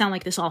to make it sound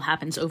like this all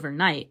happens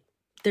overnight.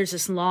 There's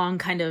this long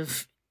kind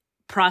of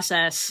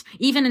process,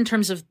 even in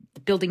terms of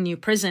building new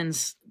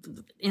prisons.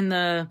 In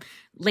the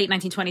late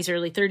 1920s,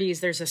 early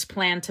 30s, there's this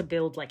plan to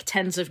build like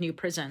tens of new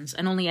prisons,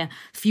 and only a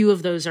few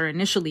of those are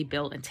initially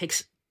built. It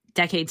takes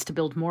decades to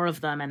build more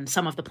of them, and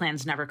some of the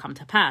plans never come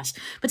to pass.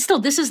 But still,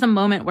 this is the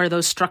moment where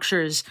those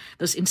structures,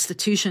 those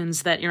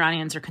institutions that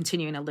Iranians are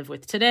continuing to live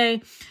with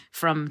today,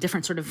 from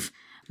different sort of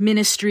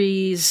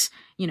ministries,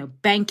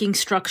 banking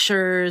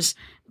structures,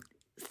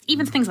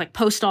 even things like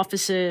post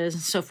offices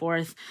and so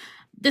forth.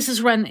 This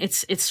is when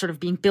it's sort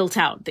of being built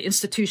out, the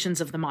institutions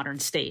of the modern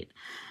state.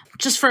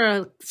 Just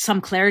for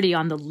some clarity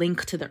on the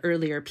link to the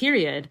earlier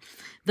period,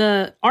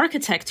 the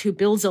architect who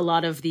builds a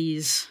lot of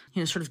these,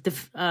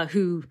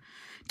 who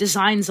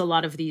designs a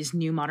lot of these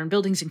new modern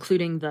buildings,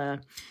 including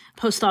the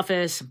post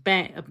office,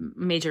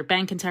 major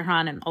bank in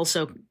Tehran, and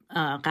also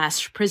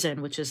Qasr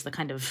prison, which is the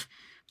kind of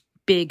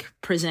big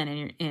prison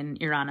in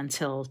Iran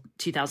until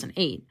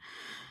 2008.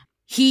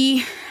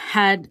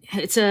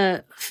 It's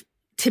a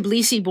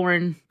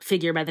Tbilisi-born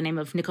figure by the name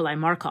of Nikolai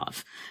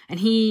Markov, and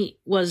he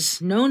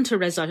was known to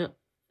Reza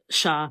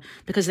Shah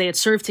because they had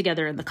served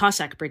together in the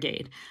Cossack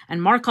Brigade.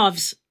 And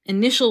Markov's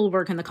initial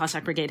work in the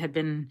Cossack Brigade had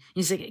been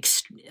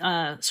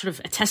sort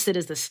of attested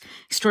as this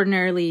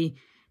extraordinarily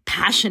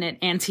passionate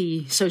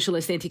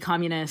anti-socialist,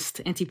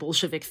 anti-communist,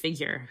 anti-Bolshevik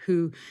figure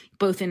who,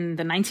 both in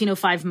the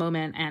 1905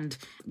 moment and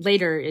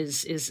later,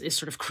 is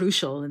sort of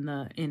crucial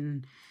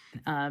in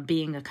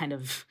being a kind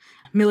of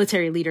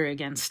military leader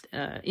against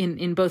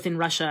in both in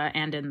Russia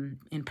and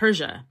in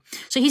Persia.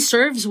 So he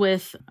serves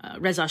with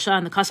Reza Shah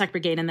in the Cossack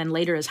Brigade, and then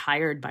later is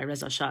hired by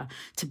Reza Shah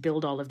to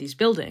build all of these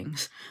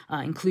buildings,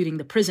 including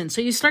the prison.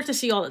 So you start to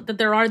see that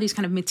there are these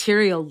kind of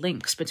material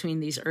links between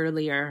these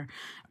earlier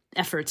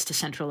efforts to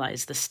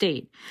centralize the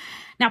state.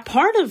 Now,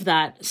 part of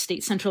that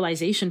state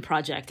centralization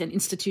project and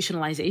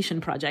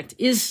institutionalization project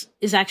is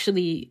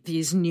actually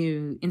these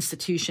new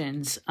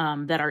institutions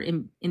that are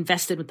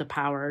invested with the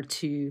power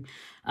to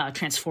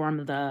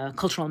transform the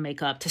cultural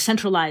makeup, to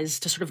centralize,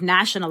 to sort of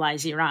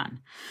nationalize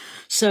Iran.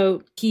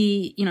 So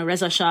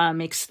Reza Shah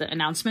makes the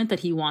announcement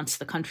that he wants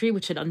the country,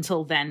 which had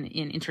until then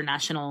in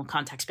international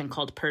context been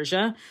called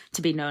Persia,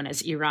 to be known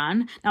as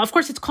Iran. Now, of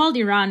course, it's called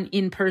Iran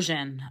in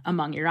Persian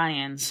among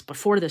Iranians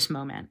before this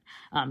moment.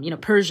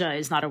 Persia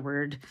is not a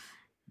word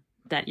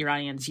that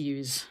Iranians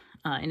use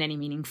in any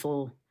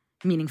meaningful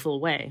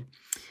way.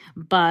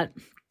 But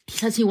he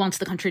says he wants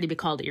the country to be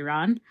called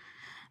Iran.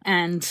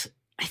 And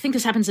I think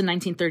this happens in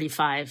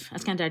 1935.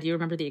 Iskandar, do you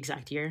remember the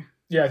exact year?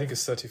 Yeah, I think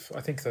it's 35.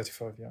 I think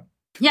 35, yeah.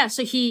 Yeah,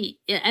 so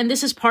and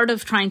this is part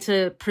of trying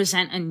to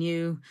present a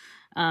new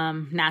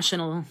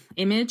national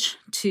image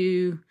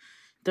to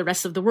the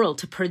rest of the world,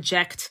 to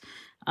project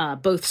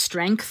both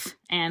strength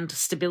and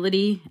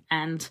stability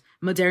and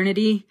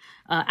modernity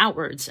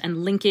outwards,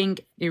 and linking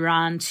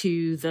Iran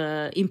to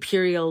the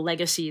imperial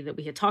legacy that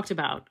we had talked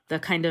about, the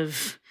kind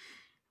of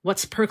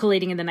what's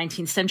percolating in the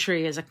 19th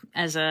century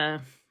as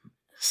a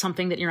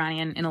something that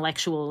Iranian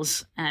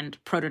intellectuals and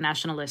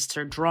proto-nationalists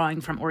are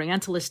drawing from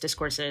Orientalist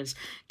discourses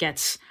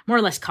gets more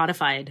or less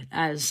codified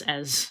as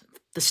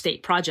the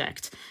state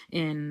project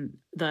in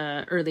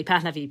the early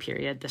Pahlavi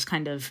period, this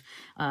kind of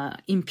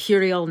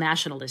imperial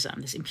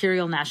nationalism, this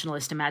imperial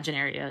nationalist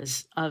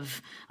imaginaries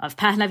of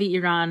Pahlavi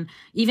Iran,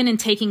 even in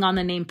taking on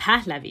the name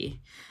Pahlavi,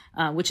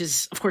 which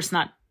is, of course,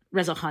 not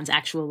Reza Khan's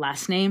actual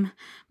last name,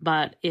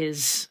 but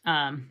is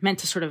meant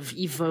to sort of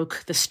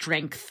evoke the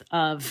strength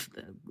of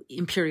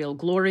imperial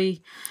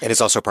glory. And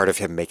it's also part of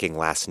him making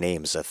last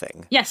names a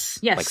thing. Yes.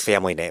 Like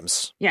family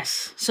names.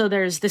 Yes. So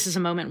this is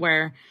a moment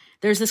where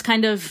there's this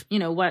kind of,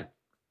 what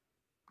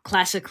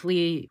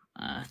classically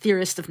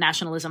theorists of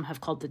nationalism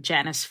have called the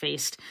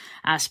Janus-faced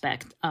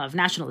aspect of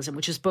nationalism,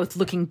 which is both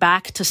looking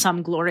back to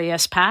some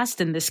glorious past,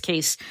 in this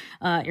case,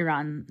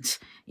 Iran's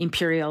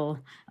imperial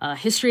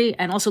history,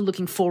 and also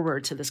looking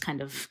forward to this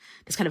kind of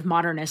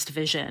modernist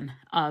vision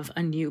of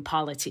a new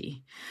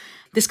polity.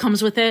 This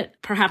comes with it,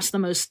 perhaps the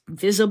most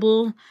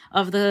visible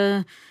of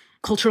the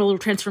cultural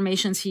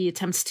transformations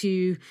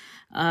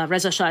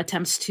Reza Shah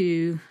attempts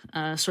to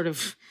sort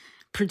of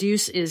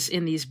produce is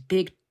in these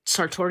big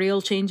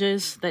sartorial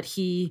changes that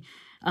he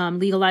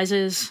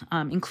legalizes,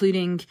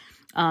 including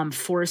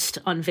forced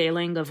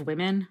unveiling of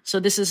women. So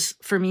this is,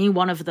 for me,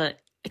 one of the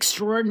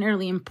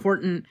extraordinarily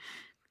important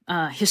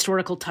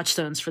historical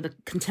touchstones for the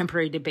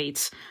contemporary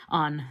debates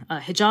on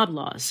hijab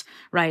laws,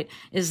 right,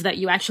 is that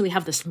you actually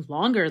have this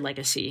longer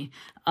legacy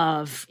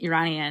of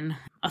Iranian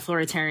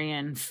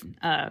authoritarian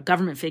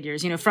government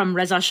figures, from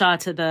Reza Shah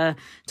to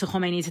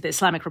Khomeini to the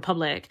Islamic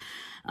Republic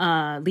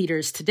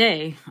leaders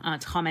today,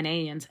 to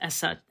Khamenei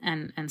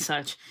and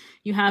such.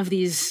 You have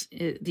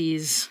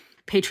these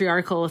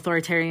patriarchal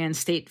authoritarian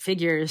state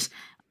figures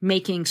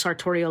making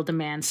sartorial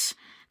demands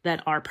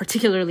that are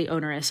particularly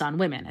onerous on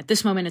women. At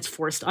this moment, it's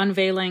forced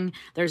unveiling.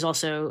 There's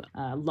also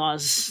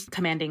laws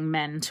commanding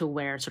men to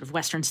wear sort of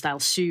Western-style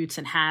suits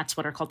and hats,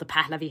 what are called the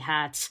Pahlavi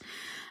hats.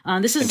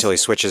 This is until he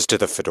switches to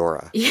the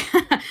fedora. Yeah.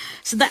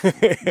 So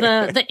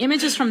the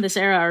images from this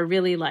era are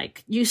really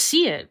you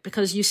see it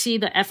because you see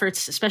the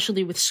efforts,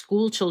 especially with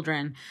school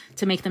children,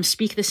 to make them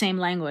speak the same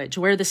language,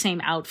 wear the same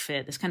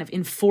outfit, this kind of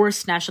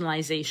enforced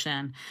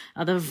nationalization,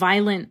 the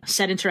violent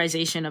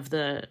sedentarization of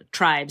the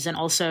tribes, and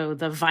also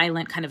the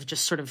violent kind of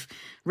just sort of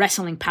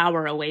wrestling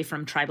power away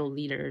from tribal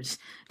leaders.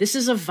 This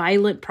is a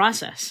violent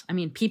process. I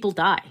mean, people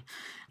die.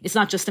 It's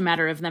not just a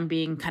matter of them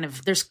being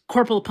there's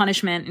corporal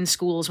punishment in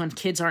schools when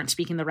kids aren't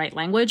speaking the right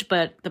language,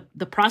 but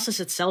the process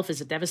itself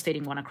is a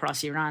devastating one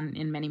across Iran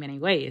in many, many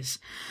ways.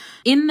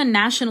 In the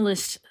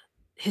nationalist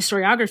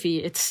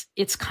historiography,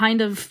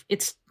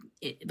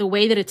 the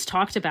way that it's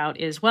talked about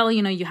is,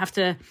 you have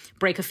to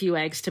break a few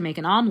eggs to make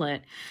an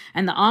omelet.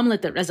 And the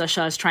omelet that Reza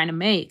Shah is trying to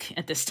make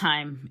at this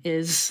time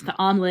is the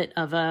omelet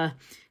of a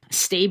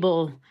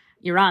stable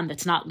Iran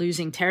that's not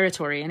losing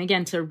territory. And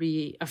again, to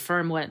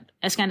reaffirm what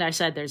Eskandar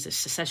said, there's a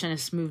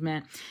secessionist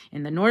movement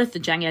in the north, the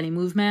Jangali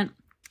movement,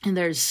 and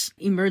there's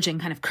emerging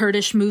kind of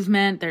Kurdish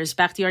movement, there's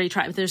Bakhtiari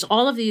tribe, there's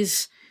all of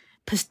these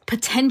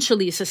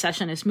potentially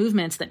secessionist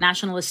movements that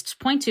nationalists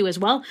point to as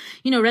well.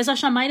 Reza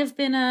Shah might have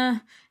been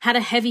had a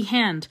heavy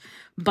hand,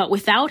 but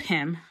without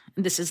him,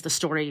 this is the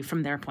story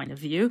from their point of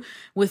view,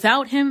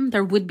 without him,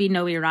 there would be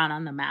no Iran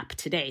on the map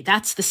today.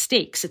 That's the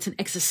stakes. It's an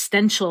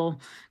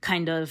existential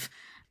kind of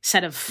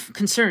set of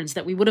concerns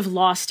that we would have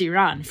lost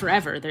Iran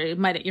forever.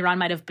 Iran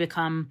might have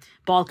become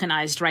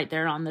Balkanized right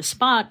there on the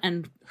spot,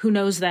 and who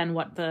knows then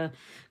what the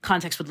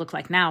context would look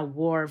like now: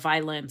 war,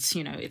 violence.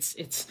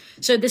 It's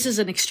so this is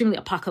an extremely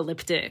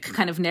apocalyptic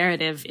kind of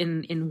narrative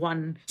in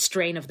one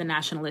strain of the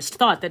nationalist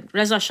thought, that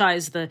Reza Shah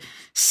is the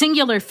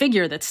singular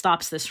figure that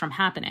stops this from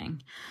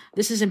happening.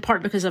 This is in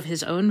part because of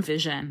his own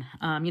vision.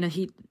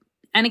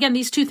 And again,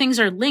 these two things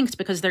are linked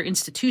because they're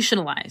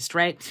institutionalized,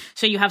 right?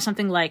 So you have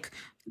something like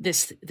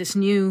this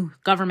new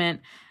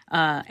government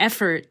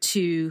effort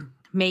to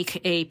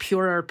make a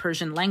purer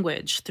Persian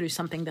language through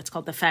something that's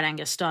called the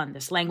Farangistan,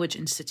 this language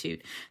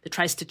institute that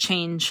tries to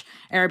change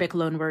Arabic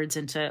loanwords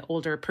into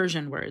older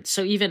Persian words.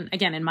 So even,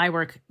 again, in my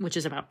work, which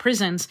is about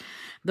prisons,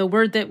 the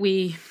word that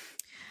we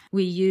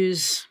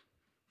use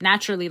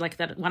naturally, like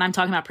that when I'm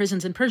talking about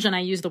prisons in Persian,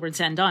 I use the word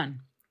zindan.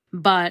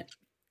 But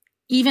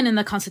even in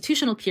the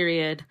constitutional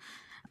period,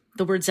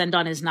 the word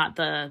zindan is not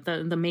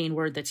the main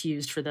word that's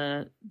used for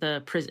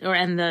the prison, or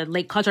in the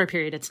late Qajar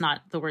period, it's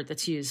not the word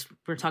that's used.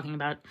 We're talking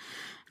about,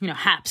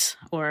 haps,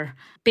 or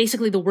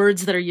basically the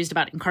words that are used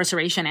about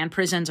incarceration and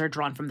prisons are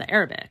drawn from the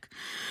Arabic.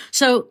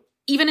 So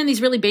even in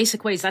these really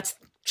basic ways, that's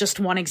just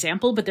one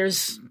example, but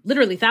there's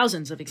literally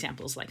thousands of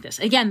examples like this.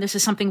 Again, this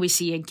is something we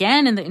see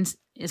again in the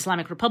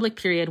Islamic Republic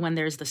period, when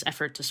there's this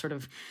effort to sort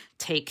of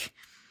take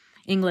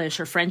English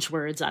or French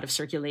words out of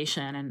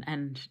circulation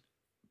and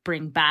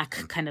bring back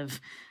kind of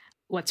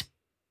what's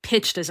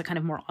pitched as a kind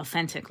of more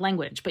authentic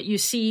language. But you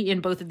see in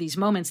both of these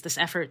moments this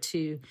effort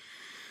to,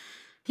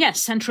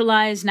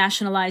 centralize,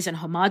 nationalize, and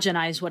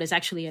homogenize what is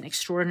actually an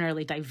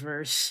extraordinarily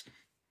diverse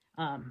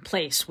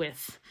place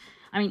with,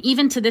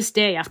 even to this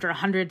day, after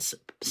 100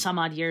 some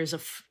odd years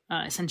of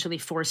essentially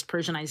forced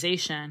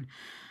Persianization,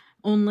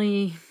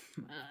 only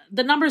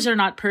the numbers are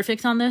not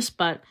perfect on this,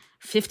 but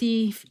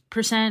 50%,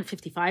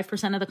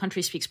 55% of the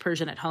country speaks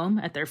Persian at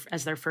home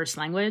as their first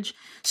language.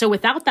 So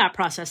without that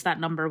process, that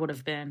number would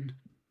have been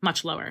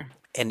much lower.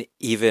 And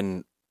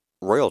even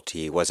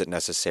royalty wasn't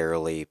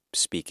necessarily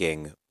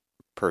speaking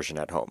Persian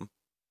at home.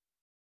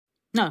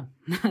 No,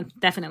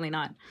 definitely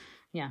not.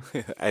 Yeah.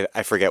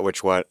 I forget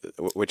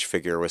which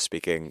figure was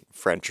speaking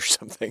French or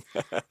something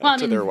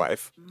to their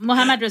wife.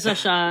 Mohammad Reza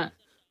Shah,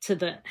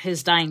 to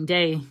his dying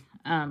day,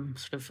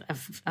 sort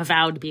of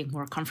avowed being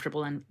more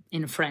comfortable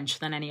in French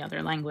than any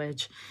other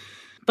language.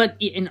 But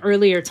in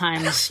earlier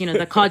times,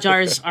 the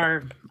Qajars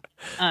are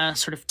a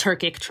sort of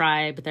Turkic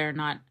tribe. They're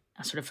not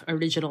a sort of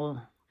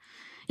original.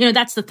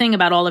 That's the thing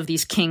about all of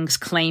these kings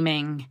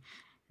claiming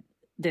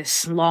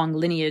this long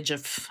lineage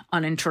of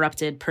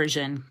uninterrupted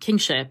Persian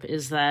kingship,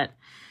 is that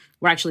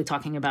we're actually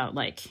talking about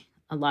like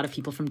a lot of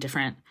people from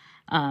different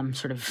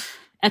sort of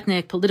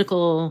ethnic,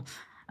 political,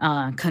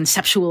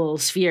 conceptual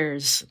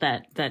spheres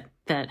that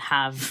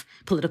have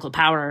political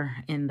power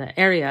in the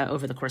area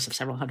over the course of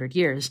several hundred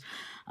years.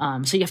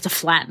 So you have to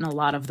flatten a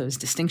lot of those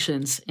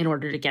distinctions in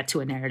order to get to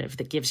a narrative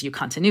that gives you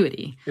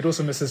continuity. It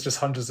also misses just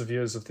hundreds of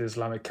years of the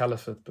Islamic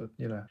Caliphate, but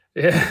yeah.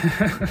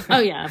 Oh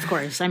yeah, of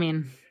course. I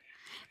mean,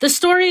 the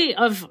story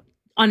of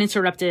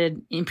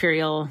uninterrupted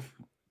imperial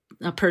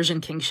Persian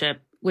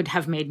kingship would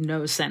have made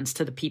no sense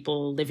to the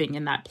people living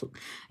in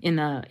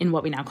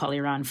what we now call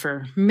Iran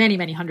for many,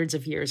 many hundreds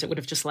of years. It would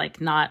have just they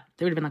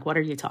would have been like, what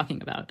are you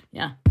talking about?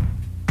 Yeah.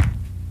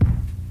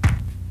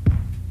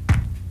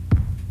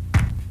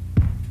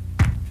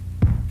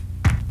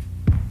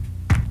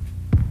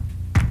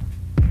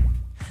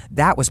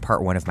 That was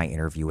part one of my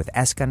interview with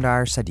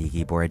Eskandar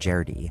Sadeghi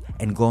Borajerdi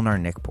and Gulnar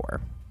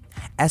Nikpour.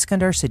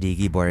 Eskandar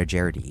Sadeghi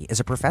Borajerdi is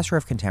a professor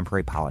of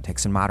contemporary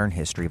politics and modern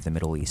history of the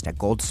Middle East at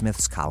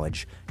Goldsmiths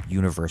College,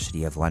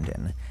 University of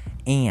London,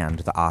 and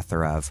the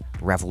author of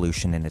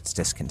Revolution and Its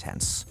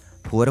Discontents,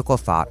 Political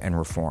Thought and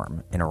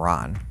Reform in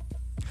Iran.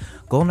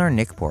 Gulnar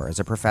Nikpour is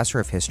a professor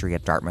of history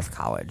at Dartmouth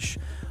College,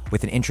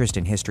 with an interest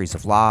in histories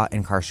of law,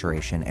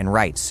 incarceration, and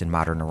rights in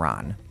modern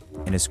Iran,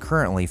 and is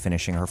currently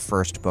finishing her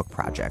first book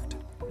project,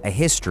 A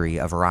History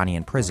of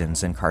Iranian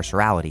Prisons and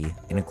Carcerality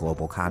in a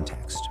Global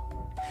Context.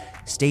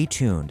 Stay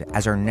tuned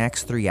as our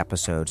next 3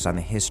 episodes on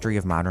the history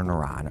of modern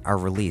Iran are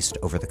released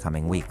over the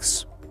coming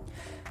weeks.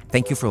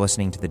 Thank you for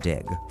listening to The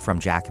Dig from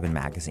Jacobin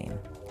Magazine.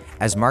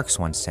 As Marx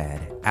once said,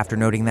 after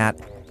noting that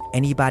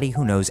anybody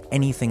who knows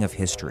anything of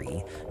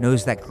history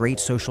knows that great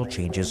social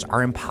changes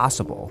are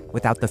impossible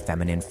without the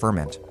feminine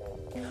ferment.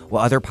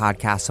 While other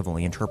podcasts have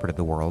only interpreted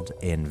the world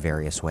in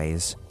various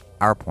ways,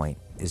 our point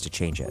is to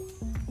change it.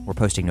 We're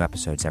posting new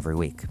episodes every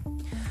week.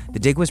 The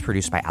Dig was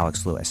produced by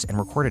Alex Lewis and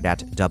recorded at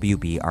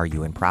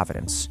WBRU in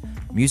Providence.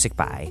 Music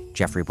by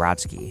Jeffrey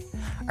Brodsky.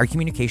 Our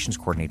communications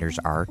coordinators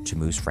are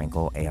Tamuz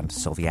Frankel and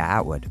Sylvia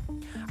Atwood.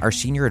 Our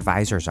senior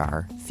advisors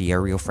are Thea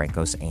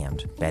Riofrancos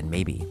and Ben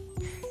Mabey.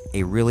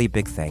 A really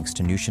big thanks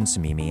to Nushin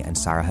Samimi and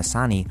Sarah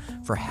Hassani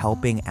for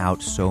helping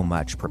out so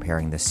much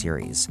preparing this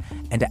series,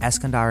 and to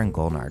Eskandar and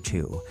Gulnar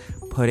too.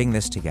 Putting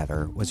this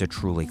together was a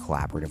truly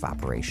collaborative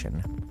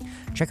operation.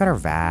 Check out our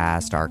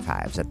vast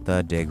archives at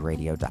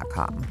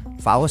thedigradio.com.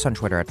 Follow us on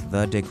Twitter at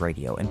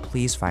thedigradio, and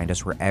please find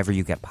us wherever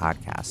you get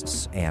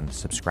podcasts and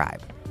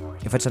subscribe.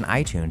 If it's on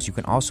iTunes, you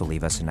can also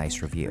leave us a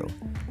nice review.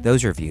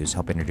 Those reviews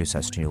help introduce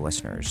us to new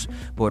listeners,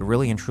 but what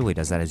really and truly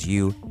does that is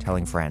you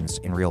telling friends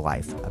in real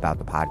life about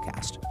the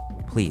podcast.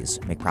 Please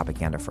make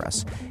propaganda for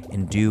us,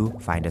 and do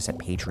find us at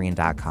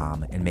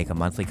patreon.com and make a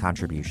monthly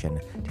contribution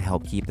to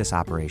help keep this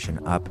operation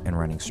up and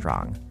running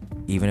strong.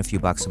 Even a few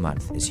bucks a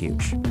month is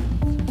huge.